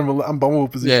try from an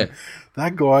unbombable position. Yeah.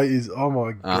 That guy is... Oh,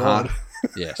 my God.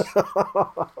 Yes.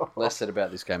 Less said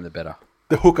about this game, the better.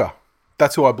 The hooker.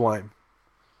 That's who I blame.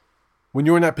 When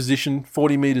you're in that position,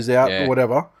 40 metres out or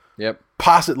whatever... Yep.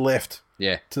 Pass it left.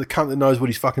 Yeah. To the cunt that knows what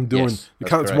he's fucking doing. Yes, the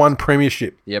cunt that's won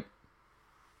premiership. Yep.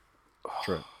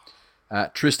 True.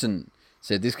 Tristan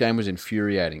said this game was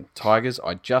infuriating. Tigers,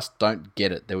 I just don't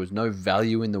get it. There was no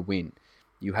value in the win.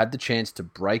 You had the chance to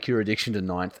break your addiction to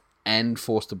 9th and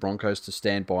force the Broncos to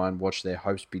stand by and watch their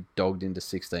hopes be dogged into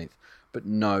 16th. But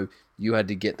no, you had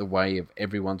to get the way of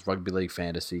everyone's rugby league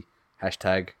fantasy.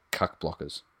 #cuck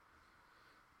blockers.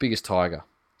 Biggest Tiger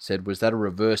said, was that a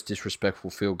reverse disrespectful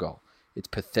field goal? It's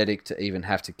pathetic to even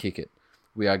have to kick it.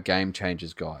 We are game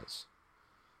changers, guys.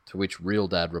 To which Real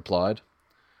Dad replied,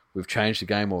 we've changed the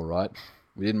game all right.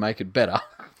 We didn't make it better,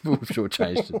 but we've sure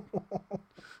changed it.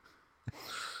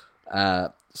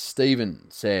 Stephen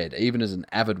said, even as an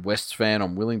avid Wests fan,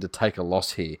 I'm willing to take a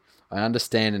loss here. I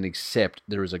understand and accept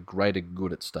there is a greater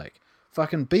good at stake.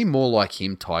 Fucking be more like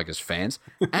him, Tigers fans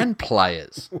and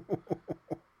players.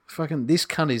 Fucking this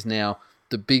cunt is now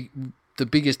the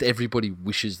biggest everybody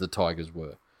wishes the Tigers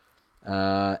were.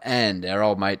 And our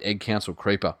old mate, Egg Council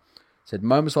Creeper, said,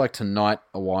 moments like tonight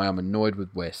are why I'm annoyed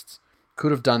with Wests.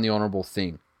 Could have done the honourable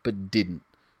thing, but didn't.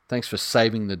 Thanks for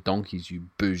saving the donkeys, you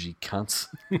bougie cunts.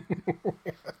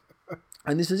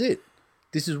 And this is it.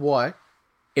 This is why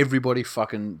everybody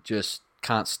fucking just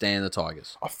can't stand the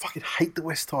Tigers. I fucking hate the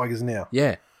West Tigers now.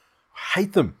 Yeah. I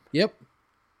hate them. Yep.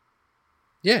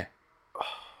 Yeah.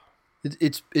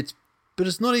 But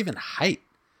it's not even hate.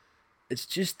 It's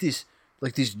just this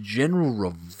general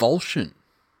revulsion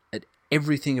at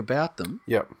everything about them.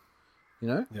 Yep. You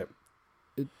know, Yep.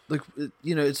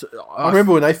 It's. I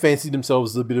remember when they fancied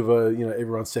themselves as a bit of a,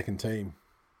 everyone's second team.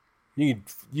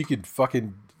 You could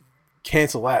fucking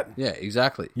cancel that. Yeah,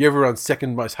 exactly. You're everyone's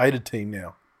second most hated team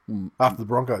now, after the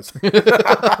Broncos.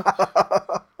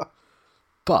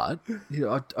 But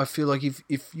I feel like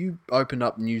if you opened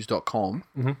up news.com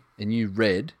and you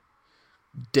read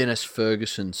Dennis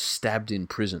Ferguson stabbed in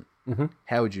prison,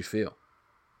 how would you feel?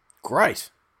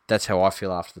 Great. That's how I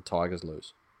feel after the Tigers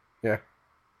lose. Yeah.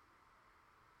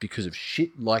 Because of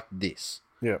shit like this.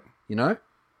 Yep. You know?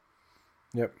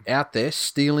 Yep. Out there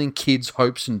stealing kids'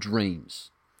 hopes and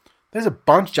dreams. There's a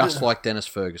bunch, just like Dennis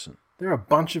Ferguson. There are a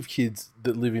bunch of kids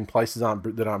that live in places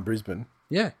that aren't Brisbane.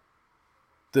 Yeah.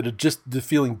 That are they're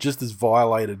feeling just as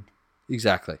violated.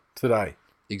 Exactly. Today.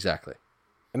 Exactly.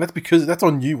 And that's because that's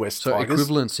on you, West so Tigers.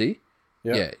 So equivalency.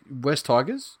 Yeah. West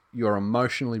Tigers, you're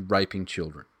emotionally raping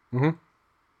children. Mm-hmm.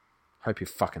 Hope you're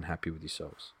fucking happy with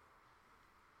yourselves.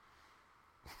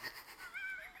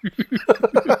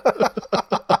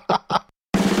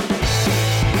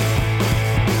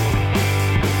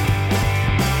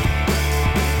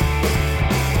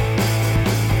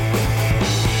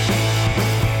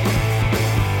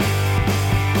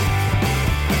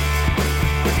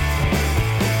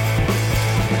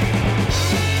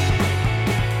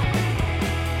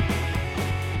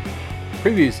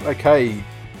 Previews. Okay,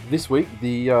 this week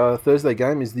the Thursday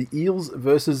game is the Eels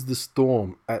versus the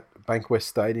Storm at Bankwest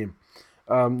Stadium.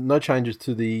 No changes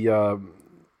to the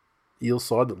Eels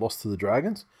side that lost to the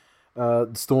Dragons. The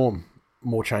Storm,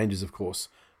 more changes, of course.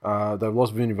 They've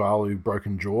lost Vunivalu,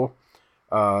 broken jaw.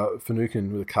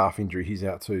 Finucane with a calf injury, he's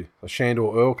out too.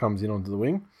 Shandor Earl comes in onto the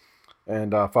wing.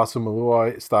 And Faisal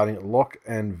Maluai starting at lock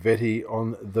and Vetti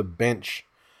on the bench.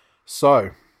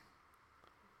 So,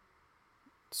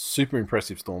 super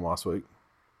impressive Storm last week.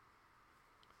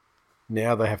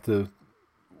 Now they have to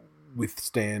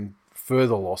withstand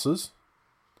further losses.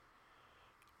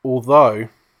 Although,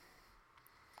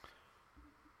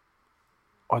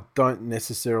 I don't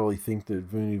necessarily think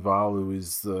that Vunivalu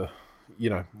is the,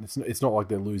 it's not like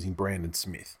they're losing Brandon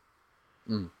Smith.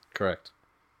 Correct.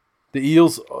 The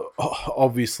Eels,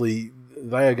 obviously,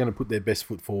 they are going to put their best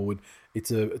foot forward.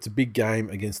 It's a big game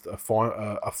against a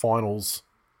finals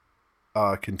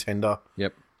contender.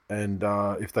 Yep. And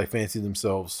if they fancy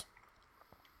themselves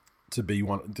to be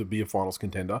a finals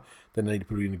contender, then they need to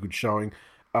put in a good showing.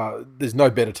 There's no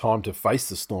better time to face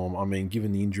the Storm. I mean,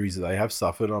 given the injuries that they have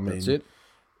suffered. I mean, that's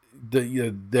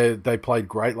it. They played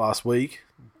great last week,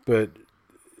 but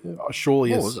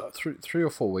surely what was it? 3 or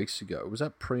 4 weeks ago? Was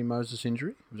that pre-Moses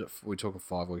injury? We're talking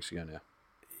 5 weeks ago now.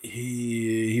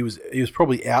 He was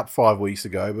probably out 5 weeks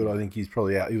ago, but I think he's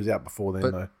probably out. He was out before then,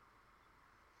 though.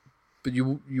 But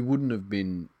you wouldn't have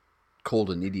been called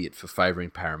an idiot for favouring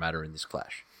Parramatta in this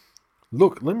clash.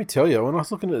 Look, let me tell you, when I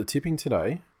was looking at the tipping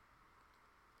today,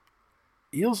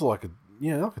 Eels are like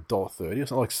 $1.30 or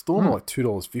something. Like Storm are like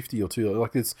 $2.50 or $2.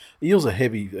 Like Eels are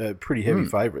heavy, pretty heavy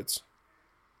favourites,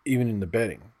 even in the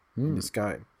betting in this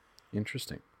game.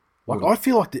 Interesting. Like I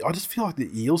just feel like the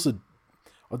Eels are.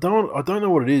 I don't know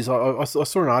what it is. I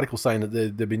saw an article saying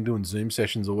that they've been doing Zoom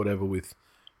sessions or whatever with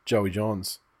Joey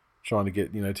Johns, trying to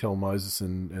get tell Moses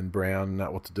and Brown and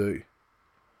that what to do.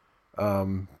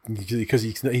 Because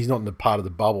he's not in the part of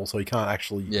the bubble, so he can't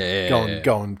actually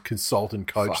go and consult and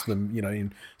coach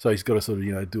them. So he's got to sort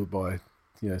of do it by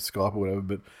Skype or whatever.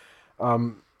 But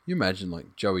you imagine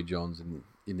like Joey Johns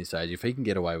in this age, if he can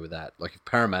get away with that, like if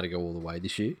Parramatta go all the way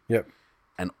this year, yep,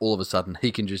 and all of a sudden he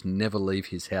can just never leave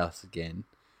his house again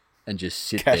and just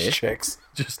sit cash there, checks,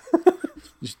 just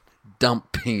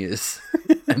dump pingers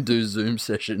and do Zoom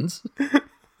sessions.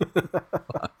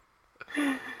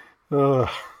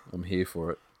 I'm here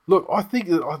for it. Look, I think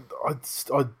that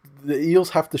the Eels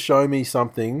have to show me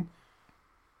something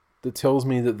that tells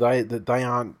me that they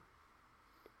aren't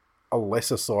a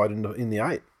lesser side in the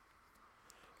 8.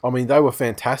 I mean, they were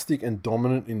fantastic and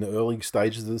dominant in the early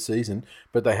stages of the season,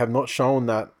 but they have not shown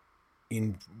that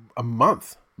in a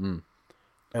month. And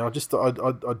I just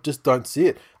don't see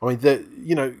it. I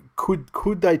mean,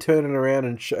 could they turn it around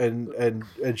and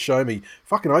show me?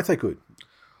 Fucking oath they could.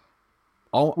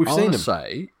 We've seen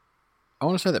them. I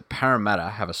want to say that Parramatta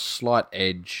have a slight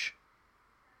edge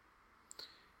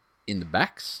in the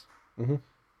backs,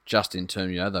 just in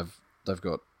terms, they've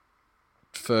got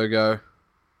Fergo.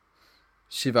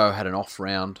 Sivo had an off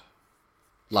round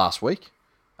last week,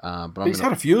 but he's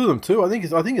had a few of them too. I think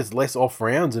it's less off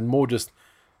rounds and more just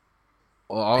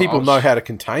people know how to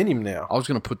contain him now. I was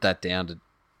going to put that down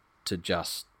to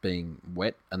just being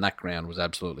wet, and that ground was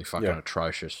absolutely fucking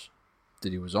atrocious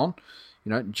that he was on.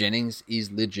 Jennings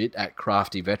is legit at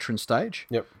crafty veteran stage.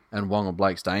 Yep. And Wonga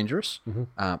Blake's dangerous.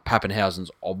 Mm-hmm. Pappenhausen's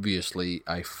obviously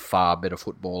a far better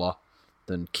footballer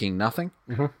than King Nothing.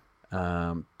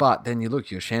 Mm-hmm. But then you look,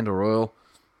 you're Shandor Royal,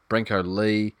 Brenko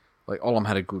Lee. Like, Olam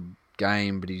had a good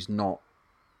game, but he's not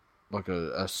like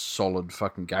a solid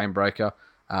fucking game breaker.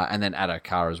 And then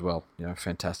Adokar as well.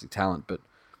 Fantastic talent. But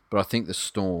I think the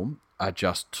Storm are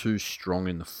just too strong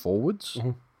in the forwards.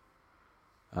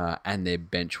 Mm-hmm. And their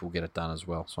bench will get it done as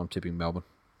well. So I'm tipping Melbourne.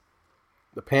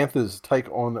 The Panthers take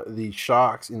on the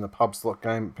Sharks in the pub slot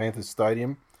game at Panthers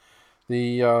Stadium.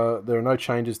 There are no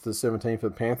changes to the 17 for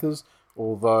the Panthers,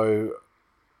 although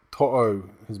To'o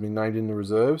has been named in the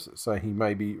reserves, so he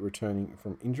may be returning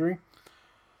from injury.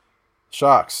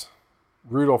 Sharks.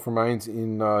 Rudolph remains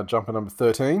in jumper number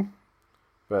 13,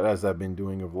 but as they've been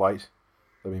doing of late,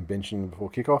 they've been benching him before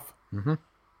kickoff. Mm-hmm.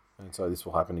 And so this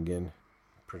will happen again,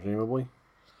 presumably.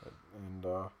 And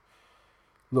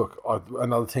look,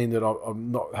 another team that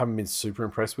haven't been super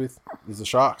impressed with is the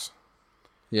Sharks.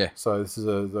 Yeah. So this is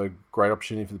a great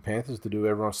opportunity for the Panthers to do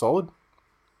everyone solid.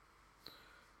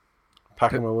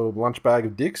 Pack them a little lunch bag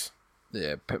of dicks.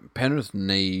 Yeah, Penrith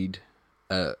need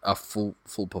a full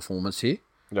performance here.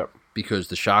 Yep. Because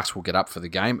the Sharks will get up for the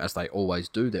game, as they always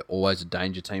do. They're always a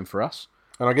danger team for us.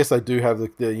 And I guess they do have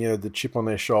the chip on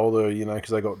their shoulder,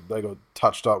 because they got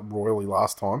touched up royally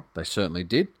last time. They certainly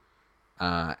did.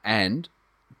 And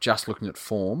just looking at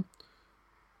form,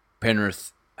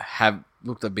 Penrith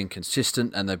they've been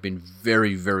consistent and they've been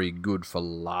very, very good for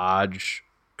large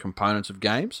components of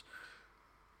games.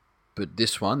 But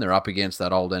this one, they're up against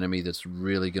that old enemy that's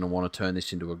really going to want to turn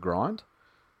this into a grind.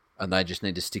 And they just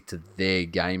need to stick to their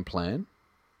game plan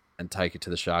and take it to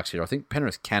the Sharks here. I think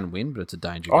Penrith can win, but it's a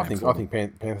danger game. I think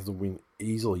Panthers will win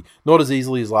easily. Not as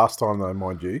easily as last time, though,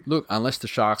 mind you. Look, unless the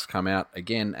Sharks come out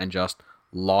again and just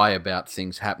lie about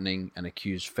things happening and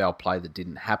accuse foul play that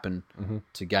didn't happen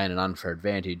to gain an unfair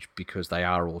advantage because they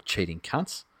are all cheating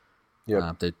cunts.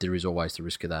 Yeah, there is always the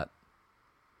risk of that.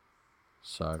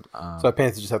 So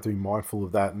Panthers just have to be mindful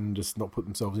of that and just not put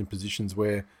themselves in positions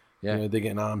where they're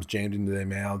getting arms jammed into their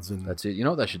mouths. And that's it. You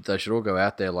know what they should all go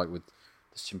out there like with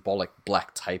the symbolic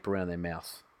black tape around their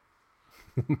mouth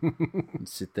and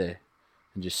sit there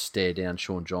and just stare down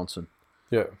Sean Johnson.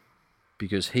 Yeah.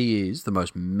 Because he is the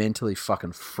most mentally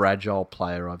fucking fragile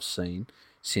player I've seen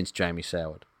since Jamie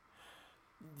Soward.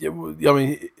 Yeah, I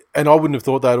mean, and I wouldn't have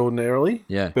thought that ordinarily.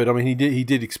 Yeah, but I mean, he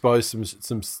did expose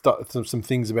some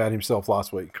things about himself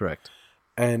last week. Correct.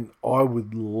 And I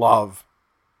would love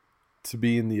to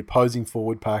be in the opposing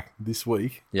forward pack this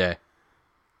week. Yeah.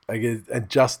 Again, and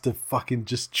just to fucking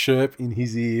just chirp in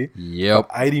his ear. Yep.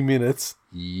 For 80 minutes.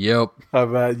 Yep.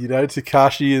 About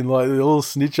Takashi and like the little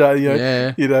snitcher.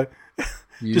 Yeah.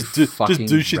 Just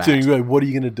do shit to him. What are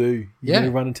you going to do? You going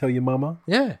to run and tell your mama?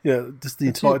 Yeah. Yeah. Just the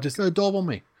entire. Just go dob on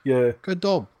me. Yeah. Go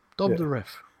dob the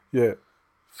ref. Yeah.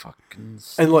 Fucking.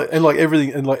 And like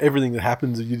everything that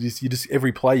happens, you just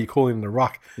every play you call in the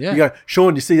ruck. Yeah. You go,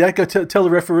 Sean, you see that? Go tell the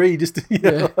referee. Just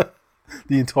the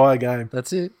entire game.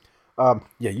 That's it.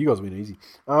 You guys win easy.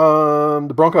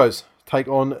 The Broncos take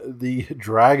on the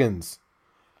Dragons.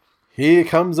 Here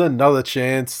comes another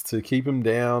chance to keep them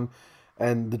down.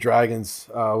 And the Dragons,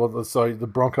 the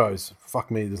Broncos,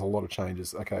 fuck me, there's a lot of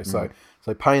changes. Okay, so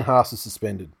Payne Haas is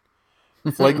suspended.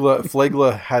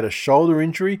 Flegler had a shoulder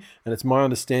injury, and it's my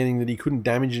understanding that he couldn't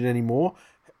damage it anymore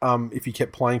if he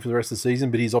kept playing for the rest of the season,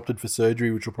 but he's opted for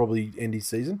surgery, which will probably end his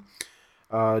season.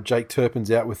 Jake Turpin's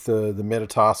out with the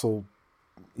metatarsal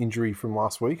injury from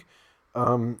last week.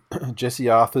 Jesse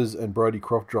Arthurs and Brodie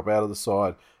Croft drop out of the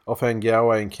side. Ofan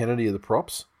Galway and Kennedy are the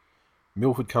props.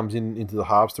 Milford comes into the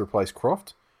halves to replace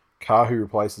Croft. Kahu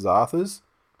replaces Arthurs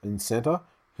in centre.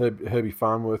 Herbie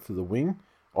Farnworth to the wing.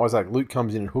 Isaac Luke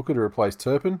comes in at hooker to replace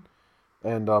Turpin.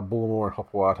 And Bullimore and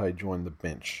Hopewate join the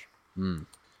bench.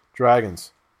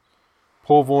 Dragons.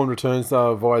 Paul Vaughan returns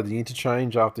via the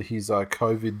interchange after his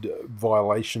COVID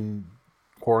violation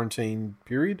quarantine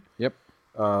period. Yep.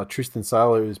 Tristan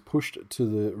Saylor is pushed to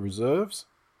the reserves.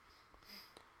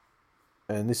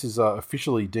 And this is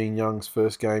officially Dean Young's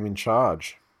first game in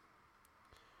charge.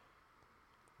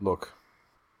 Look,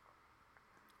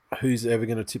 who's ever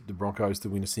going to tip the Broncos to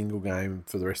win a single game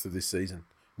for the rest of this season?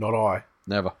 Not I.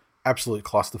 Never. Absolute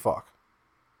clusterfuck.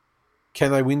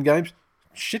 Can they win games?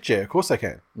 Shit, yeah, of course they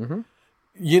can. Mm-hmm.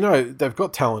 They've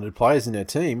got talented players in their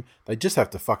team. They just have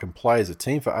to fucking play as a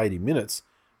team for 80 minutes.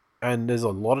 And there's a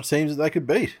lot of teams that they could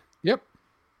beat. Yep.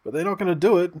 But they're not going to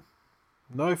do it.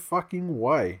 No fucking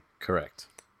way. Correct.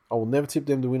 I will never tip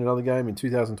them to win another game in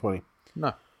 2020.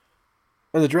 No.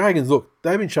 And the Dragons, look,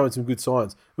 they've been showing some good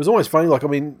signs. It was almost funny,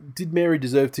 did Mary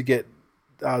deserve to get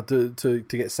to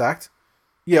get sacked?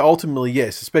 Yeah, ultimately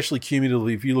yes. Especially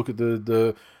cumulatively, if you look at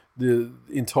the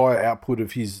entire output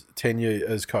of his tenure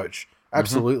as coach,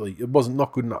 absolutely, it wasn't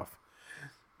not good enough.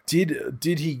 Did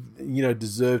he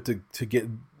deserve to get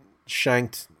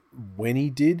shanked when he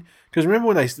did? Because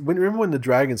remember when the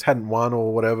Dragons hadn't won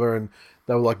or whatever, and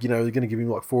they were like, they're going to give him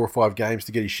like 4 or 5 games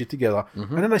to get his shit together,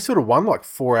 and then they sort of won like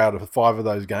 4 out of 5 of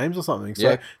those games or something.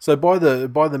 So so by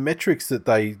the metrics that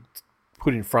they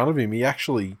put in front of him, he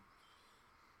actually,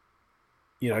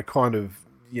 kind of,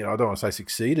 I don't want to say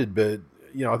succeeded, but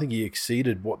I think he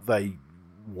exceeded what they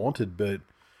wanted. But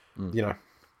they're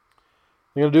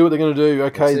going to do what they're going to do.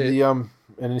 Okay, and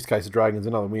in this case, the Dragons,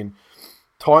 another win.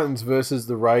 Titans versus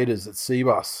the Raiders at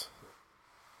Seabus.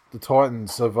 The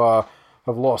Titans have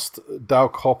lost Dale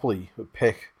Copley with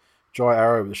Peck, Jai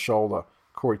Arrow with the shoulder.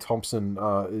 Corey Thompson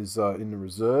is in the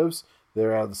reserves.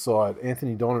 They're out of the side.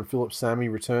 Anthony Don and Philip Sammy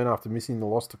return after missing the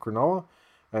loss to Cronulla.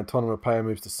 And Tonu Mapea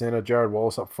moves to centre. Jared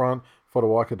Wallace up front.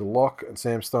 Fodawaika to lock. And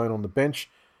Sam Stone on the bench.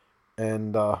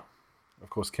 And, of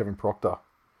course, Kevin Proctor.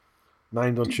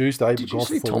 Named on Tuesday. Did you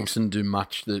see Thompson do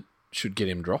much that should get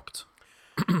him dropped?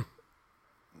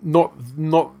 Not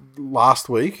last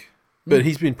week, but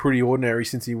he's been pretty ordinary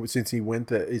since he went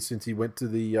to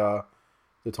the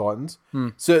Titans.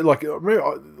 So I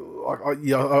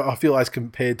feel as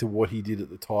compared to what he did at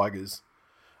the Tigers,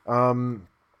 but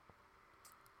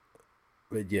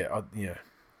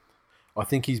I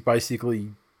think he's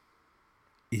basically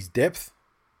his depth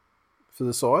for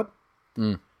the side,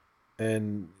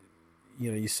 and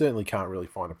you certainly can't really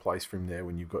find a place for him there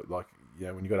when you've got when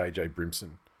you got AJ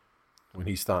Brimson. When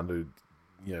he's starting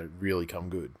to, really come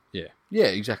good. Yeah. Yeah,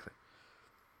 exactly.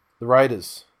 The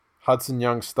Raiders. Hudson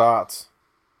Young starts.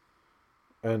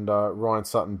 And Ryan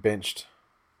Sutton benched.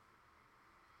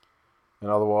 And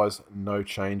otherwise, no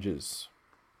changes.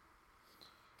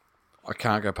 I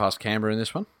can't go past Canberra in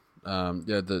this one.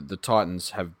 The Titans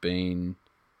have been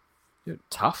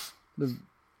tough. They've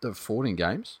fought in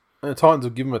games. And the Titans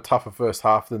will give them a tougher first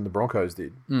half than the Broncos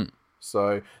did.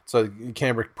 So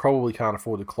Canberra probably can't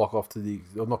afford to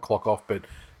not clock off, but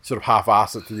sort of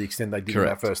half-ass it to the extent they did in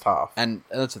that first half. And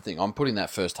that's the thing. I'm putting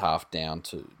that first half down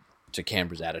to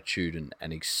Canberra's attitude and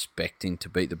expecting to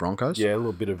beat the Broncos. Yeah, a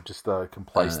little bit of just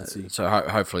complacency. So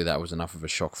hopefully that was enough of a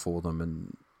shock for them,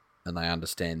 and they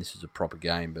understand this is a proper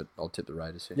game. But I'll tip the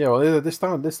Raiders here. Yeah, well, they're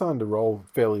starting to roll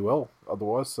fairly well.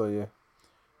 Otherwise, so yeah,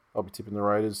 I'll be tipping the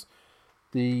Raiders.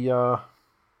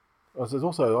 There's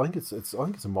also, I think it's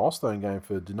a milestone game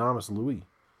for Dynamis Louis.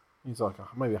 He's like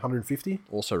maybe 150.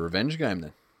 Also revenge game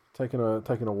then. Taking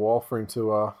a while for him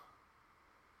to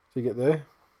get there.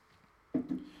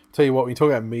 Tell you what, when you talk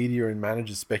about media and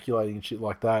managers speculating and shit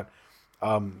like that,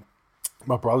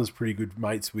 my brother's pretty good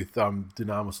mates with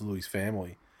Dynamis Louis'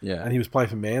 family. Yeah. And he was playing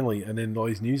for Manly, and then all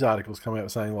these news articles come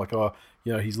out saying like,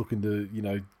 he's looking to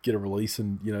get a release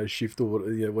and shift or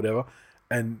whatever,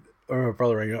 and. I remember my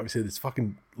brother rang up and said, "It's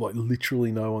fucking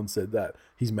literally no one said that.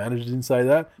 His manager didn't say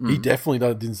that. He definitely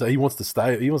didn't say he wants to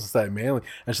stay. He wants to stay at Manly."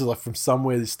 And she's like, from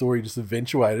somewhere this story just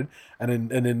eventuated, and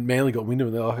then Manly got wind of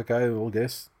it. And they're like, "Okay, well, I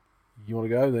guess you want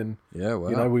to go, then yeah,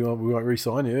 well, we won't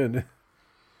re-sign you." And,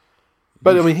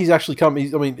 but I mean, he's actually come.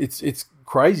 It's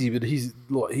crazy, but he's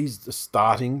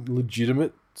a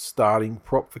legitimate starting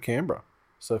prop for Canberra.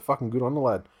 So fucking good on the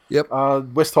lad. Yep.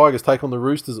 West Tigers take on the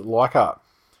Roosters at Leichhardt.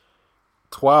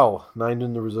 Twal named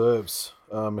in the reserves.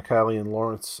 McCallie and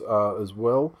Lawrence as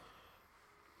well.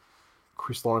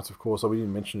 Chris Lawrence, of course, we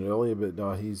didn't mention it earlier,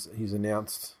 but he's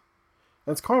announced.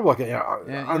 And it's kind of like you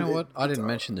know what? I didn't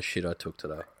mention the shit I took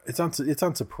today. It's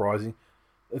unsurprising.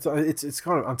 It's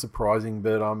kind of unsurprising,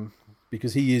 but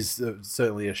because he is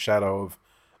certainly a shadow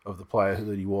of the player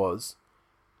that he was,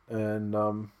 and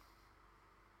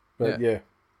he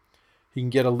can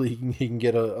get a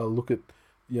look at.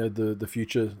 The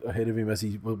future ahead of him as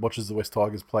he watches the West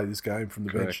Tigers play this game from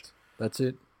the bench. That's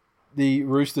it. The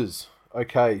Roosters.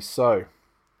 Okay, so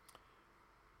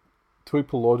Tui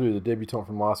Pelotu, the debutant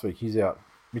from last week, he's out.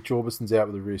 Mitch Orbison's out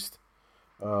with a wrist.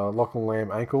 Lachlan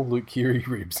Lamb ankle. Luke Keary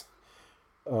ribs.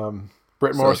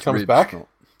 Brett Morris comes back. Not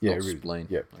spleen.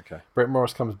 Yeah. Okay. Brett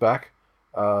Morris comes back.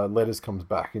 Letters comes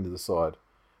back into the side.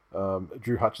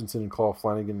 Drew Hutchinson and Kyle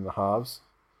Flanagan in the halves.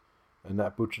 And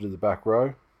Nat Butcher to the back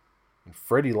row. And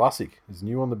Freddie Lussick is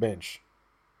new on the bench.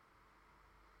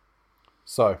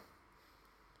 So,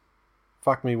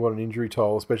 fuck me, what an injury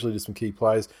toll, especially to some key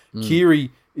players. Keary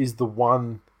is the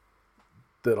one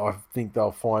that I think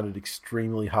they'll find it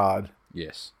extremely hard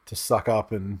to suck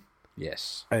up and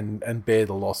bear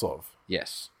the loss of.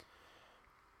 Yes.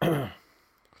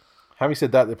 Having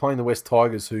said that, they're playing the West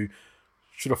Tigers, who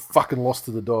should have fucking lost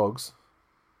to the Dogs.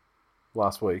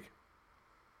 last week.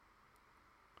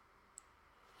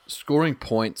 Scoring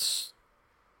points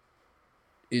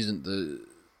isn't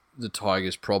the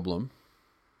Tigers' problem.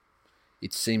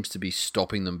 It seems to be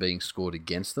stopping them being scored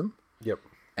against them. Yep.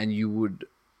 And you would...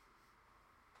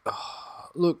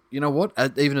 look, you know what?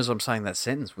 Even as I'm saying that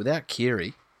sentence, without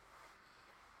Keary,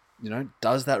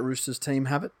 does that Roosters team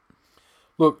have it?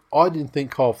 Look, I didn't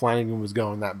think Kyle Flanagan was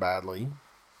going that badly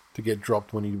to get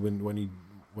dropped when he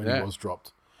was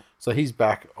dropped. So he's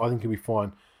back. I think he'll be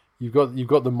fine. You've got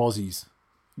the Mozzies.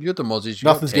 You got the Mozzies.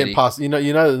 Nothing's getting past. You know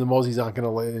that the Mozzies aren't going to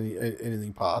let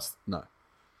anything past. No,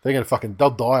 they're going to they'll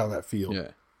die on that field. Yeah.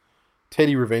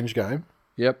 Teddy revenge game.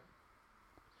 Yep.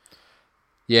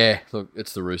 Yeah. Look,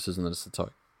 it's the Roosters and then it's the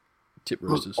Tip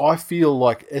Roosters. Look, I feel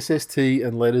like SST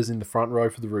and Letters in the front row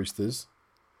for the Roosters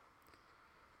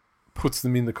puts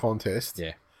them in the contest.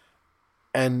 Yeah.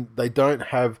 And they don't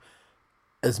have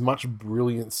as much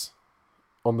brilliance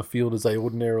on the field as they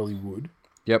ordinarily would.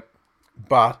 Yep.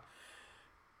 But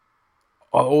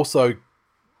I also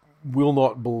will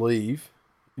not believe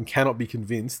and cannot be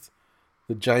convinced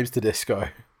that James Tedesco,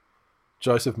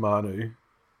 Joseph Manu,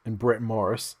 and Brett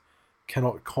Morris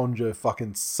cannot conjure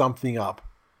fucking something up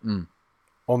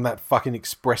on that fucking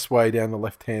expressway down the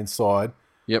left-hand side.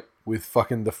 Yep. With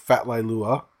fucking the Fat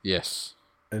Leilua. Yes.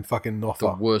 And fucking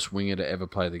Noffa. The worst winger to ever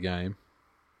play the game.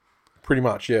 Pretty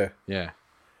much, yeah. Yeah.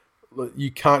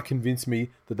 You can't convince me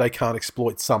that they can't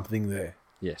exploit something there.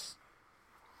 Yes.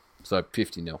 So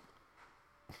 50-0.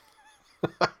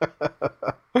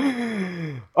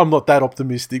 I'm not that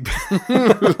optimistic,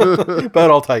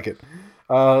 but I'll take it.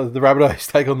 The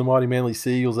Rabbitohs take on the mighty Manly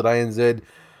Seagulls at ANZ.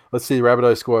 Let's see the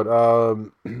Rabbitohs squad.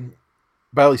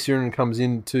 Bailey Sironen comes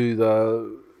into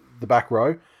the back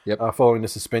row following the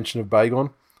suspension of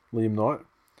Bagon, Liam Knight.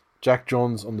 Jack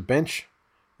Johns on the bench.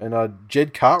 And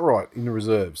Jed Cartwright in the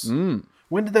reserves.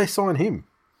 When did they sign him?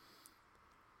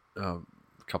 A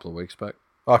couple of weeks back.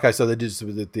 Okay, so they did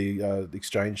the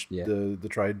exchange, the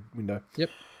trade window. Yep.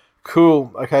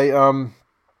 Cool. Okay.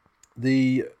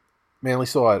 The Manly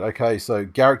side. Okay, so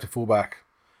Garrick to fullback.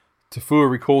 Tafua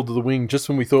recalled to the wing just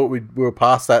when we thought we were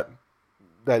past that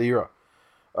era.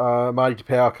 Marty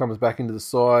Tapau comes back into the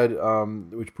side,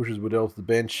 which pushes Waddell to the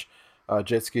bench.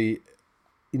 Jetski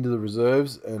into the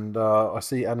reserves, and I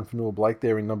see Adam Fanua-Blake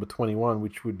there in number 21,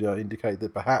 which would indicate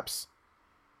that perhaps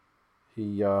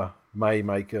he may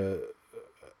make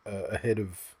ahead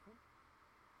of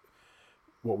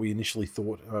what we initially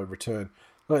thought return.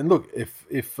 And look, if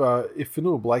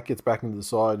Fanua-Blake gets back into the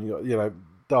side,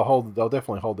 they'll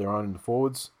definitely hold their own in the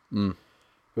forwards.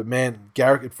 But man,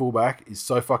 Garrick at fullback is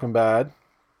so fucking bad.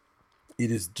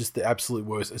 It is just the absolute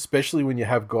worst, especially when you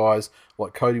have guys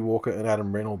like Cody Walker and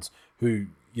Adam Reynolds who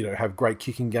have great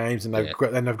kicking games, and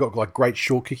they've got like great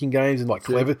short kicking games and like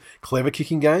clever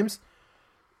kicking games.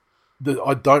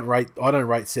 I don't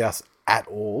rate South at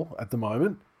all at the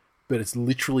moment, but it's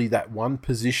literally that one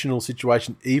positional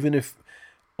situation. Even if,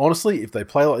 honestly, if they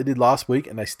play like they did last week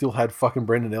and they still had fucking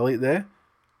Brendan Elliott there,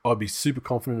 I'd be super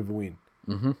confident of a win.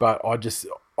 Mm-hmm. But I just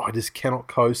cannot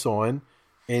co-sign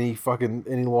any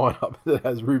lineup that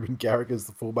has Ruben Garrick as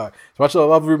the fullback. As much as I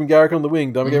love Ruben Garrick on the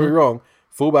wing, don't get me wrong,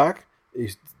 fullback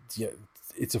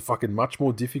it's a fucking much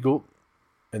more difficult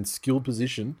and skilled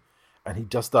position, and he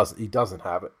doesn't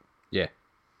have it. Yeah.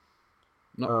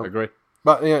 No, I agree.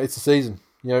 But it's a season.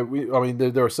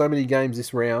 There are so many games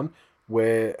this round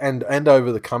where and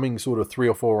over the coming sort of 3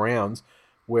 or 4 rounds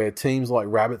where teams like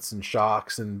Rabbits and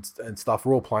Sharks and stuff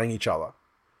are all playing each other.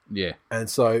 Yeah. And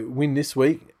so win this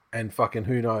week and fucking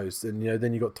who knows? And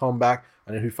then you got Tom back,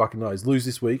 and then who fucking knows? Lose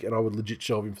this week, and I would legit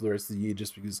shelve him for the rest of the year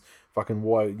just because fucking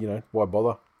why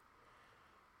bother?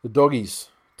 The Doggies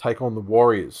take on the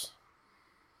Warriors.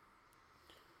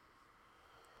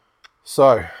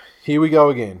 So here we go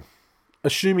again.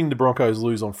 Assuming the Broncos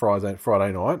lose on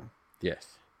Friday night,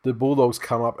 yes, the Bulldogs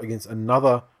come up against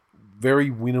another very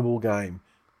winnable game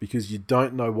because you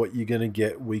don't know what you're going to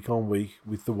get week on week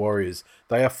with the Warriors.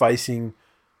 They are facing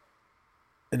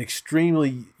an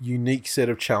extremely unique set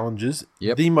of challenges,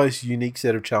 the most unique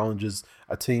set of challenges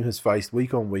a team has faced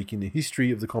week on week in the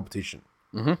history of the competition.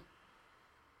 Mm-hmm.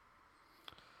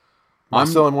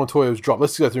 Marcelo Montoya was dropped.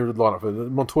 Let's go through the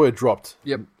lineup. Montoya dropped.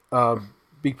 Yep.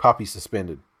 Big Puppy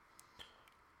suspended.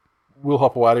 Will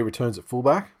Hopewadi returns at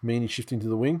fullback. Meaney shifting to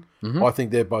the wing. Mm-hmm. I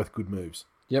think they're both good moves.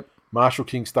 Yep. Marshall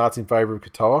King starts in favour of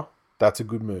Katoa. That's a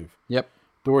good move. Yep.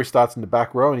 Dory starts in the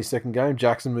back row in his second game.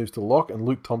 Jackson moves to lock, and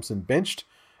Luke Thompson benched.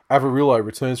 Avarillo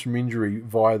returns from injury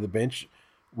via the bench,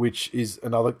 which is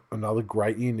another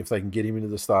great in if they can get him into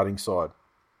the starting side.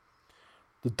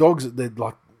 The Dogs,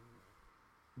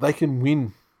 they can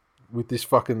win with this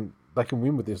fucking they can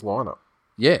win with this lineup.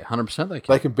 Yeah, 100% they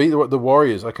can. They can beat the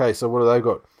Warriors. Okay, so what do they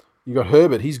got? You got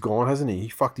Herbert. He's gone, hasn't he? He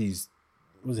fucked his...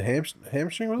 Was it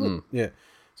hamstring, was it? Yeah.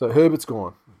 So Herbert's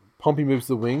gone. Pompey moves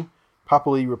to the wing.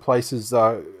 Papali replaces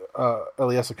Eliasa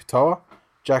Katoa.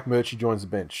 Jack Murchie joins the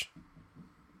bench.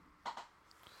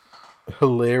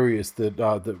 Hilarious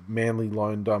that Manly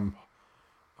loaned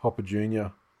Hopper Jr.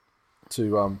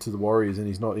 to the Warriors, and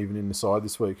he's not even in the side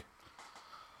this week.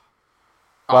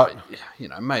 But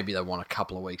maybe they want a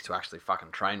couple of weeks to actually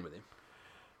fucking train with him.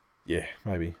 Yeah,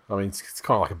 maybe. I mean, it's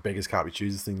kind of like a beggars can't be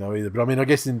choosers thing, though, either. But I mean, I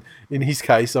guess in his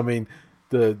case, I mean,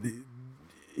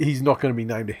 he's not going to be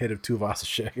named ahead of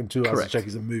Tuivasa-Sheck, and Tuivasa-Sheck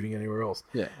isn't moving anywhere else.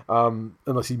 Yeah.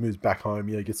 Unless he moves back home,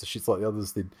 gets the shits like the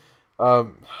others did.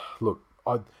 Look,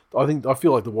 I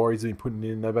feel like the Warriors have been putting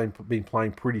in. They've been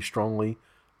playing pretty strongly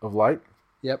of late.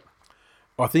 Yep.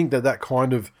 I think that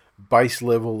kind of base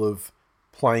level of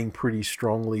playing pretty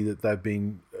strongly that they've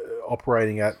been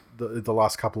operating at the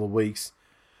last couple of weeks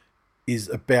is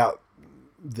about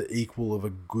the equal of a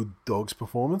good Dogs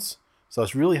performance. So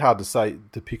it's really hard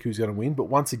to pick who's going to win. But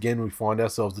once again, we find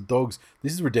ourselves the Dogs.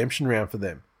 This is redemption round for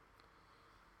them.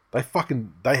 They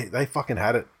fucking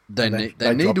had it. They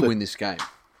need to win this game.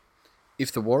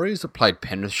 If the Warriors that played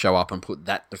Penrith show up and put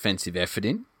that defensive effort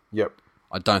in, yep,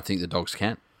 I don't think the Dogs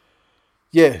can.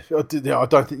 Yeah, I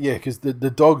don't think. Yeah, because the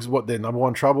Dogs, their number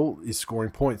one trouble is scoring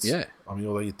points. Yeah, I mean,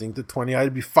 although you'd think that 28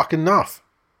 would be fucking enough,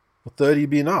 or 30 would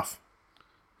be enough.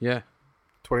 Yeah,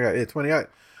 28. Yeah, 28.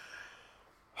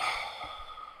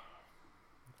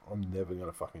 I'm never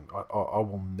gonna fucking. I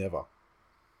will never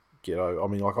get over. I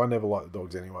mean, I never liked the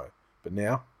Dogs anyway, but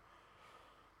now,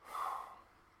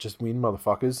 just win,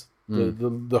 motherfuckers.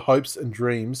 The hopes and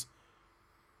dreams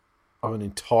of an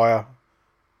entire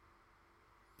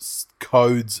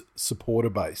Codes supporter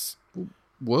base.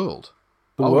 World.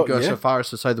 I would go so far as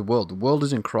to say the world. The world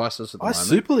is in crisis at the moment.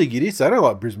 Super League it is. They don't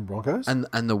like Brisbane Broncos.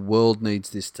 And the world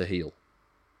needs this to heal.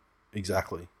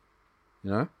 Exactly.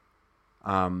 You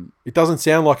know? It doesn't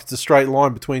sound like it's a straight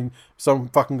line between some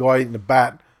fucking guy eating a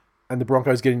bat and the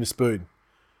Broncos getting the spoon.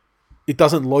 It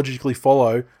doesn't logically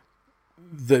follow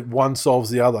that one solves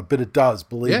the other, but it does,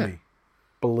 believe me.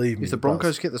 Believe me. If the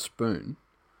Broncos get the spoon,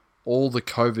 all the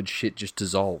COVID shit just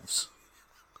dissolves.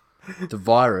 The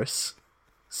virus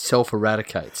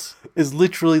self-eradicates. It's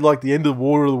literally like the end of the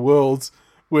War of the Worlds,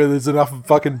 where there's enough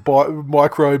fucking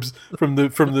microbes from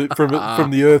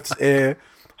the Earth's air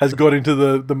has got into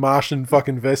the Martian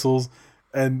fucking vessels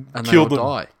and killed them.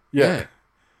 Die. Yeah.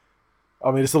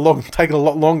 I mean, taken a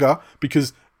lot longer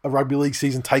because a rugby league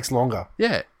season takes longer.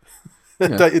 Yeah.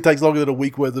 It takes longer than a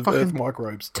week worth of Earth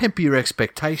microbes. Temper your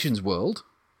expectations, world.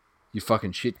 You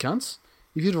fucking shit cunts.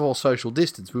 If you'd have all social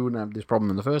distance, we wouldn't have this problem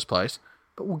in the first place.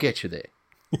 But we'll get you there.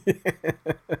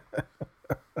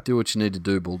 Do what you need to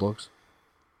do, Bulldogs.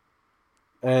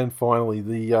 And finally,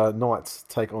 the Knights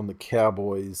take on the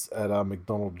Cowboys at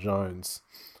McDonald Jones.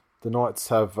 The Knights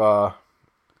have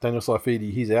Daniel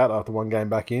Saifidi. He's out after one game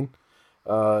back in.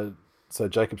 So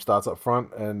Jacob starts up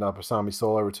front and Pasami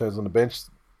Solo returns on the bench.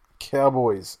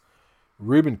 Cowboys.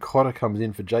 Ruben Cotter comes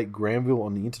in for Jake Granville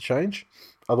on the interchange.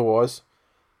 Otherwise,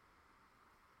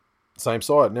 same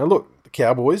side. Now look, the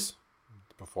Cowboys,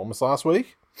 the performance last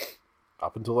week,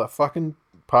 up until that fucking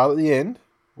part at the end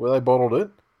where they bottled it,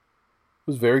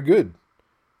 was very good.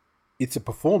 It's a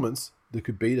performance that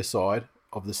could beat a side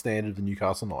of the standard of the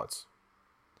Newcastle Knights.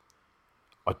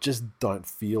 I just don't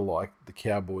feel like the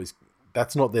Cowboys,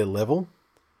 that's not their level.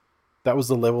 That was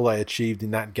the level they achieved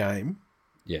in that game.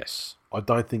 Yes. I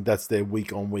don't think that's their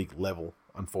week-on-week level,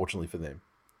 unfortunately for them.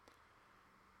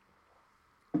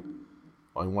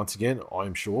 And once again, I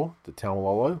am sure that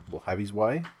Taumalolo will have his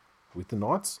way with the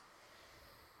Knights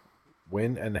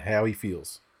when and how he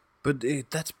feels. But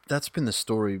that's been the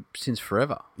story since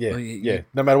forever. Yeah,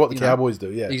 no matter what the Cowboys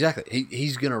do, yeah. Exactly.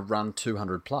 He's going to run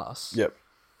 200 plus. Yep.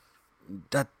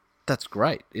 That's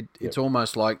great. It's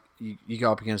almost like you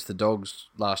go up against the Dogs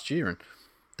last year and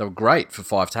they were great for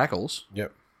 5 tackles.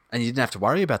 Yep. And you didn't have to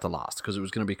worry about the last because it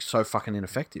was going to be so fucking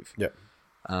ineffective. Yep.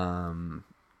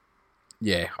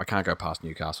 Yeah, I can't go past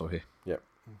Newcastle here. Yep.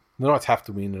 The Knights have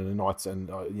to win, and the Knights the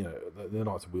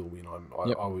Knights will win.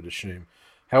 I would assume.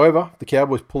 However, if the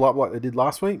Cowboys pull up like they did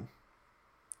last week,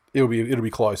 it'll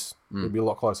be close. It'll be a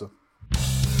lot closer.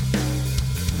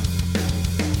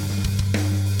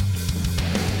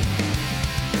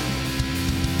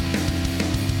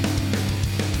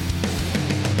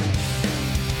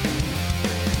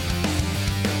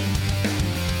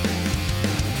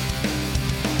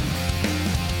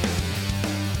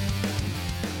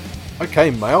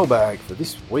 Okay, mailbag for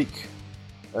this week.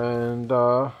 And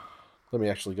Let me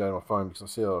actually go to my phone because I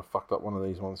see I fucked up one of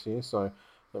these ones here. So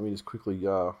let me just quickly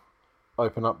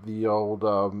open up the old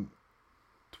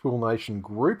Twill Nation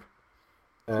group.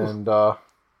 And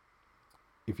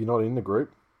if you're not in the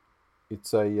group,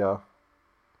 it's an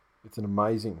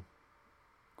amazing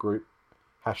group.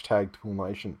 Hashtag Twill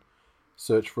Nation.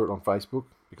 Search for it on Facebook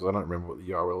because I don't remember what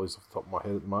the URL is off the top of my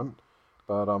head at the moment.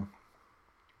 But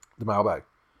the mailbag.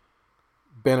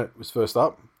 Bennett was first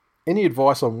up. Any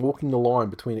advice on walking the line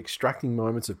between extracting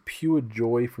moments of pure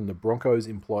joy from the Broncos'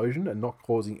 implosion and not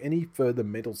causing any further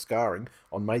mental scarring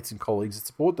on mates and colleagues that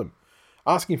support them?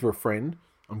 Asking for a friend,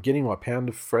 I'm getting my pound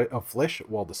of flesh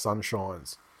while the sun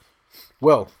shines.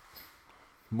 Well,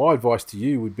 my advice to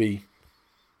you would be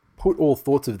put all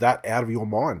thoughts of that out of your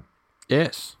mind.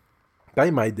 Yes.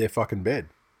 They made their fucking bed.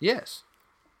 Yes.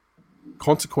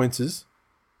 Consequences,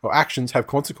 or actions have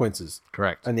consequences.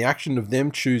 Correct. And the action of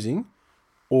them choosing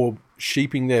or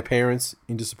sheeping their parents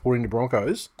into supporting the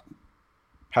Broncos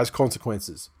has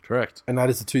consequences. Correct. And that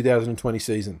is the 2020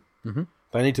 season. Mm-hmm.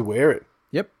 They need to wear it.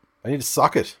 Yep. They need to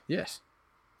suck it. Yes.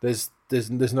 There's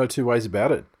no two ways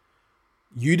about it.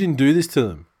 You didn't do this to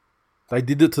them. They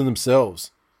did it to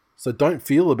themselves. So don't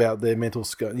feel about their mental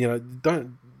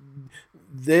don't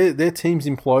their team's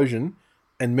implosion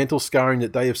and mental scarring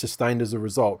that they have sustained as a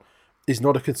result is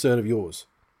not a concern of yours.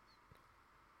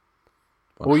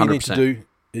 100%. All you need to do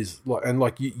is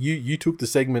you took the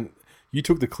segment, you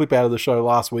took the clip out of the show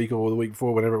last week or the week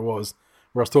before, whatever it was,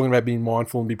 where I was talking about being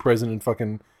mindful and be present and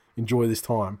fucking enjoy this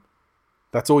time.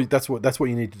 That's all. That's what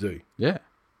you need to do. Yeah.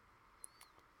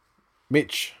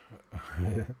 Mitch, he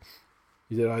said,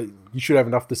 you should have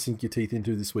enough to sink your teeth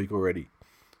into this week already.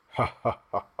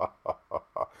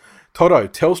 Toto,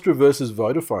 Telstra versus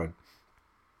Vodafone.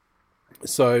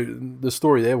 So the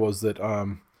story there was that,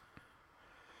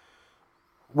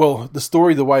 the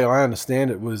story, the way I understand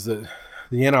it, was that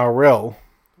the NRL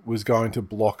was going to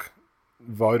block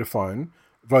Vodafone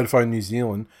New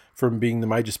Zealand, from being the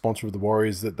major sponsor of the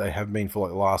Warriors that they have been for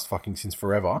like the last fucking since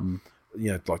forever,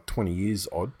 like 20 years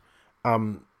odd,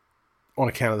 on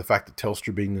account of the fact that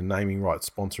Telstra being the naming rights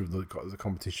sponsor of the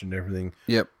competition and everything.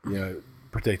 Yep.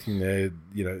 Protecting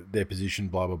their position,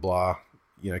 blah blah blah,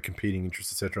 competing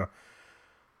interests, etc.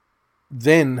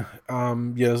 Then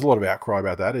there's a lot of outcry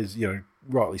about that, is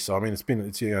rightly so. I mean,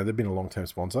 they've been a long-term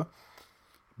sponsor,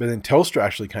 but then Telstra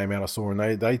actually came out, I saw, and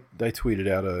they tweeted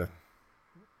out a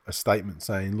statement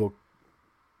saying, look,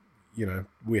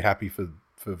 we're happy for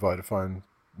Vodafone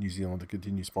New Zealand to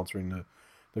continue sponsoring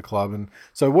the club. And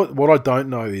so what I don't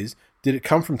know is, did it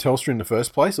come from Telstra in the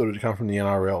first place, or did it come from the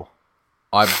NRL?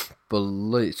 I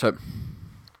believe so.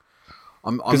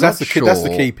 Because that's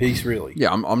the key piece, really.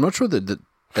 Yeah, I'm not sure that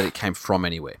it came from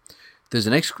anywhere. There's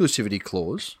an exclusivity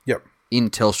clause. Yep. In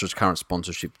Telstra's current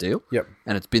sponsorship deal. Yep.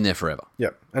 And it's been there forever.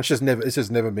 Yep. And it's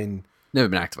just never been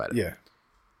activated. Yeah.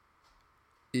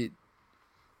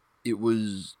 It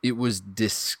was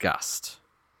discussed,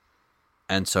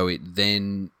 and so it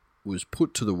then was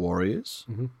put to the Warriors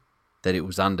that it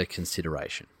was under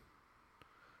consideration.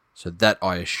 So that,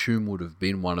 I assume, would have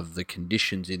been one of the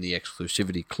conditions in the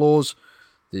exclusivity clause,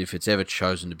 that if it's ever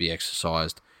chosen to be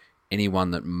exercised,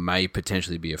 anyone that may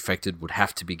potentially be affected would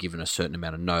have to be given a certain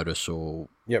amount of notice or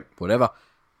whatever,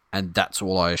 and that's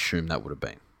all I assume that would have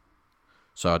been.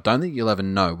 So I don't think you'll ever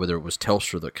know whether it was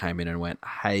Telstra that came in and went,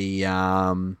 hey,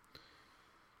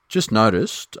 just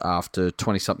noticed after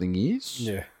 20-something years,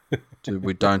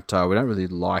 we don't really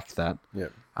like that.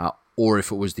 Or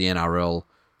if it was the NRL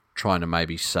trying to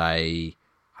maybe say,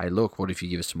 hey, look, what if you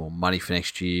give us some more money for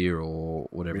next year or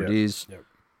whatever it is?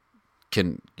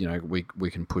 We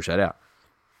can push that out.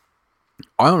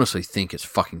 I honestly think it's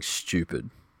fucking stupid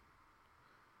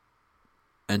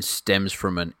and stems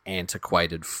from an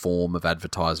antiquated form of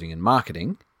advertising and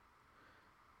marketing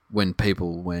when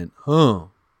people went,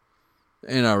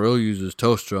 NRL uses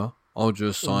Telstra, I'll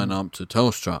just sign up to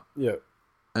Telstra. Yeah.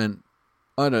 And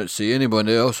I don't see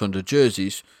anybody else on the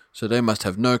jerseys, so they must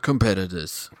have no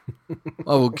competitors.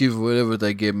 I will give whatever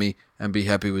they give me and be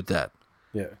happy with that.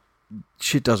 Yeah.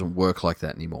 Shit doesn't work like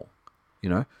that anymore.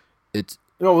 It's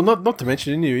not to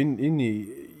mention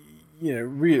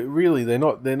really they're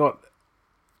not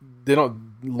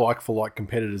like for like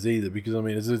competitors either, because I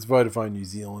mean it's Vodafone New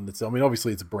Zealand.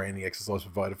 Obviously it's a branding exercise for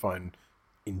Vodafone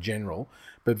in general,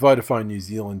 but Vodafone New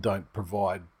Zealand don't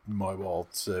provide mobile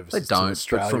services to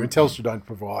Australia, and Telstra don't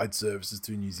provide services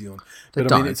to New Zealand.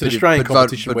 But I mean, it's an Australian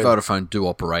competition. But Vodafone do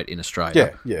operate in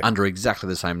Australia under exactly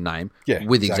the same name,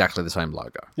 with exactly the same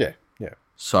logo. Yeah.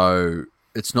 So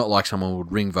it's not like someone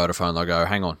would ring Vodafone and they'll go,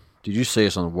 hang on, did you see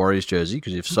us on the Warriors jersey?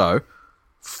 Because if so,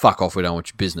 fuck off, we don't want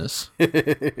your business.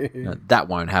 That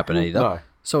won't happen either.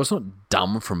 So it's not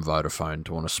dumb from Vodafone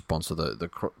to want to sponsor the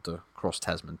Cross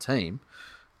Tasman team,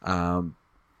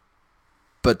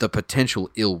 but the potential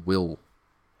ill will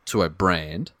to a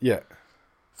brand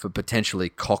for potentially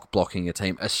cock blocking a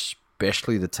team,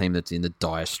 especially the team that's in the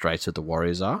dire straits that the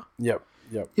Warriors are. Yep.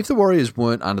 If the Warriors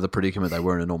weren't under the predicament they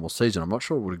were in a normal season, I'm not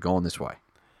sure it would have gone this way.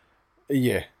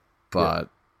 Yeah. But,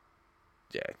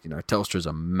 Telstra's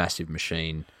a massive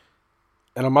machine.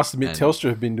 And I must admit, Telstra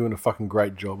have been doing a fucking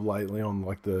great job lately on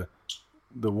like the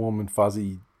warm and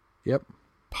fuzzy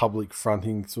public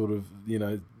fronting sort of,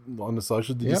 on the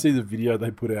social. Did you see the video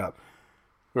they put out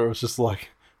where it was just like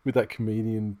with that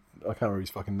comedian, I can't remember his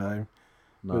fucking name.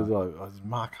 No. It was like,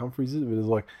 Mark Humphries, it was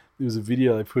like, there was a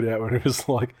video they put out where it was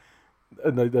like,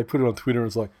 and they put it on Twitter and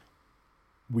it's like,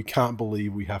 we can't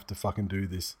believe we have to fucking do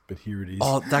this, but here it is.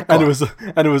 Oh, that guy. And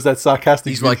it was that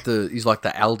sarcastic. He's like the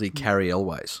Aldi Carrie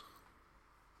Elways.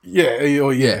 Yeah.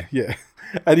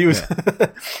 And he was,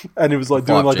 and it was like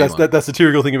doing like that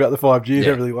satirical thing about the 5G and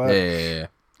everything like that. Yeah.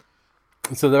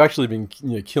 So they've actually been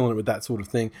killing it with that sort of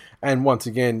thing. And once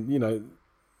again,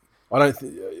 I don't.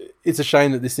 It's a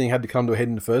shame that this thing had to come to a head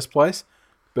in the first place.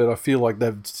 But I feel like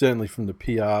they've certainly from the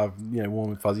PR,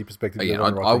 warm and fuzzy perspective. Again,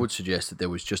 I would suggest that there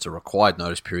was just a required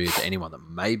notice period to anyone that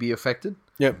may be affected.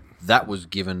 Yep. That was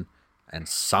given, and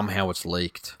somehow it's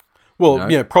leaked.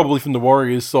 Well, probably from the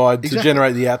Warriors' side to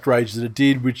generate the outrage that it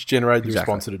did, which generated the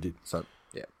response that it did. So,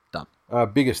 done.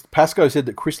 Biggest. Pascoe said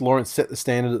that Chris Lawrence set the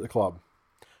standard at the club.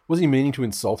 Was he meaning to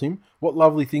insult him? What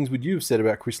lovely things would you have said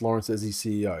about Chris Lawrence as his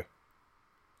CEO?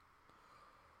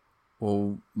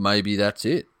 Well, maybe that's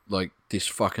it. Like this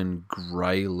fucking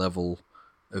grey level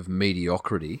of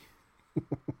mediocrity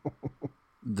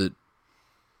that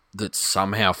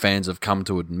somehow fans have come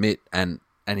to admit and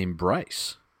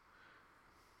embrace.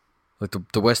 Like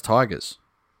the West Tigers.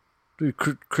 Dude,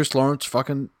 Chris Lawrence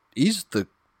fucking he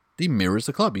mirrors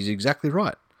the club. He's exactly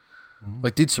right. Mm-hmm.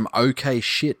 Like did some okay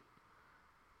shit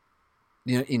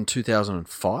in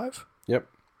 2005. Yep.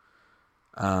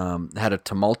 Had a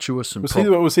tumultuous and...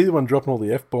 Was he the one dropping all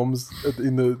the F-bombs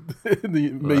in the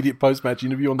immediate post-match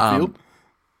interview on the field?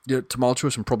 Yeah,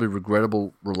 tumultuous and probably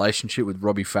regrettable relationship with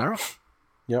Robbie Farah.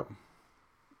 Yep.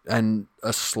 And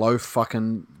a slow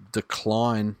fucking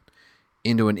decline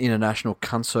into an international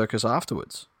cunt circus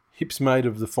afterwards. Hips made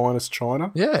of the finest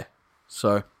china. Yeah.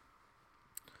 So,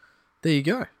 there you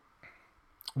go.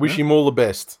 Wish him all the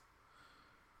best.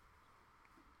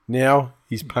 Now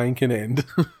his pain can end.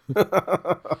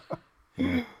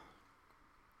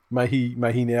 May he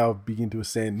now begin to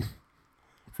ascend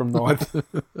from 9th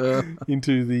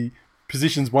into the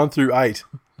positions 1 through 8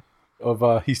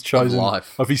 of his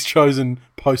chosen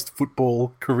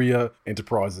post-football career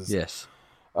enterprises. Yes.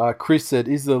 Chris said,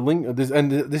 "Is the link?" This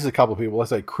is a couple of people. I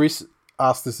say Chris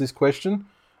asked us this question,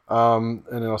 and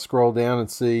then I scroll down and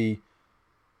see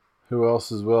who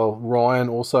else as well. Ryan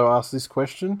also asked this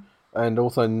question. And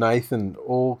also Nathan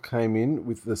all came in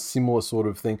with a similar sort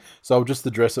of thing. So I'll just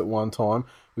address it one time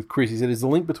with Chris. He said, is the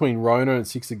link between Rona and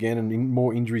 6 again and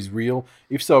more injuries real?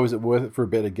 If so, is it worth it for a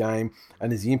better game?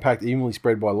 And is the impact evenly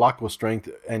spread by luck or strength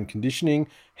and conditioning?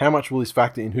 How much will this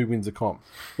factor in who wins the comp?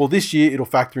 Well, this year it'll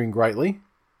factor in greatly.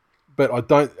 But I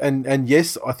don't... And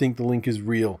yes, I think the link is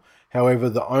real.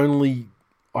 However,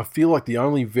 I feel like the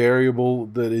only variable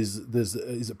that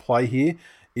is at play here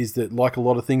is that, like a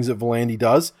lot of things that Volandi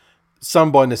does...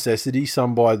 Some by necessity,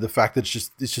 some by the fact that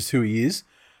it's just who he is.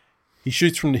 He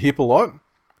shoots from the hip a lot,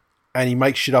 and he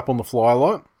makes shit up on the fly a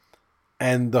lot.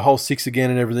 And the whole 6 again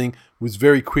and everything was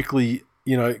very quickly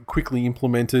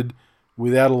implemented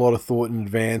without a lot of thought in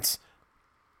advance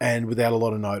and without a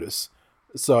lot of notice.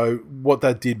 So what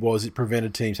that did was it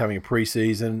prevented teams having a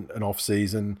pre-season, an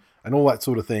off-season, and all that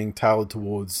sort of thing tailored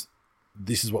towards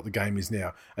this is what the game is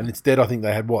now. And instead, I think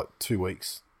they had 2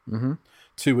 weeks,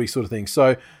 2 weeks sort of thing.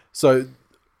 So,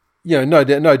 no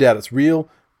doubt it's real,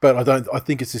 but I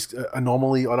think it's just an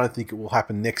anomaly. I don't think it will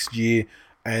happen next year.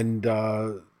 And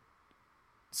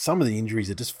some of the injuries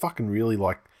are just fucking really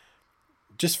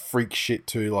just freak shit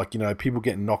too. Like, people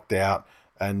getting knocked out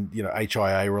and,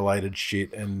 HIA related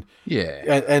shit and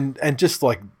just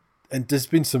and there's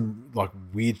been some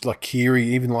weird, Kiri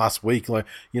even last week,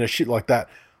 shit like that.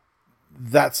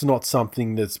 That's not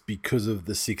something that's because of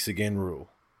the 6 again rule.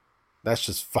 That's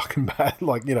just fucking bad.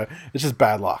 It's just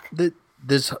bad luck.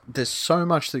 There's so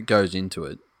much that goes into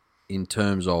it in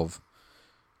terms of,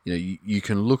 you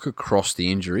can look across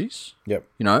the injuries. Yep.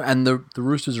 And the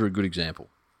Roosters are a good example.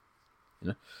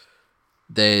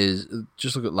 There's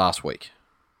just look at last week.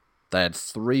 They had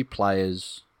 3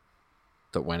 players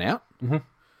that went out. Mm-hmm.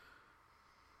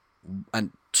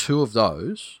 And 2 of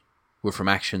those were from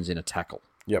actions in a tackle.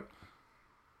 Yep.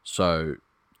 So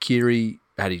Kiri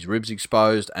had his ribs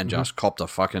exposed and just copped a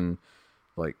fucking,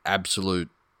 like, absolute,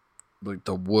 like,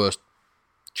 the worst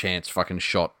chance fucking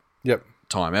shot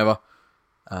time ever.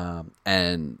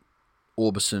 And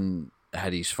Orbison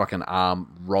had his fucking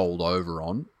arm rolled over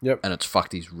on, and it's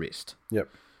fucked his wrist.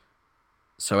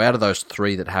 So out of those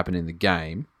 3 that happened in the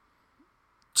game,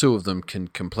 2 of them can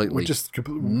completely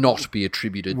not be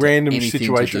attributed random to anything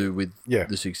situation. to do with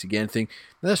the 6 again thing.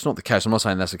 Now, that's not the case. I'm not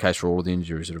saying that's the case for all of the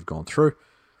injuries that have gone through.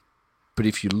 But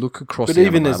if you look across, but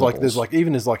even there's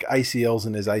ACLs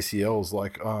and there's ACLs.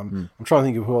 Like I'm trying to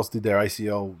think of who else did their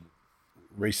ACL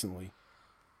recently.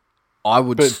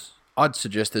 I'd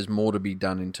suggest there's more to be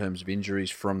done in terms of injuries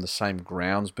from the same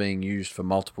grounds being used for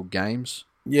multiple games.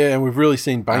 Yeah, and we've really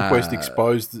seen Bankwest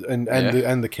exposed, and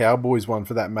the Cowboys one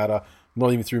for that matter,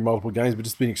 not even through multiple games, but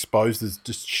just being exposed as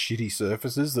just shitty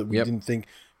surfaces that we didn't think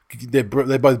they're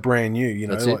both brand new. You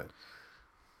know, That's it.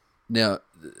 Now,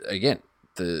 again,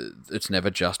 it's never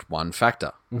just one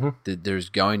factor. There's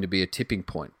going to be a tipping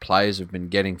point. Players have been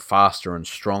getting faster and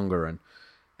stronger, and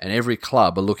every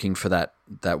club are looking for that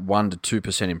 1 to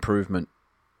 2% improvement.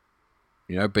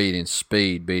 You know, be it in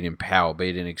speed, be it in power, be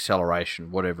it in acceleration,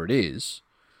 whatever it is.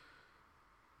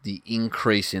 The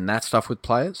increase in that stuff with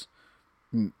players,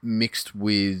 mixed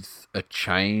with a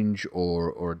change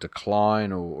or a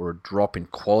decline or a drop in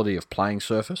quality of playing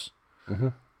surface,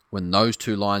 when those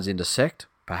 2 lines intersect,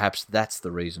 perhaps that's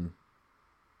the reason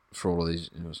for all of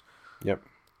these.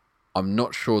 I'm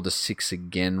not sure the 6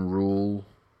 again rule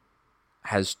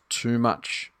has too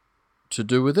much to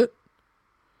do with it.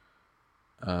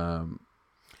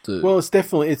 Well, it's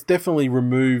definitely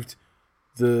removed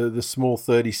the small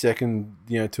 30-second,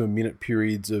 to a minute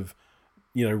periods of,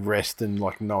 rest and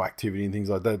like no activity and things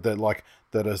like that.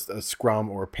 That a scrum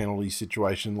or a penalty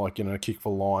situation, like a kick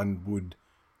for line would.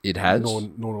 It has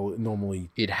normally.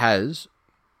 It has,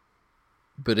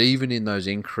 but even in those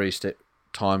increased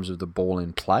times of the ball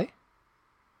in play,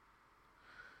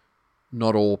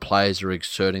 not all players are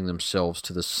exerting themselves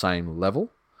to the same level.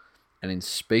 And in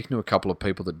speaking to a couple of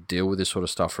people that deal with this sort of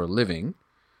stuff for a living,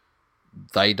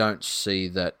 they don't see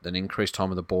that an increased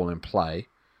time of the ball in play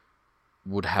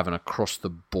would have an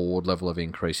across-the-board level of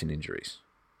increase in injuries.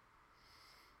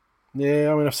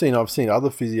 Yeah, I mean, I've seen other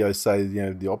physios say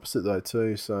the opposite though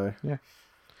too. So yeah,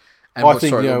 and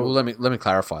let me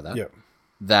clarify that.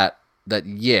 That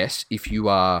yes, if you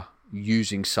are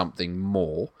using something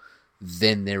more,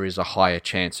 then there is a higher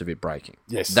chance of it breaking.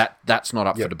 Yes, that's not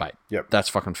up for debate. That's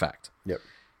fucking fact.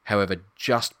 However,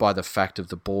 just by the fact of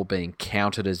the ball being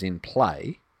counted as in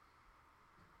play,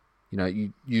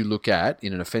 you look at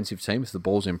in an offensive team, if the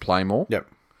ball's in play more,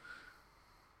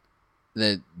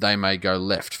 they may go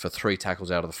left for 3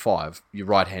 tackles out of the 5. Your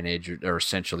right-hand edge are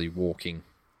essentially walking.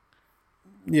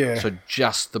 Yeah. So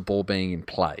just the ball being in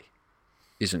play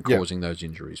isn't causing those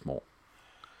injuries more.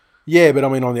 Yeah, but I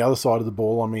mean, on the other side of the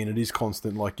ball, I mean, it is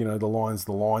constant. Like, the line's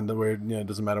the line. Where it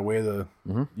doesn't matter where the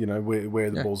where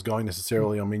the ball's going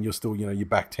necessarily. I mean, you're still you're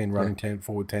back 10, running 10,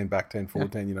 forward 10, back 10,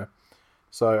 forward 10.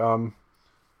 So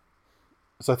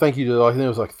so thank you to, I think there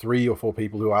was like 3 or 4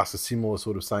 people who asked a similar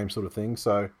same sort of thing.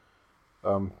 So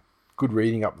good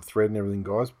reading up the thread and everything,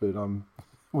 guys. But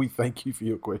we thank you for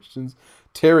your questions.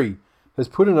 Terry has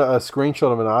put in a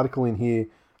screenshot of an article in here.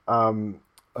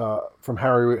 From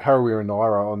Harawira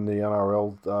Naira on the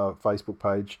NRL Facebook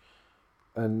page,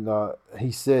 and he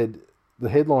said the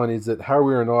headline is that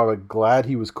Harawira Naira glad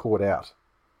he was caught out,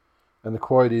 and the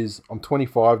quote is, "I'm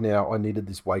 25 now. I needed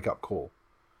this wake up call."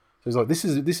 So he's like,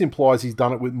 this implies he's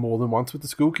done it with more than once with the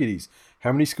school kiddies.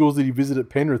 How many schools did he visit at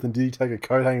Penrith, and did he take a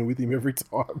coat hanger with him every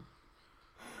time?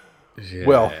 Yeah.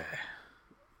 Well,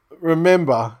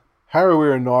 remember,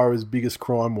 Harawira Naira's biggest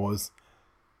crime was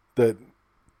that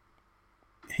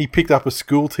he picked up a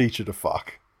school teacher to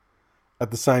fuck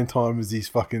at the same time as his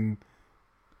fucking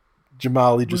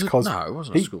Jamal Idris cosplay. No, it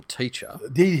wasn't a school teacher.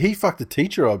 He fucked a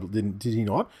teacher, did he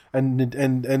not? And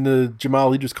the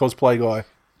Jamal Idris cosplay guy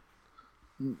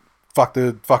fucked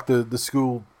the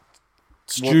school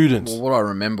students. What I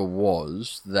remember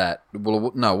was that, it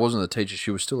wasn't the teacher.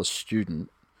 She was still a student,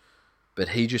 but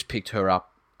he just picked her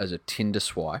up as a Tinder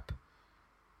swipe,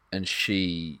 and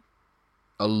she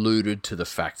alluded to the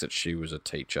fact that she was a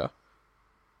teacher,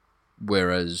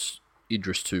 whereas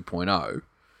Idris 2.0,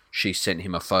 she sent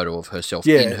him a photo of herself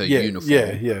in her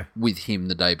uniform with him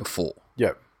the day before.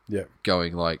 Yep.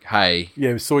 Going like, hey.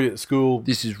 Yeah, we saw you at school.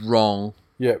 This is wrong.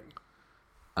 Yep.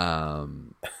 Yeah.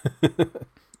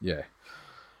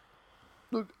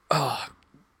 Look, I'm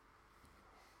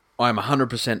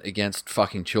 100% against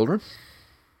fucking children.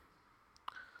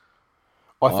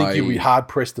 I think you'd be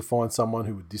hard-pressed to find someone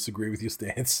who would disagree with your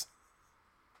stance.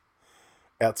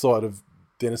 outside of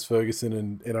Dennis Ferguson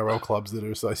and NRL clubs that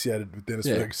are associated with Dennis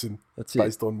Ferguson, that's it.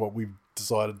 based on what we've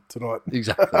decided tonight.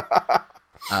 Exactly.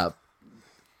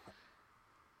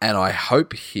 And I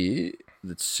hope here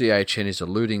that CHN is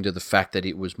alluding to the fact that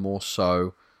it was more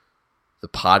so the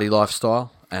party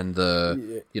lifestyle and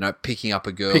the, picking up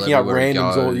a girl Picking up everywhere he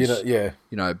randoms,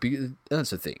 goes. That's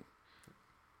the thing.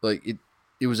 Like,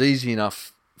 it was easy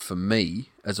enough for me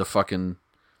as a fucking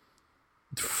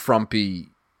frumpy,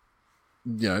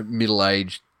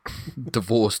 middle-aged,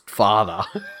 divorced father.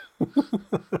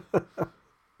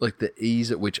 Like, the ease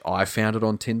at which I found it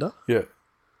on Tinder. Yeah.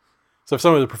 So if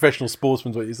someone's a professional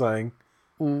sportsman's what you're saying.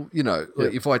 Well,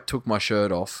 like if I took my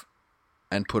shirt off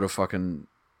and put a fucking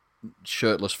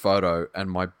shirtless photo and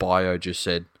my bio just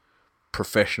said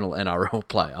professional NRL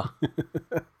player,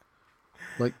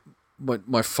 like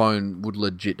my phone would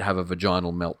legit have a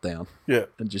vaginal meltdown. Yeah.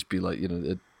 And just be like,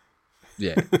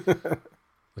 like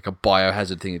a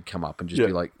biohazard thing would come up and just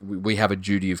be like, we have a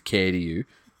duty of care to you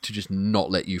to just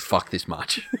not let you fuck this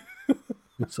much.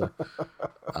 So,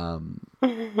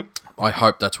 I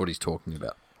hope that's what he's talking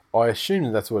about. I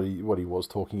assume that's what he was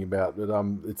talking about, but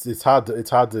it's hard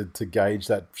to gauge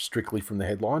that strictly from the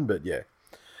headline. But yeah,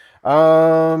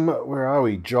 where are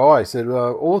we? Jai said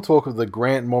all the talk of the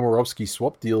Grant Momirovski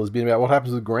swap deal has been about what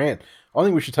happens with Grant. I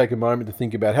think we should take a moment to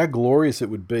think about how glorious it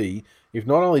would be if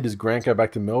not only does Grant go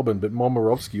back to Melbourne, but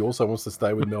Momirovski also wants to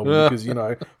stay with Melbourne because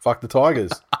fuck the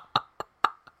Tigers.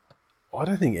 I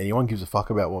don't think anyone gives a fuck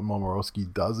about what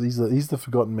Momirovski does. He's the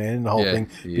forgotten man in the whole thing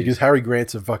because Harry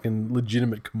Grant's a fucking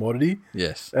legitimate commodity.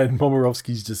 Yes. And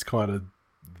Momirovski's just kind of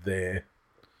there.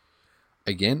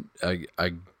 Again,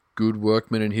 a good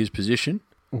workman in his position,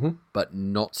 but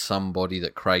not somebody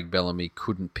that Craig Bellamy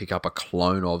couldn't pick up a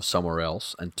clone of somewhere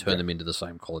else and turn them into the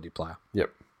same quality player.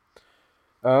 Yep.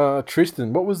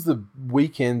 Tristan, what was the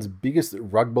weekend's biggest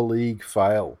rugby league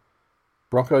fail?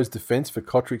 Broncos defence for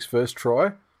Kotrick's first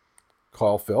try?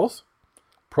 Kyle Feldt,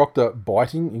 Proctor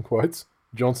biting, in quotes,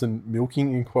 Johnson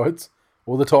milking, in quotes,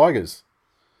 or the Tigers?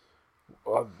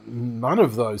 None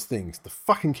of those things. The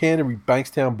fucking Canterbury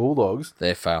Bankstown Bulldogs.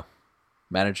 They're foul.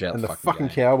 Manage out and the fucking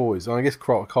game. Cowboys. And I guess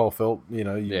Kyle Feldt,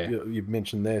 you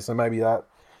mentioned there, so maybe that.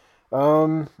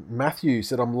 Matthew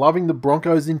said, I'm loving the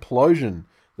Broncos implosion,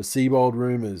 the Seabold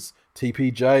rumours,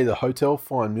 TPJ, the hotel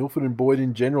fine, Milford and Boyd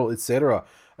in general, etc.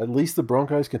 At least the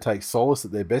Broncos can take solace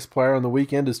that their best player on the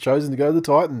weekend has chosen to go to the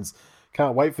Titans.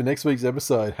 Can't wait for next week's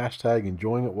episode. #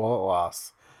 enjoying it while it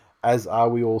lasts. As are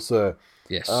we all, sir.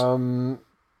 Yes.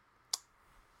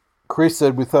 Chris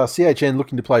said, with CHN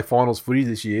looking to play finals footy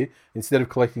this year, instead of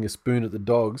collecting a spoon at the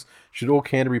Dogs, should all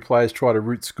Canterbury players try to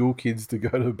root school kids to go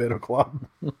to a better club?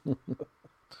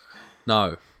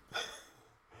 No.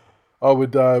 I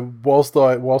would, whilst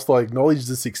I acknowledge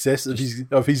the success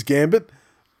of his gambit,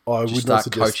 I Just would start not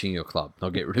suggest coaching your club. They'll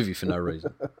get rid of you for no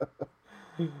reason.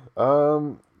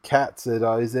 Kat said,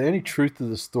 is there any truth to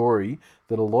the story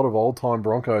that a lot of old-time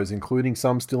Broncos, including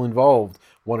some still involved,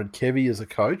 wanted Kevy as a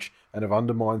coach and have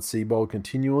undermined Seabold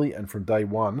continually and from day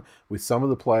one, with some of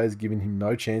the players giving him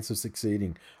no chance of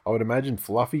succeeding? I would imagine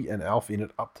Fluffy and Alf in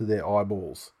it up to their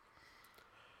eyeballs.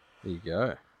 There you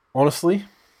go. Honestly,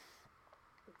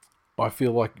 I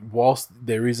feel like whilst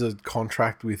there is a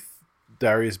contract with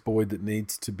Darius Boyd that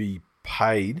needs to be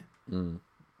paid,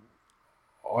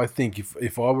 I think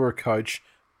if I were a coach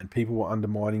and people were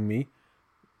undermining me,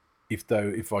 if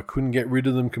I couldn't get rid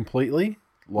of them completely,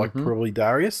 like probably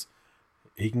Darius,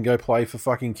 he can go play for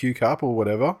fucking Q Cup or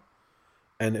whatever.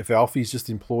 And if Alfie's just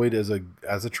employed as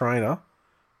a trainer,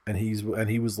 and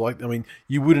he was like, I mean,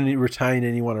 you wouldn't retain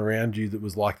anyone around you that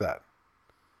was like that.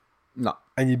 No.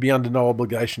 And you'd be under no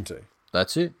obligation to.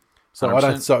 That's it.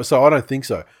 100%. So I don't think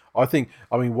so. I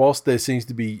mean, whilst there seems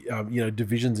to be,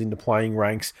 divisions in the playing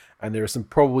ranks, and there's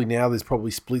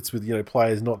probably splits with,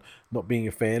 players not being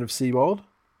a fan of Seabold,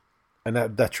 and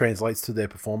that translates to their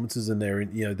performances and their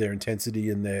intensity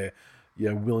and their,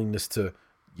 willingness to,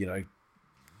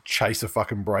 chase a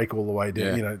fucking break all the way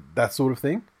down, that sort of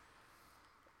thing.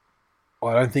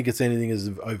 I don't think it's anything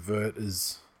as overt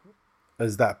as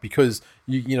that, because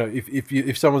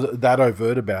if someone's that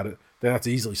overt about it, then that's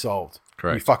easily solved.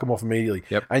 Correct. You fuck them off immediately.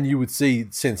 Yep. And you would see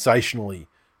sensationally,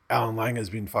 Alan Langer's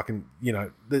been fucking,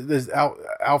 there's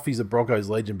Alfie's a Broncos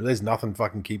legend, but there's nothing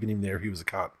fucking keeping him there if he was a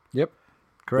cunt. Yep.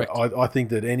 Correct. I think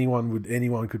that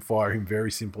anyone could fire him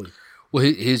very simply. Well,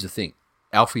 here's the thing.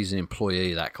 Alfie's an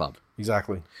employee of that club.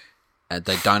 Exactly. And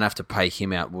they don't have to pay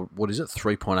him out, what is it,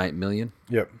 $3.8 million?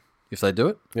 Yep. If they do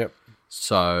it? Yep.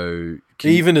 So...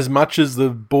 Even as much as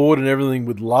the board and everything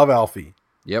would love Alfie.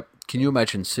 Yep. Can you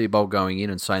imagine Seabold going in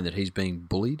and saying that he's being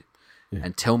bullied? Yeah.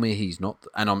 And tell me he's not...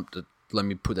 And let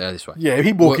me put that this way. Yeah, if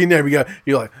he walk in there, you're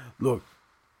like, look,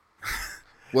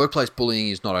 Workplace bullying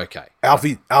is not okay.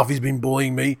 Alfie's been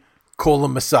bullying me. Call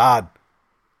him Mossad.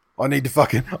 I need to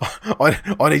fucking,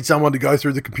 I need someone to go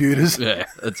through the computers. Yeah,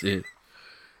 that's it.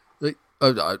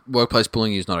 Workplace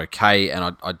bullying is not okay,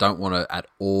 and I don't want to at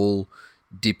all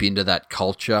dip into that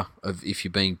culture of if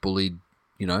you're being bullied,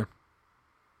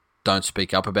 don't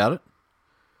speak up about it.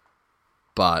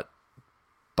 But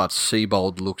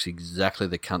Seibold looks exactly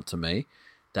the cunt to me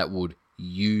that would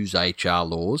use HR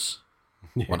laws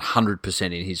 100%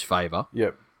 in his favour.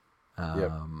 Yep. Yeah,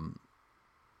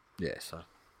 so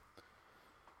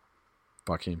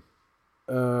fuck him.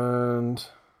 And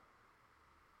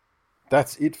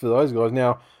that's it for those guys.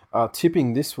 Now,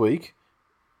 tipping this week,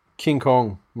 King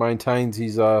Kong maintains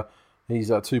his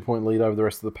 2-point lead over the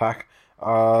rest of the pack.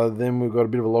 Then we've got a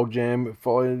bit of a logjam.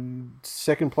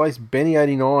 Second place,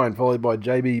 Benny89, followed by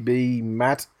JBB,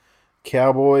 Matt,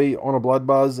 Cowboy, On a Blood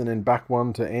Buzz, and then back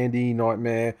one to Andy,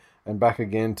 Nightmare, and back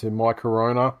again to My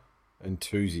Corona and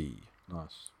Toozy.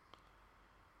 Nice.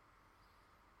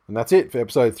 And that's it for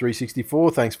episode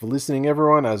 364. Thanks for listening,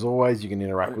 everyone. As always, you can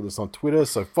interact with us on Twitter,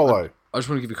 so follow. I just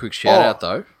want to give a quick shout out,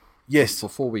 though. Yes.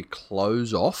 Before we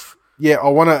close off. Yeah, I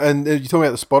want to, and you're talking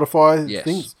about the Spotify Yes.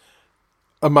 things?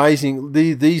 Amazing.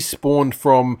 These spawned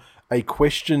from a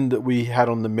question that we had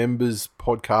on the members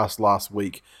podcast last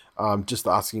week, just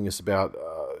asking us about,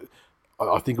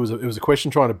 I think it was a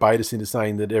question trying to bait us into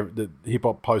saying that hip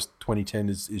hop post 2010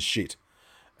 is shit.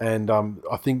 And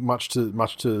I think much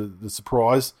to the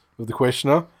surprise of the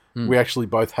questioner, we actually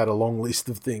both had a long list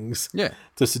of things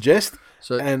to suggest.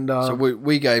 So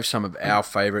we gave some of our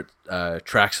favourite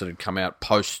tracks that had come out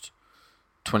post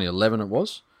 2011 it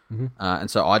was. Mm-hmm. And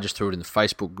so I just threw it in the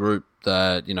Facebook group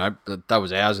that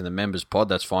was ours in the members pod.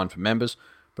 That's fine for members.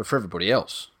 But for everybody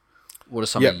else, what are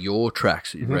some of your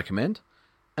tracks that you'd recommend?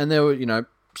 And there were,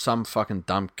 some fucking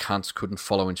dumb cunts couldn't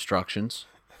follow instructions.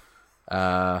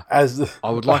 I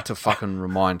would like to fucking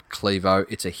remind Clevo,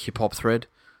 it's a hip-hop thread.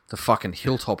 The fucking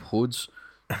Hilltop Hoods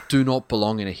do not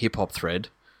belong in a hip-hop thread.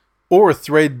 Or a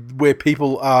thread where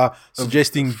people are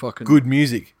suggesting good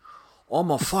music.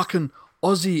 I'm a fucking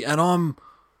Aussie and I'm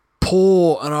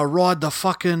poor and I ride the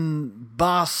fucking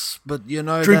bus, but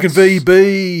drinking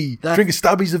VB, drinking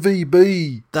stubbies of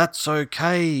VB. That's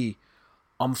okay.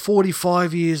 I'm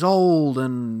 45 years old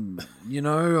and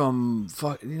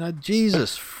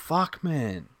Jesus, fuck,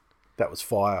 man. That was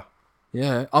fire.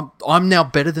 Yeah, I'm now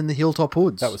better than the Hilltop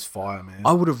Hoods. That was fire, man.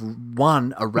 I would have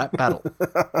won a rap battle.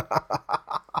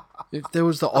 If there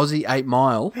was the Aussie 8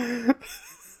 Mile,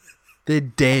 they're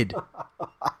dead.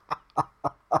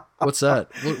 What's that?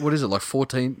 What is it, like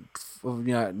 14,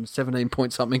 17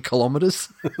 point something kilometres?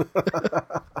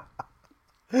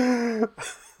 Like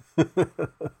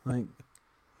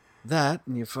that,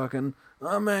 and you fucking,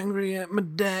 I'm angry at my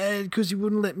dad because he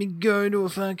wouldn't let me go to a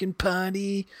fucking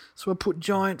party, so I put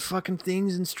giant fucking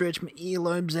things and stretch my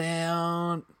earlobes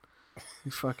out.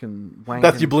 You fucking wanking.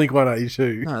 That's your Blink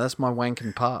 182. No, that's my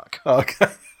wanking park. Okay.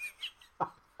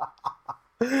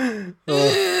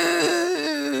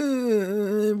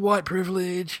 White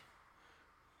privilege.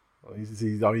 Well, he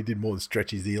did more than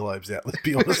stretch his earlobes out, let's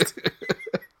be honest.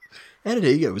 How did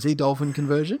he go? Was he dolphin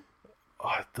conversion?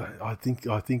 I think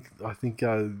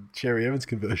Cherry Evans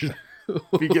conversion.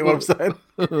 If you get what I'm saying.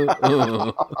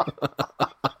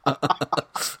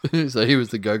 So he was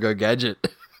the go-go gadget.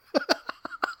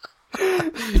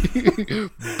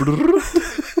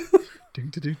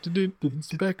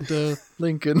 Inspector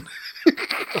Lincoln.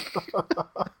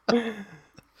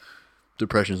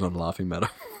 Depression's not a laughing matter.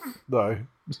 No.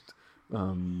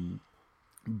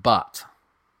 But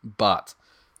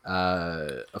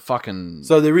a fucking...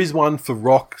 So there is one for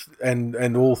rock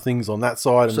and all things on that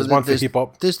side, and there's one for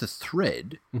hip-hop. There's the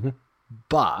thread,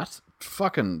 but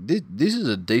fucking... This is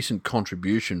a decent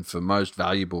contribution for most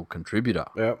valuable contributor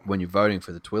when you're voting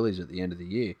for the Twillies at the end of the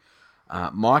year.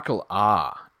 Michael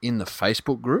R. in the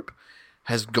Facebook group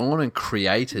has gone and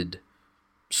created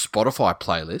Spotify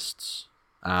playlists.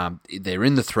 They're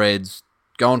in the threads.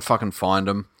 Go and fucking find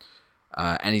them.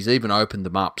 And he's even opened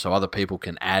them up so other people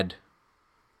can add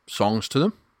songs to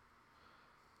them.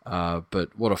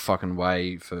 But what a fucking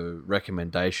way for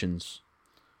recommendations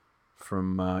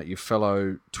from your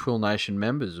fellow Twill Nation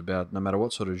members about no matter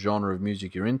what sort of genre of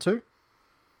music you're into.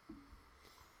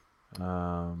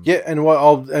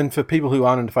 And for people who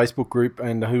aren't in the Facebook group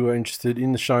and who are interested,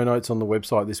 in the show notes on the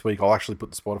website this week, I'll actually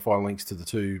put the Spotify links to the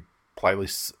two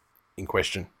playlists in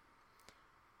question.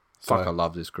 Fuck, I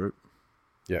love this group.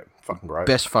 Yeah, fucking great.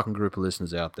 Best fucking group of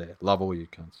listeners out there. Love all you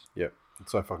cunts. Yeah,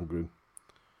 it's so fucking good.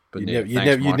 But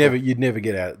You'd never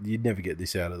get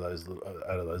this out of those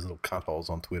little cut holes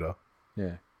on Twitter.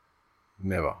 Yeah.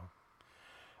 Never.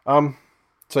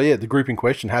 So yeah, the group in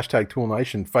question,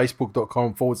 #TwillNation,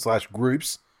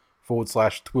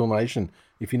 facebook.com/groups/TwillNation.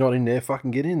 If you're not in there,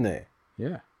 fucking get in there.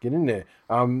 Yeah. Get in there.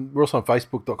 We're also on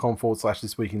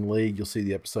facebook.com/thisweekinleague. You'll see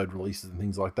the episode releases and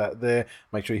things like that there.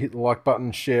 Make sure you hit the like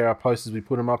button, share our posts as we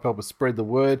put them up, help us spread the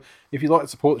word. If you'd like to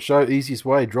support the show, easiest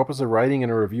way, drop us a rating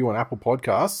and a review on Apple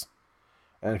Podcasts.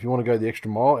 And if you want to go the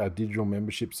extra mile, our digital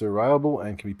memberships are available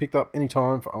and can be picked up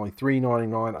anytime for only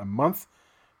 $3.99 a month.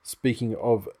 Speaking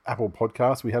of Apple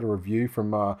Podcasts, we had a review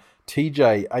from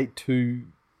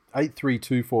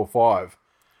TJ83245.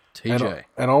 TJ.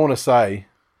 And I want to say...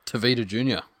 Tavita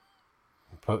Jr.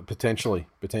 Potentially.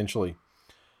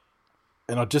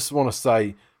 And I just want to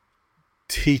say,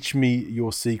 teach me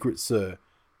your secret, sir.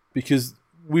 Because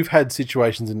we've had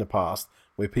situations in the past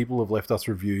where people have left us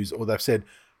reviews or they've said,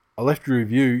 I left a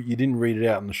review, you didn't read it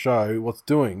out in the show, what's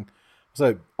doing?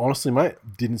 So, honestly, mate,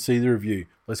 didn't see the review.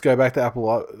 Let's go back to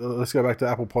Apple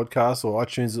Podcasts or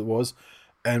iTunes it was,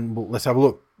 and let's have a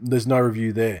look. There's no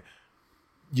review there.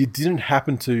 You didn't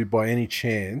happen to, by any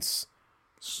chance,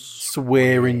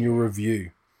 swear in your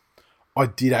review. I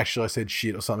did actually. I said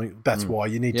shit or something. That's why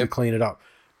you need to clean it up.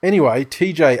 Anyway,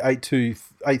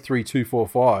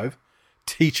 TJ83245,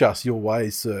 teach us your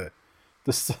ways, sir.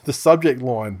 The subject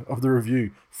line of the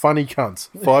review, funny cunts,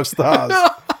 5 stars.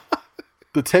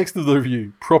 The text of the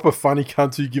review, proper funny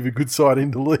cunts who give a good insight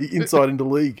into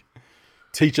league.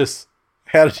 Teach us,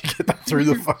 how did you get that through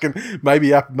the fucking...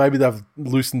 Maybe they've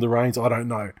loosened the reins, I don't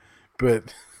know.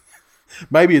 But...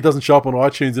 Maybe it doesn't show up on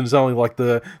iTunes and it's only like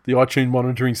the iTunes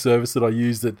monitoring service that I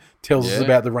use that tells us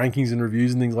about the rankings and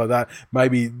reviews and things like that.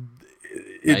 Maybe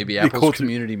Apple's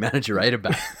community manager ate it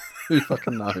back. Who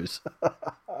fucking knows?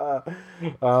 I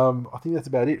think that's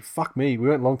about it. Fuck me, we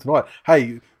went long tonight.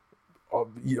 Hey,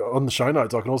 on the show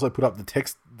notes, I can also put up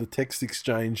the text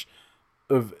exchange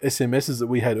of SMSs that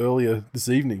we had earlier this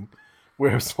evening,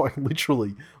 where it's like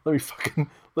literally. Let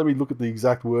me look at the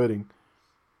exact wording.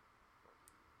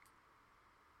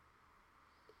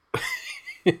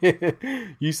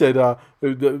 You said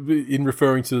in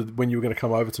referring to when you were going to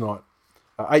come over tonight,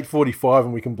 8:45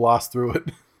 and we can blast through it.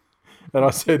 And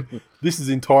I said, this is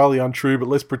entirely untrue, but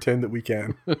let's pretend that we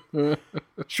can.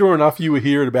 Sure enough, you were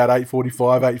here at about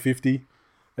 8:45, 8:50,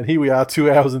 and here we are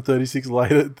 2 hours and 36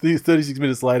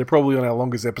 minutes later, probably on our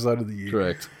longest episode of the year.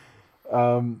 Correct.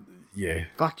 Yeah.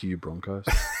 Fuck you, Broncos.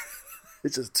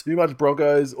 It's just too much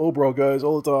Broncos all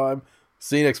the time.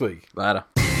 See you next week. Later.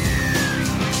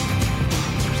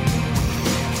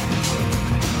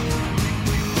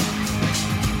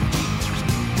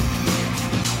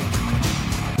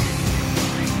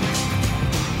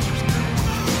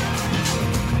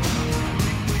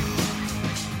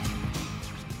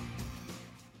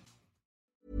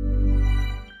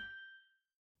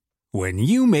 When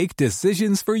you make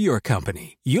decisions for your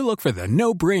company, you look for the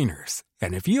no-brainers.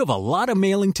 And if you have a lot of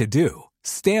mailing to do,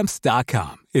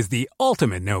 Stamps.com is the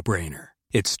ultimate no-brainer.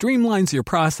 It streamlines your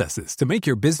processes to make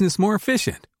your business more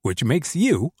efficient, which makes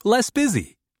you less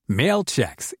busy. Mail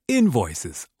checks,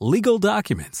 invoices, legal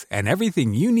documents, and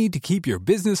everything you need to keep your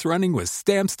business running with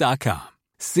Stamps.com.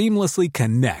 Seamlessly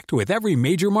connect with every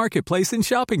major marketplace and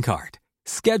shopping cart.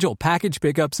 Schedule package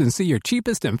pickups and see your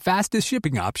cheapest and fastest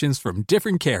shipping options from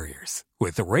different carriers.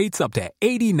 With rates up to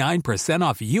 89%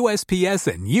 off USPS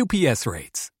and UPS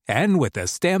rates. And with the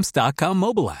Stamps.com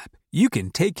mobile app, you can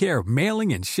take care of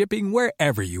mailing and shipping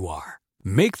wherever you are.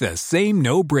 Make the same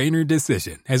no-brainer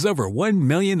decision as over 1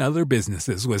 million other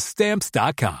businesses with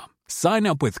Stamps.com. Sign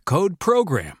up with code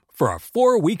PROGRAM for a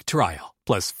 4-week trial,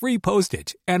 plus free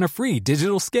postage and a free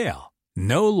digital scale.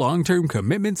 No long-term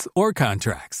commitments or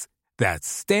contracts. That's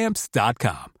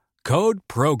Stamps.com. Code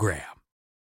PROGRAM.